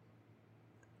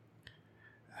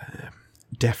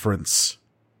deference,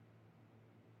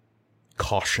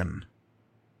 caution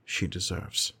she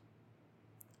deserves.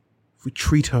 If we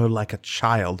treat her like a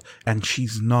child, and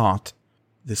she's not,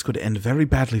 this could end very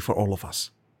badly for all of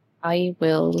us. I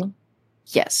will,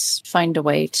 yes, find a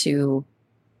way to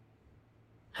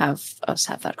have us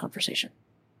have that conversation.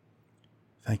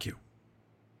 Thank you.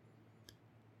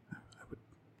 I would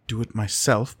do it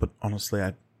myself, but honestly,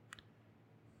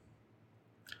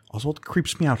 Oswald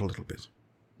creeps me out a little bit.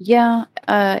 Yeah,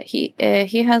 he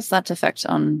has that effect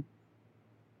on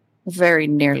very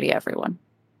nearly everyone.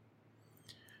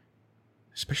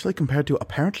 Especially compared to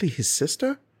apparently his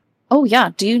sister? Oh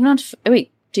yeah, do you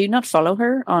not follow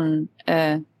her on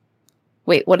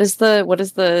what is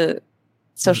the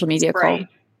social media Sprite. called?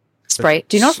 Sprite.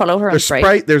 Do you not follow her on There's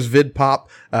Sprite, there's VidPop,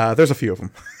 there's a few of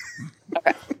them.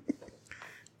 Okay.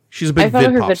 She's a big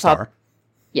VidPop star.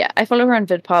 Yeah, I follow her on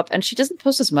VidPop, and she doesn't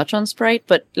post as much on Sprite,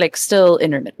 but like still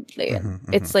intermittently.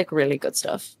 It's like really good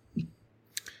stuff.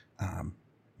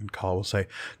 And Carl will say,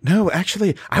 no,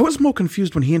 actually, I was more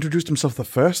confused when he introduced himself the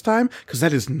first time, because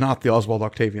that is not the Oswald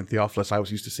Octavian Theophilus I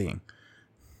was used to seeing.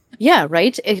 Yeah,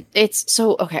 right? It's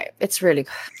so, okay, it's really,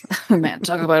 man,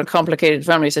 talk about a complicated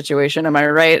family situation, am I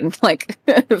right? And like,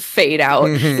 fade out.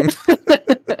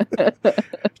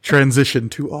 Transition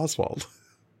to Oswald.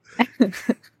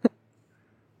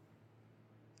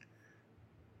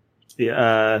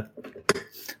 Yeah,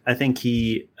 I think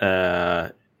he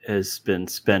has been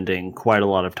spending quite a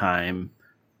lot of time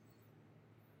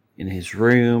in his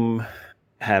room,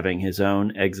 having his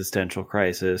own existential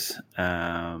crisis,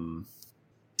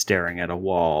 staring at a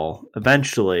wall.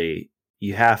 Eventually,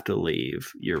 you have to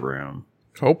leave your room.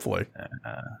 Hopefully.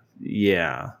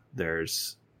 Yeah,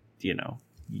 there's,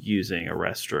 using a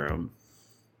restroom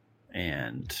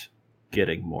and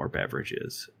getting more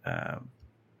beverages.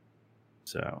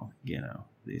 So,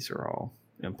 these are all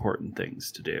important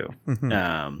things to do.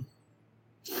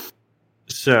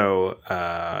 So,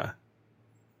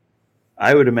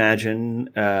 I would imagine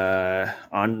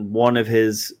on one of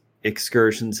his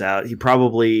excursions out, he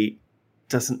probably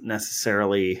doesn't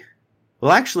necessarily...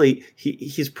 Well, actually,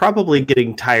 he's probably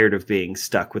getting tired of being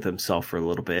stuck with himself for a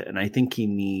little bit, and I think he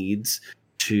needs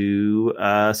to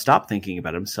stop thinking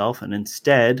about himself and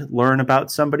instead learn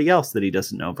about somebody else that he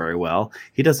doesn't know very well.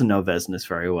 He doesn't know Vesnes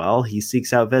very well. He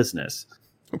seeks out Vesnes.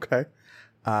 Okay.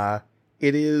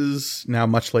 It is now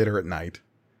much later at night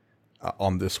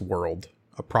on this world.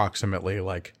 Approximately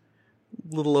like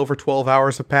a little over 12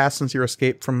 hours have passed since your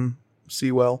escape from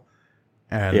Seawell.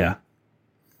 And yeah.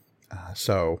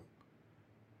 So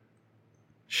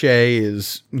Shay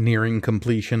is nearing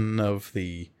completion of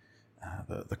the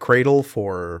cradle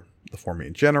for the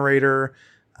Formian generator.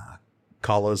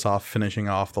 Kala's off finishing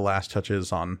off the last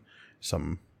touches on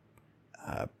some,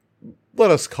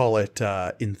 let us call it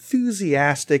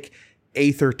enthusiastic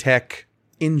aether tech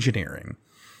engineering.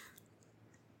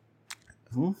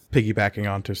 Piggybacking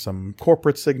onto some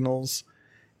corporate signals.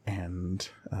 And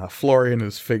Florian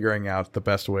is figuring out the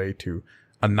best way to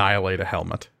annihilate a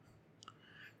helmet.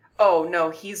 Oh no,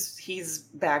 he's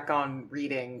back on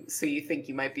reading, so you think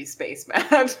you might be space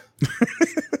mad.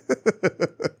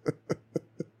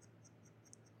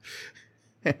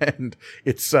 And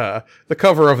it's the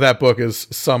cover of that book is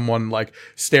someone like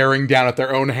staring down at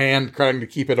their own hand, trying to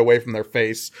keep it away from their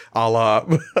face, a la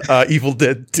Evil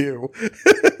Dead 2.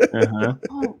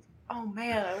 Oh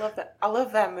man, I love that. I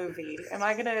love that movie. Am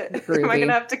I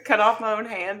gonna have to cut off my own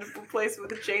hand and replace it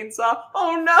with a chainsaw?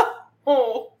 Oh no!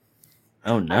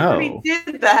 Oh no! I already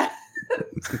did that.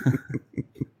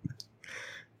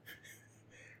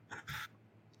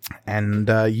 And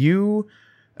you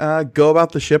go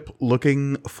about the ship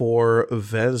looking for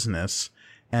Vesnes,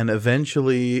 and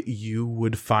eventually you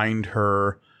would find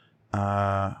her.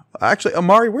 Actually,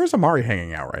 Amari, where's Amari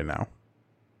hanging out right now?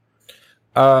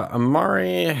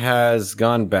 Amari has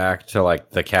gone back to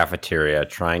like the cafeteria,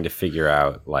 trying to figure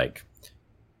out like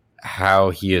how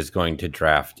he is going to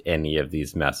draft any of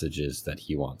these messages that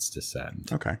he wants to send.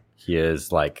 Okay. He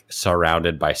is like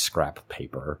surrounded by scrap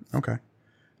paper. Okay.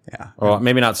 Yeah. Well,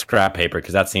 maybe not scrap paper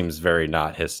because that seems very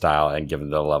not his style, and given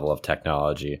the level of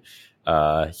technology,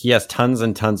 He has tons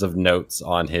and tons of notes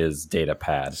on his data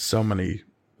pad. So many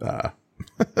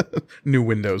new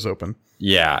windows open.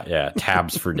 Yeah,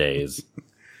 tabs for days.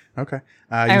 Okay.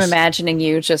 I'm imagining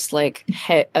you just like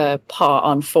paw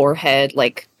on forehead,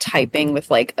 like typing with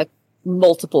like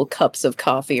multiple cups of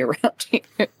coffee around you.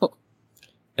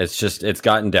 It's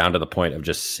gotten down to the point of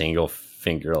just single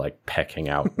finger like pecking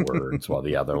out words while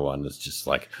the other one is just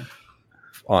like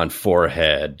on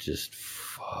forehead, just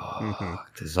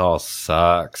fuck, this all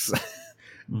sucks.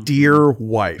 Dear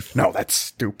wife. No, that's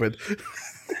stupid.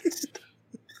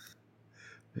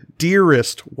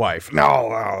 Dearest wife.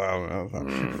 No.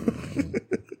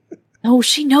 Oh,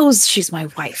 she knows she's my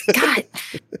wife. God.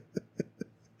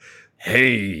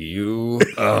 Hey, you.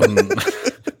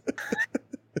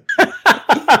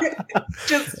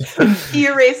 Just he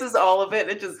erases all of it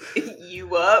and just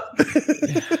you up.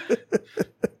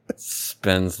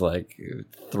 Spends like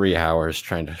 3 hours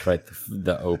trying to write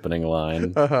the opening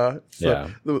line.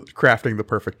 Crafting the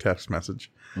perfect text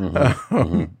message.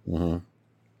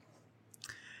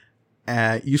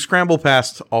 You scramble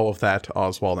past all of that,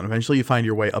 Oswald, and eventually you find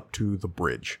your way up to the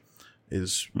bridge,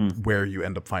 is where you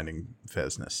end up finding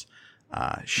Vesnes.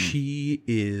 She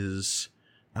is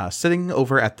sitting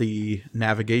over at the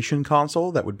navigation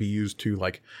console that would be used to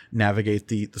like navigate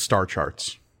the star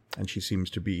charts, and she seems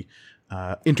to be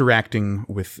interacting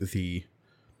with the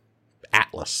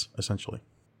atlas, essentially.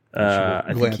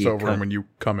 I glance over him when you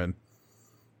come in.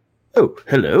 Oh,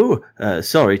 hello.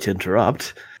 Sorry to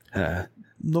interrupt.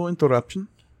 No interruption.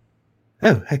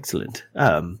 Oh, excellent.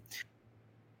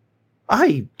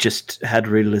 I just had a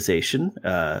realization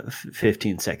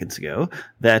 15 seconds ago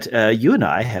that you and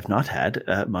I have not had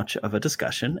much of a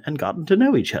discussion and gotten to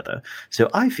know each other. So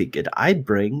I figured I'd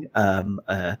bring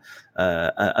a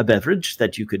beverage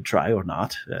that you could try or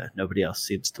not. Nobody else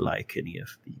seems to like any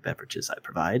of the beverages I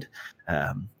provide.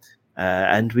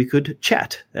 And we could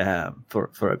chat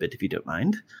for a bit, if you don't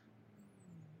mind.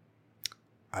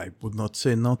 I would not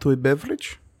say no to a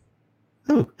beverage.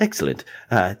 Oh, excellent.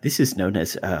 This is known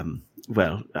as,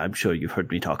 well, I'm sure you've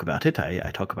heard me talk about it.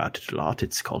 I talk about it a lot.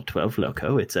 It's called 12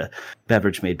 Loco. It's a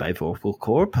beverage made by Vorpal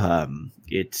Corp.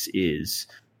 It is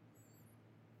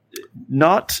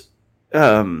not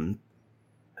a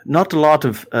lot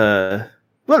of...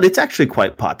 well, it's actually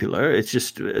quite popular. It's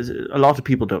just a lot of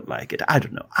people don't like it. I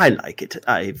don't know. I like it.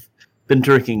 I've been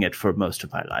drinking it for most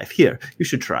of my life. Here, you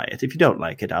should try it. If you don't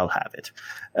like it, I'll have it.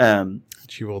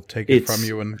 She will take it from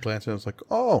you and glance at it. It's like,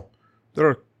 oh, there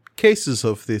are cases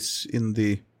of this in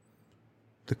the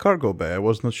cargo bay. I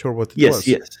was not sure what it was.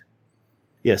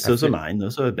 Yes, those are mine.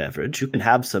 Those are a beverage. You can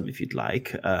have some if you'd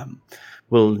like.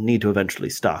 We'll need to eventually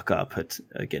stock up at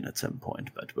some point,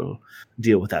 but we'll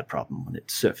deal with that problem when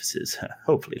it surfaces.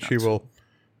 Hopefully not. She will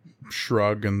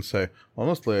shrug and say,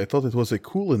 honestly, I thought it was a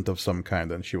coolant of some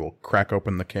kind, and she will crack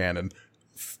open the can and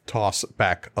toss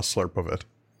back a slurp of it.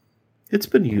 It's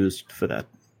been used for that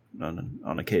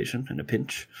on occasion, in a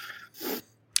pinch.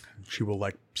 She will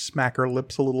like smack her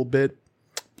lips a little bit,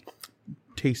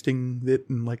 tasting it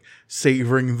and like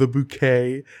savoring the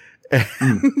bouquet.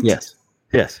 Yes.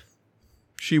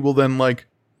 She will then like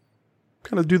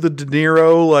kind of do the De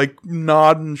Niro, like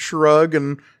nod and shrug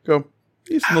and go,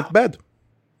 it's not bad.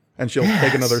 And she'll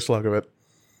take another slug of it.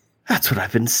 That's what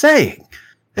I've been saying.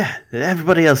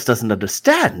 Everybody else doesn't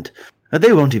understand.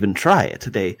 They won't even try it.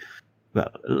 Well,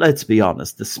 let's be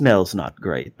honest, the smell's not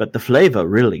great, but the flavor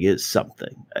really is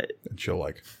something. And she'll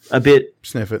like a bit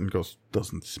sniff it and goes,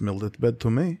 doesn't smell that bad to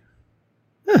me.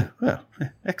 Well,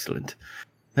 excellent.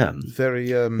 Very,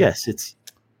 yes, it's...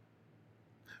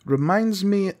 Reminds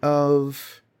me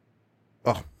of...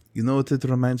 Oh, you know what it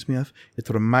reminds me of? It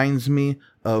reminds me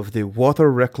of the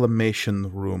water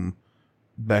reclamation room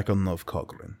back on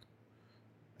Novkogrin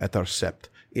at our sept.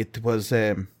 It was...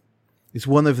 It's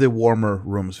one of the warmer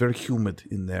rooms, very humid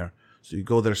in there. So you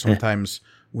go there sometimes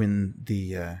when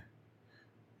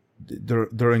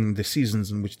during the seasons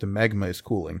in which the magma is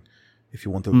cooling. If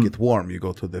you want to get warm, you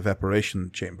go to the evaporation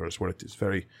chambers where it is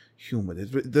very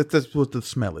humid. That's what the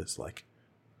smell is like.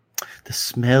 The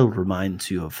smell reminds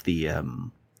you of the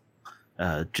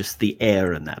just the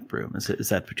air in that room. Is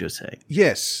that what you're saying?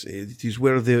 Yes, it is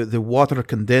where the water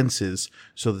condenses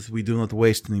so that we do not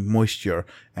waste any moisture,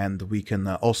 and we can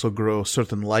also grow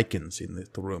certain lichens in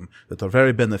the room that are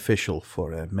very beneficial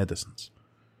for medicines.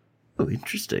 Oh,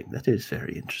 interesting. That is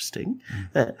very interesting.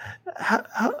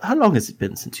 How long has it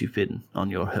been since you've been on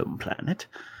your home planet?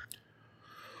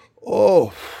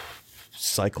 Oh,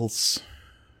 cycles.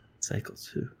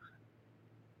 Cycles.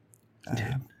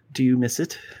 Do you miss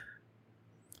it?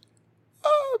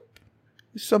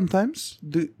 Sometimes.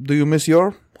 Do you miss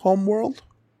your home world?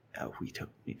 We don't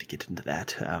need to get into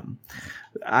that.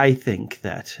 I think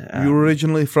that... You're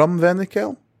originally from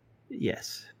Vanikel?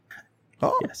 Yes.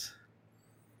 Oh. Yes.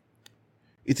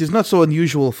 It is not so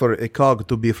unusual for a cog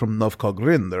to be from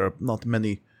Novkogrin. There are not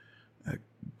many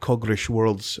cogrish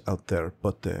worlds out there,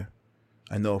 but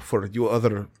I know for you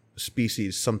other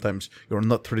species, sometimes you're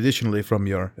not traditionally from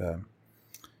your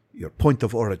point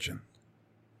of origin.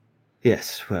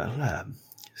 Yes, well,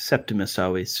 Septimus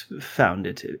always found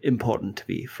it important to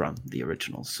be from the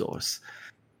original source.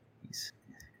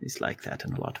 He's like that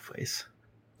in a lot of ways.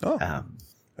 Oh,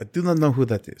 I do not know who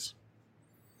that is.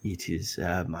 It is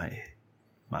the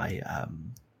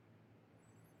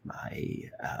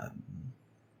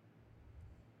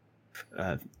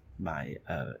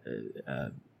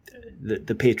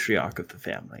patriarch of the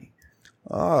family.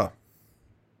 Ah,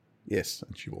 yes,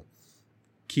 and she will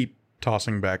keep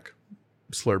tossing back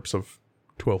slurps of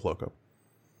 12 Loco.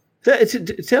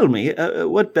 Tell me,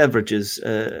 what beverages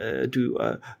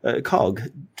do Cog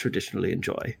traditionally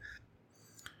enjoy?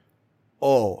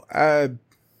 Oh,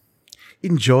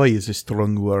 enjoy is a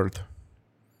strong word.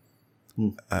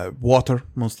 Water,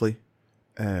 mostly.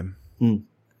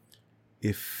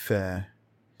 If the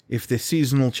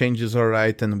seasonal changes are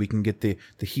right and we can get the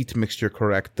heat mixture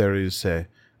correct, there is a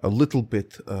little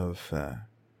bit of...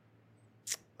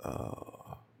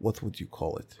 what would you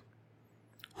call it?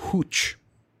 Hooch.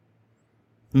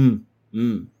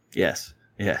 Yes.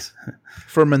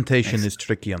 Fermentation is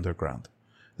tricky underground.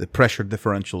 The pressure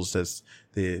differentials as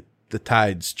the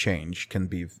tides change can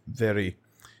be very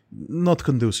not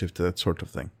conducive to that sort of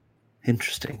thing.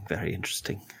 Interesting, very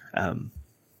interesting.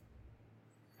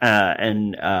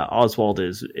 And Oswald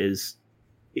is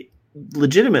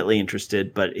legitimately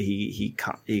interested, but he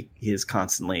is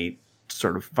constantly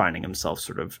sort of finding himself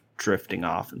sort of drifting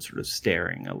off and sort of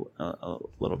staring a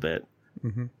little bit.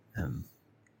 Mm-hmm.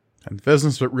 And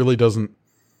Vesnus really doesn't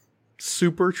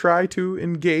super try to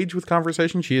engage with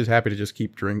conversation. She is happy to just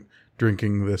keep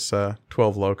drinking this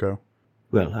 12 Loco.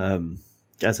 Well,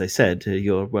 as I said,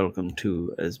 you're welcome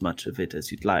to as much of it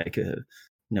as you'd like.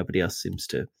 Nobody else seems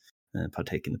to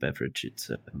partake in the beverage.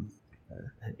 It's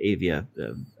Avia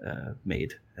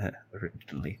made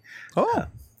originally. Oh,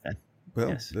 well,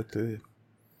 yes. That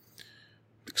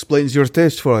explains your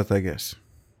taste for it, I guess.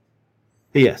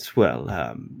 Yes, well,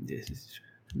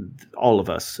 all of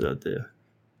us, the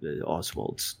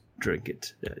Oswalds, drink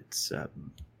it. It's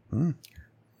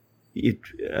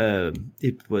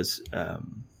it was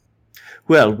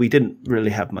well, we didn't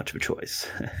really have much of a choice,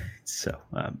 so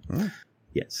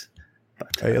yes.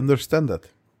 But, I understand that.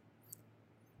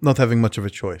 Not having much of a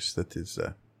choice. That is,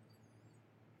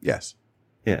 yes.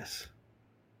 Yes.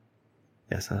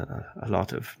 Yes, a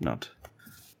lot of not.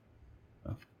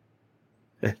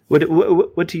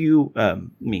 What do you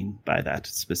mean by that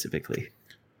specifically?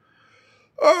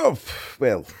 Oh,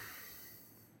 well,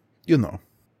 you know,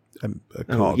 I'm a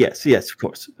cog. Oh, yes, of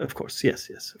course, yes,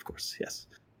 of course, yes.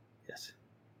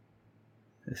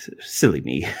 Silly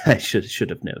me, I should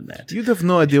have known that. You'd have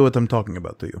no idea what I'm talking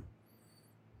about, do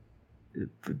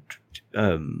you?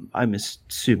 I'm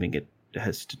assuming it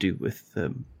has to do with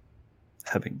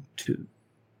having to...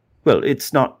 Well,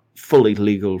 it's not fully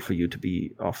legal for you to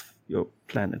be off your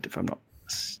planet, if I'm not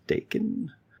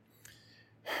mistaken.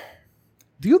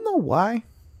 Do you know why?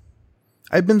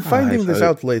 I've been finding this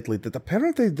out lately, that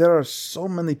apparently there are so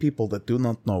many people that do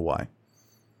not know why.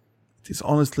 It is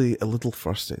honestly a little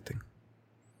frustrating.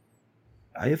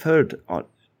 I have heard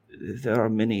there are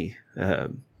many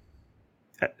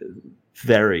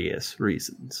various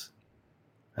reasons,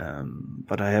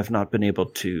 but I have not been able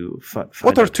to find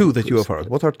What are two that you have heard?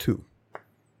 What are two?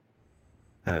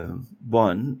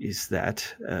 One is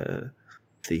that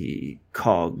the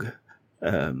cog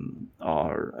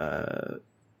are,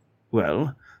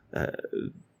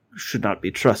 should not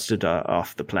be trusted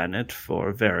off the planet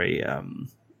for very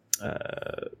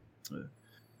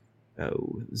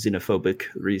xenophobic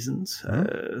reasons.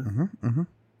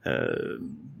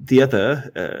 The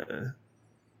other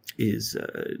is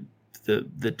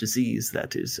the disease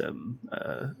that is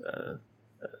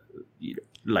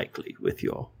likely with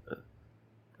your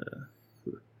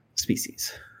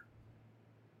species.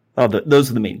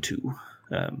 Those are the main two.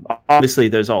 Obviously,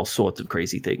 there's all sorts of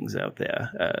crazy things out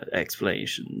there,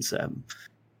 explanations.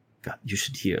 God, you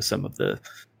should hear some of the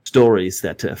stories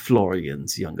that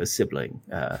Florian's younger sibling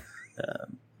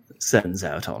sends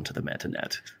out onto the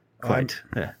metanet.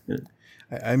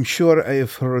 I'm sure I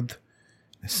have heard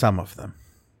some of them.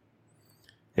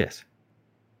 Yes.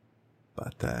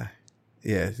 But,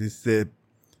 it's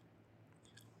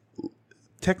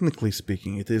technically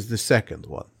speaking, it is the second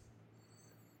one.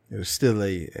 There's still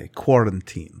a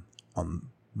quarantine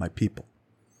on my people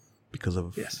because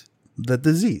of Yes. the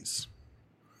disease,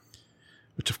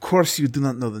 which of course you do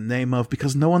not know the name of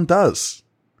because no one does.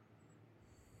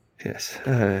 Yes.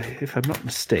 If I'm not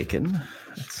mistaken,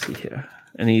 let's see here.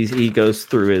 And he goes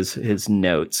through his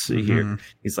notes here.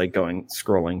 He's like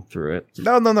scrolling through it.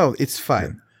 No, it's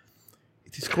fine.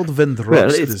 It is called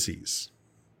Vendrock's disease.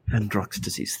 Vendrock's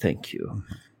disease, thank you.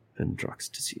 Vendrock's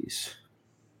disease.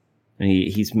 And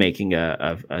he's making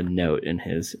a note in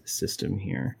his system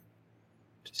here.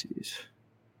 Disease.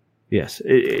 Yes,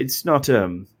 it's not.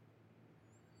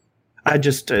 I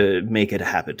just make it a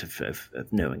habit of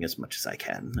knowing as much as I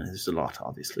can. There's a lot,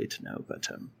 obviously, to know, but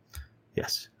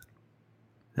yes.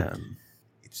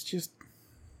 It's just,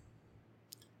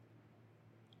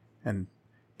 and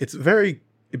it's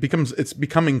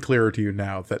becoming clearer to you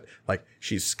now that like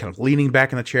she's kind of leaning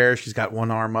back in the chair. She's got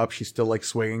one arm up. She's still like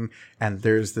swinging, and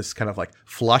there's this kind of like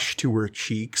flush to her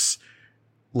cheeks.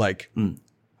 Like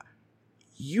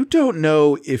you don't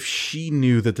know if she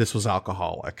knew that this was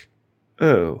alcoholic.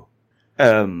 Oh,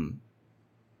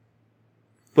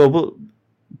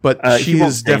 but she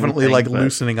is definitely like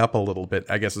loosening up a little bit,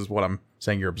 I guess is what I'm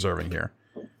saying you're observing here.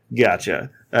 Gotcha.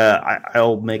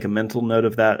 I'll make a mental note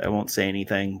of that. I won't say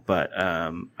anything, but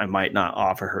I might not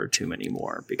offer her too many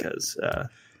more because,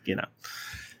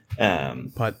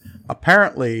 But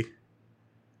apparently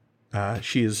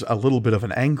she is a little bit of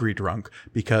an angry drunk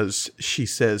because she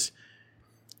says,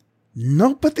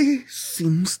 nobody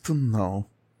seems to know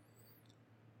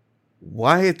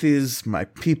why it is my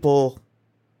people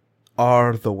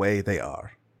are the way they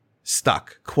are.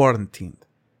 Stuck, quarantined,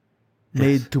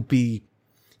 made to be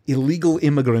illegal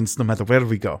immigrants no matter where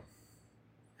we go.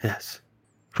 Yes.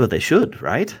 Well, they should,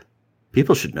 right?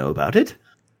 People should know about it.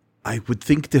 I would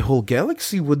think the whole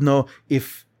galaxy would know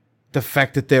if the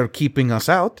fact that they're keeping us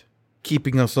out,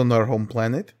 keeping us on our home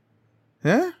planet.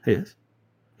 Yeah? Yes.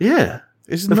 Yeah.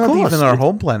 It's not even our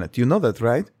home planet. You know that,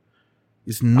 right?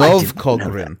 It's Nov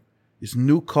Kogrin. It's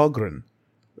New Kogrin.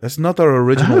 That's not our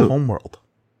original homeworld.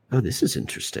 Oh, this is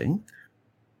interesting.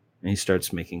 And he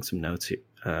starts making some notes here.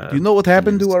 Do you know what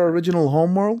happened to our original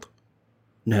homeworld?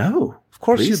 No. Of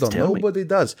course you don't. Nobody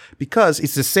does. Because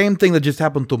it's the same thing that just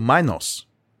happened to Minos.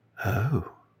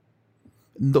 Oh.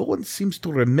 No one seems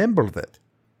to remember that.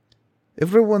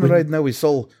 Everyone right now is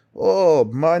all,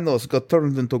 Minos got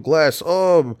turned into glass.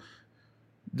 Oh,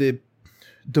 the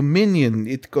Dominion,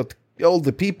 it got all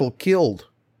the people killed.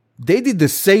 They did the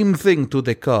same thing to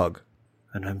the cog.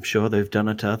 And I'm sure they've done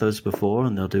it to others before,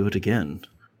 and they'll do it again.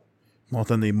 Not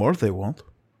anymore, they won't.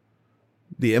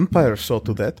 The Empire saw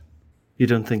to that. You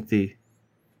don't think the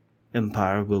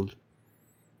Empire will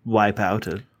wipe out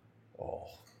it? Oh,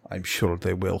 I'm sure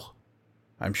they will.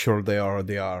 I'm sure they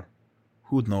already are.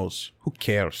 Who knows? Who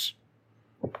cares?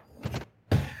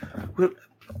 Well,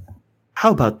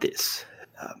 how about this?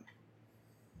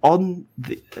 On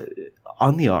the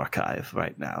archive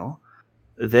right now,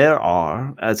 there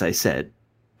are, as I said,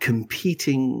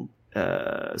 competing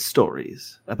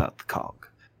stories about the cog.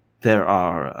 There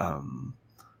are,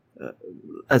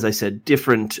 as I said,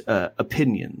 different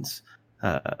opinions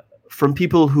from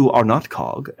people who are not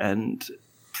cog, and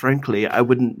frankly, I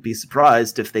wouldn't be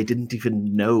surprised if they didn't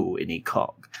even know any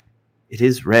cog. It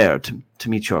is rare to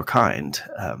meet your kind.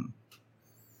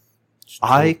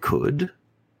 I could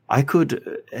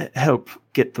help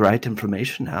get the right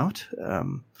information out.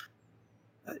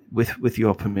 With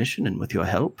your permission and with your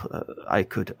help, I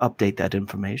could update that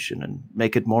information and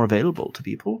make it more available to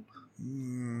people.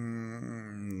 And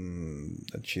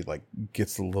she like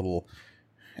gets a little,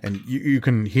 and you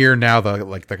can hear now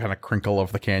the kind of crinkle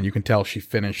of the can. You can tell she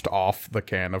finished off the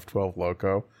can of 12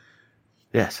 Loco.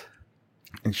 Yes.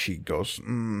 And she goes,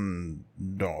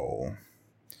 no,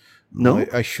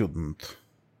 I shouldn't.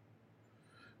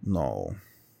 No.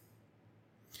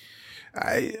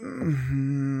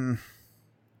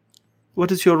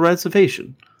 What is your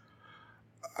reservation?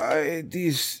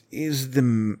 This is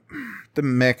the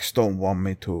mechs don't want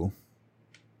me to.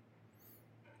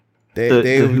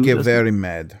 They will get very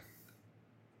mad.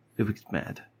 They will get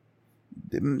mad.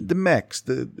 The mechs,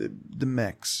 the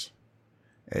mechs.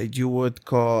 You would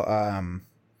call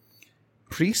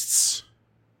priests,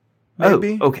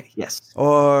 maybe. Oh, okay, yes.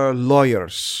 Or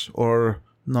lawyers, or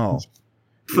no.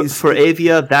 For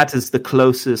Avia, that is the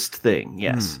closest thing.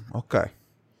 Yes. Okay.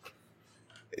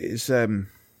 Is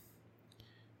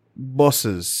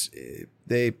bosses?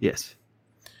 They yes.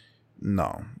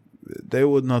 No, they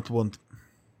would not want.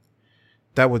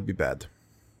 That would be bad.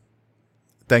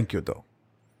 Thank you, though.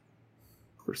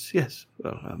 Of course, yes.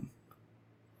 Well,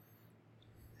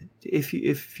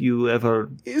 if you ever,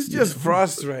 it's just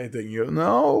frustrating, you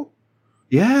know.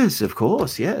 Yes, of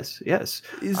course. Yes. It's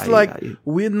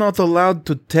we're not allowed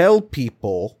to tell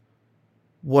people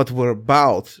what we're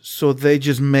about, so they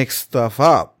just make stuff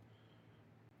up.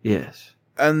 Yes.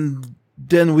 And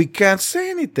then we can't say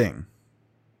anything.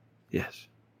 Yes.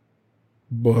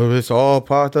 But it's all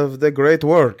part of the great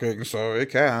working, so we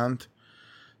can't.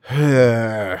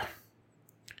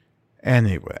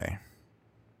 Anyway.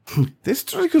 This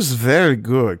drink is very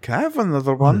good. Can I have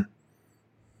another one?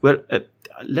 Well,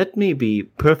 let me be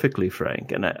perfectly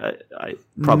frank, and I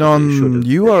probably should have.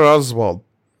 You are Oswald.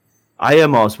 I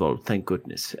am Oswald, thank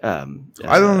goodness. I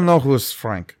don't know who's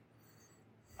Frank.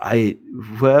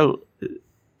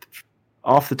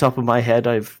 Off the top of my head,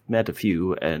 I've met a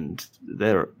few, and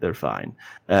they're fine.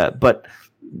 But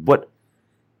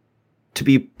to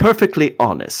be perfectly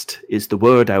honest, is the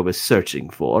word I was searching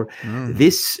for.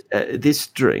 This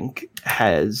drink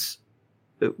has,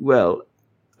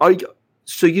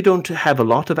 so you don't have a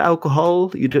lot of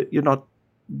alcohol? You're not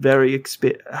very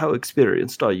how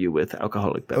experienced are you with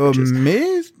alcoholic beverages?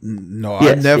 Me? No,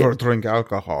 I never drink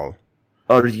alcohol.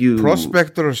 Are you...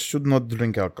 Prospectors should not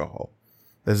drink alcohol.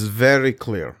 That's very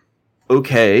clear.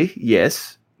 Okay,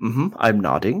 yes. I'm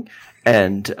nodding.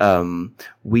 And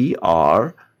we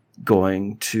are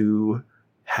going to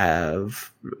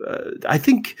have... I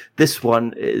think this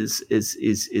one is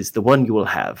the one you will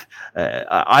have.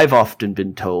 I've often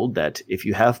been told that if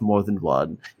you have more than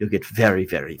one, you'll get very,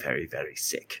 very, very, very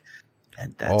sick.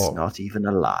 And that's not even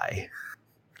a lie.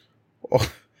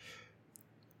 Oh.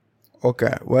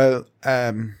 Okay, well,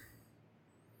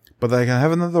 but I can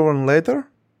have another one later?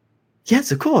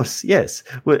 Yes, of course, yes.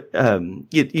 Well,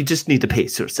 you just need to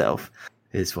pace yourself,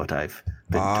 is what I've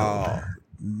been told.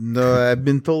 No, I've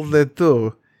been told that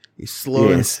too. Slow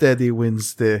and steady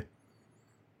wins the...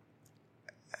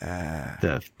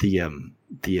 No,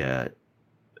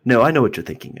 I know what you're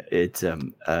thinking. It's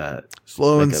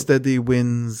slow and steady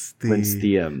wins the it's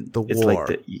war.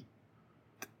 Like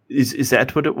is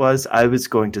that what it was? I was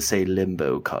going to say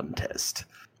limbo contest.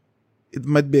 It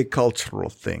might be a cultural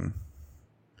thing.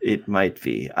 It might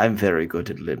be. I'm very good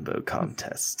at limbo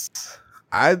contests.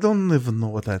 I don't even know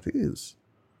what that is.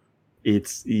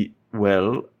 It's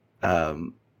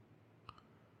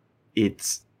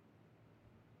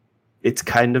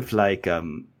kind of like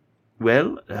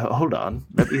hold on.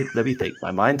 Let me think.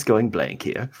 My mind's going blank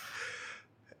here.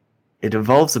 It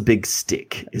involves a big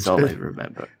stick, is all I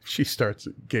remember. She starts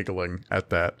giggling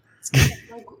at that.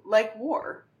 like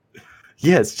war.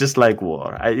 Yes, just like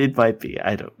war. It might be.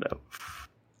 I don't know.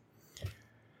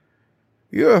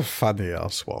 You're funny,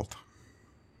 Oswald.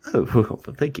 Oh, well,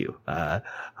 thank you.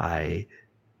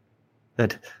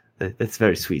 That's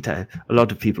very sweet. A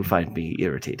lot of people find me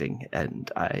irritating,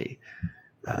 and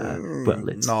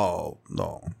it's... No.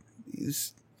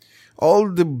 All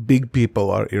the big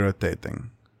people are irritating.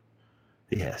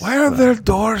 Yes. Why are their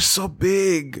doors so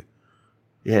big?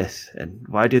 Yes, and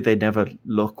why do they never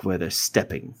look where they're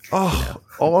stepping?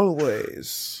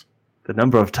 Always. The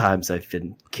number of times I've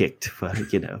been kicked,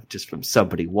 just from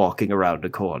somebody walking around a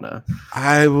corner.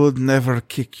 I would never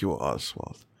kick you,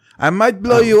 Oswald. I might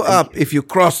blow you up if you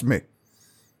cross me.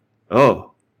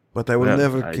 Oh. But I will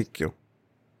never kick you.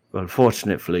 Well,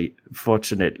 fortunately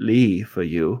for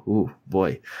you, oh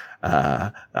boy,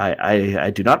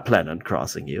 I do not plan on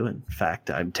crossing you. In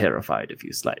fact, I'm terrified of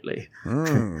you slightly.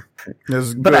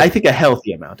 But I think a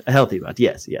healthy amount.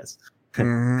 Yes. Yes.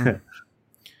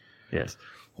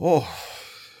 Oh,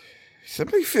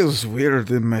 something feels weird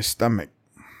in my stomach.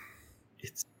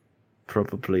 It's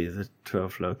probably the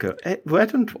 12 Loco. Why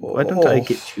don't I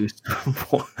get you some?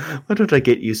 Why don't I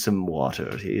get you some water?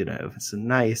 It's a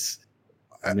nice.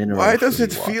 Why does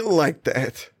it feel like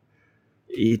that?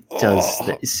 It does.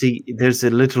 See, there's a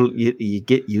little. You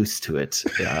get used to it.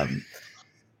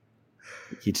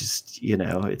 You just,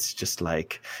 it's just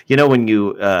like when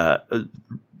you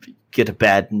get a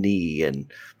bad knee,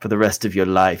 and for the rest of your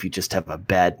life you just have a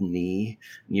bad knee,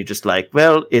 and you're just like,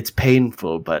 well, it's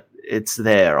painful, but it's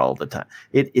there all the time.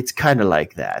 It's kind of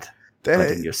like that,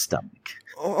 but in your stomach.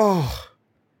 Oh.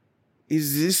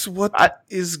 Is this what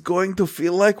is going to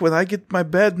feel like when I get my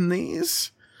bad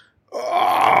knees?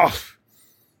 Oh.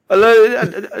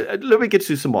 Let me get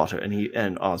you some water.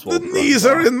 And Oswald. The knees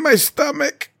are in my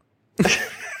stomach.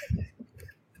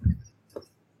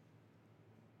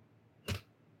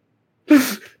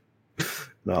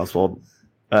 Oswald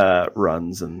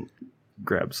runs and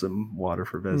grabs some water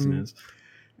for Vesnes.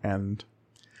 And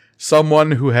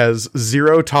someone who has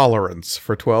zero tolerance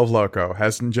for 12 Loco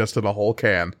has ingested a whole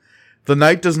can. The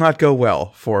night does not go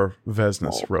well for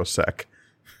Vesnes Rosek.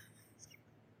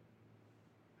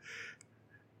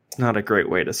 Not a great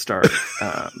way to start.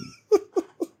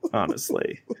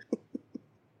 honestly.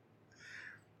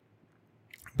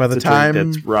 By the It's time... a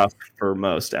drink that's rough for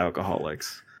most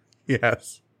alcoholics.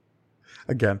 Yes.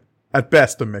 Again, at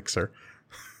best, a mixer.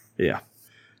 Yeah.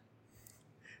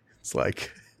 It's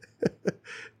like...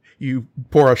 you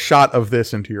pour a shot of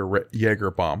this into your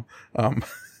Jaeger bomb.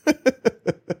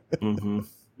 Mm-hmm.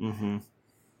 Mm-hmm.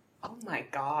 Oh my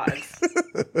god.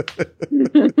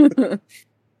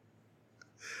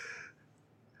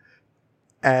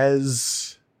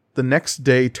 As the next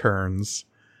day turns,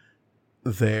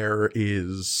 there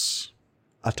is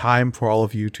a time for all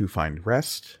of you to find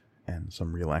rest and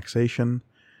some relaxation.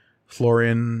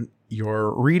 Florian,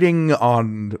 your reading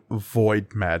on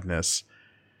Void Madness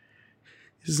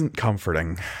isn't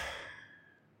comforting.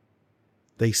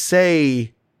 They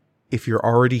say if you're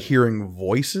already hearing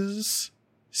voices,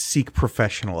 seek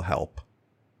professional help.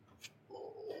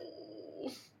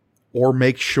 Or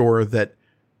make sure that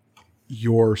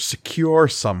you're secure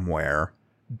somewhere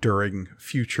during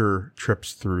future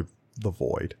trips through the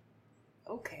void.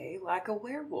 Okay, like a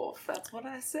werewolf. That's what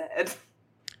I said.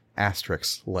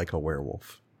 Asterix, like a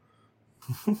werewolf.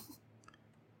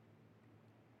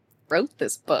 Wrote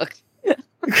this book.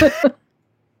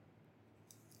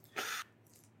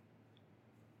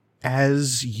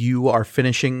 As you are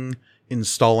finishing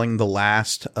installing the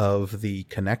last of the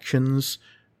connections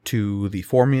to the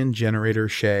Formian generator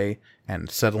Shay and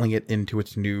settling it into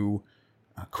its new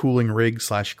cooling rig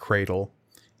 / cradle,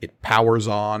 it powers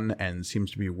on and seems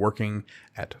to be working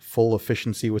at full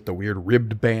efficiency with the weird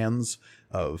ribbed bands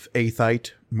of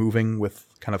aethite moving with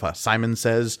kind of a Simon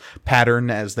Says pattern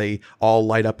as they all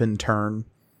light up in turn.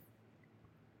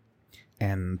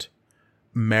 And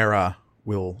Mara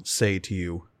will say to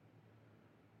you,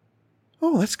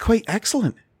 "Oh, that's quite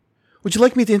excellent. Would you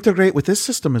like me to integrate with this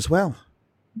system as well?"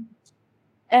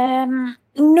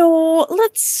 No,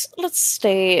 let's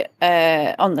stay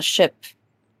on the ship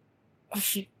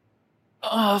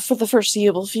for the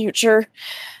foreseeable future.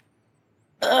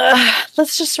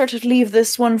 Let's just sort of leave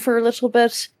this one for a little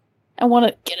bit. I want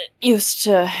to get it used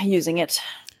to using it.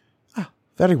 Oh,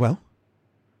 very well.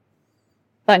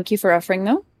 Thank you for offering,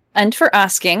 though. And for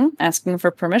asking. Asking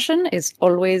for permission is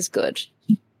always good.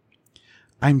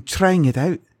 I'm trying it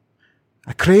out.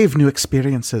 I crave new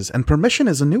experiences, and permission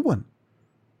is a new one.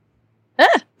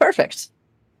 Perfect.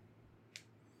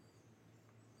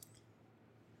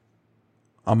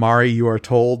 Amari, you are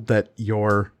told that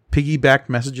your piggyback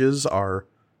messages are...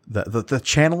 The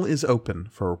channel is open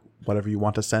for whatever you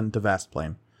want to send to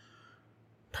Vastplane.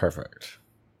 Perfect.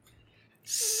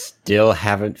 Still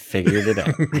haven't figured it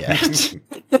out yet.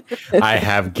 I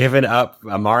have given up.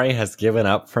 Amari has given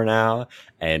up for now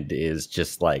and is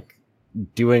just like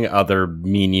doing other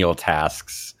menial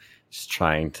tasks, just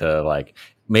trying to like,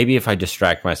 maybe if I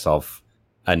distract myself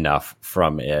enough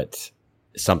from it,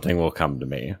 something will come to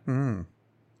me. Mm.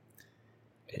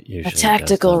 A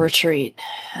tactical retreat.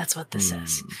 That's what this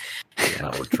is. We're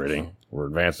not retreating. We're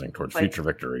advancing towards future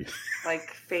victory. Like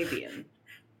Fabian.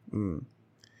 Mm.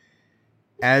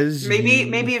 As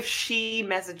maybe if she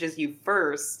messages you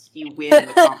first, you win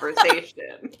the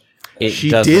conversation.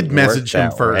 She did message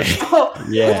him first.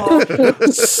 Yeah.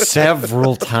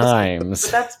 Several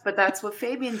times. But that's what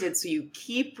Fabian did, so you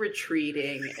keep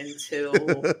retreating until...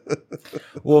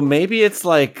 Well, maybe it's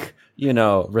like,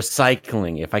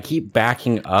 recycling. If I keep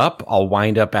backing up, I'll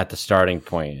wind up at the starting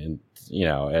point, and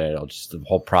it'll just, the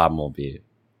whole problem will be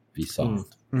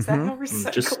solved. Is that how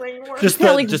recycling works? It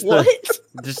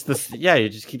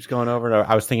just keeps going over and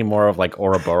over. I was thinking more of like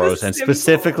Ouroboros and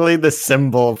specifically the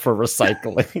symbol for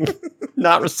recycling.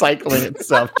 Not recycling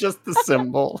itself, just the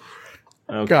symbol.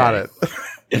 Okay. Got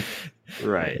it.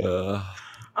 Right.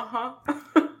 Uh-huh.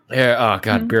 Yeah, oh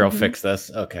god, Beer will fix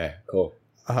this. Okay, cool.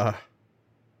 And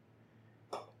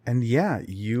yeah,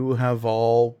 you have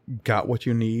all got what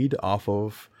you need off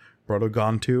of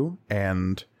Brodogontu,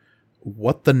 and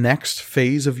what the next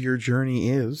phase of your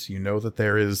journey is. You know that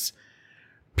there is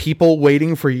people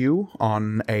waiting for you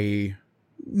on a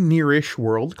nearish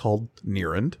world called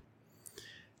Nearend.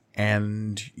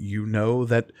 And you know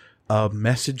that a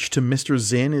message to Mr.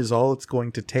 Zinn is all it's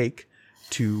going to take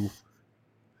to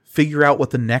figure out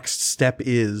what the next step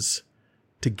is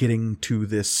to getting to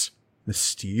this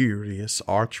mysterious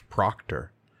Archproctor,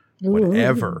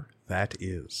 whatever that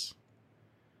is.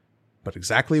 But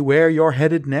exactly where you're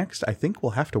headed next, I think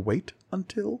we'll have to wait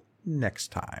until next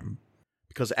time.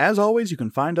 Because as always, you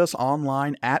can find us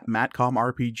online at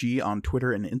MatcomRPG on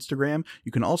Twitter and Instagram.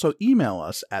 You can also email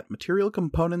us at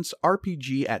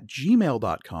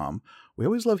materialcomponentsrpg@gmail.com. We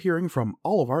always love hearing from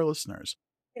all of our listeners.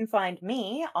 You can find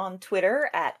me on Twitter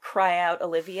at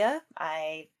CryOutOlivia.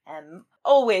 I am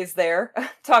always there,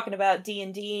 talking about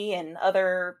D&D and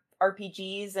other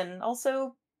RPGs, and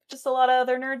also just a lot of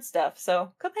other nerd stuff,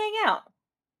 so come hang out.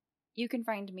 You can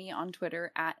find me on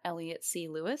Twitter at Elliot C.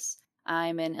 Lewis.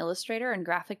 I'm an illustrator and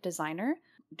graphic designer,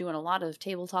 doing a lot of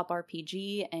tabletop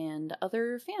RPG and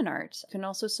other fan art. You can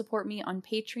also support me on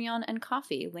Patreon and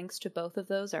Ko-fi. Links to both of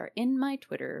those are in my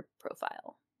Twitter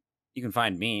profile. You can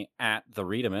find me at The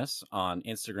Readamus on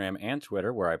Instagram and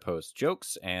Twitter, where I post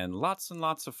jokes and lots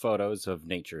of photos of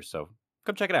nature, so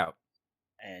come check it out.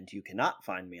 And you cannot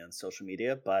find me on social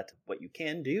media, but what you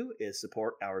can do is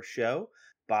support our show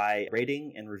by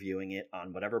rating and reviewing it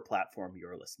on whatever platform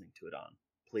you're listening to it on.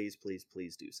 Please, please,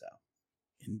 please do so.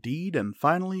 Indeed, and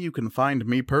finally, you can find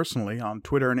me personally on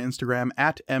Twitter and Instagram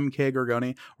at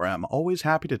MKGorgoni, where I'm always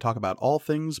happy to talk about all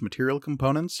things material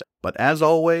components. But as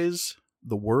always,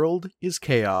 the world is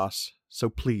chaos, so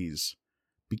please,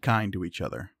 be kind to each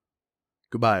other.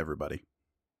 Goodbye, everybody.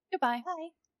 Goodbye. Bye.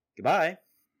 Goodbye.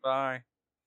 Bye.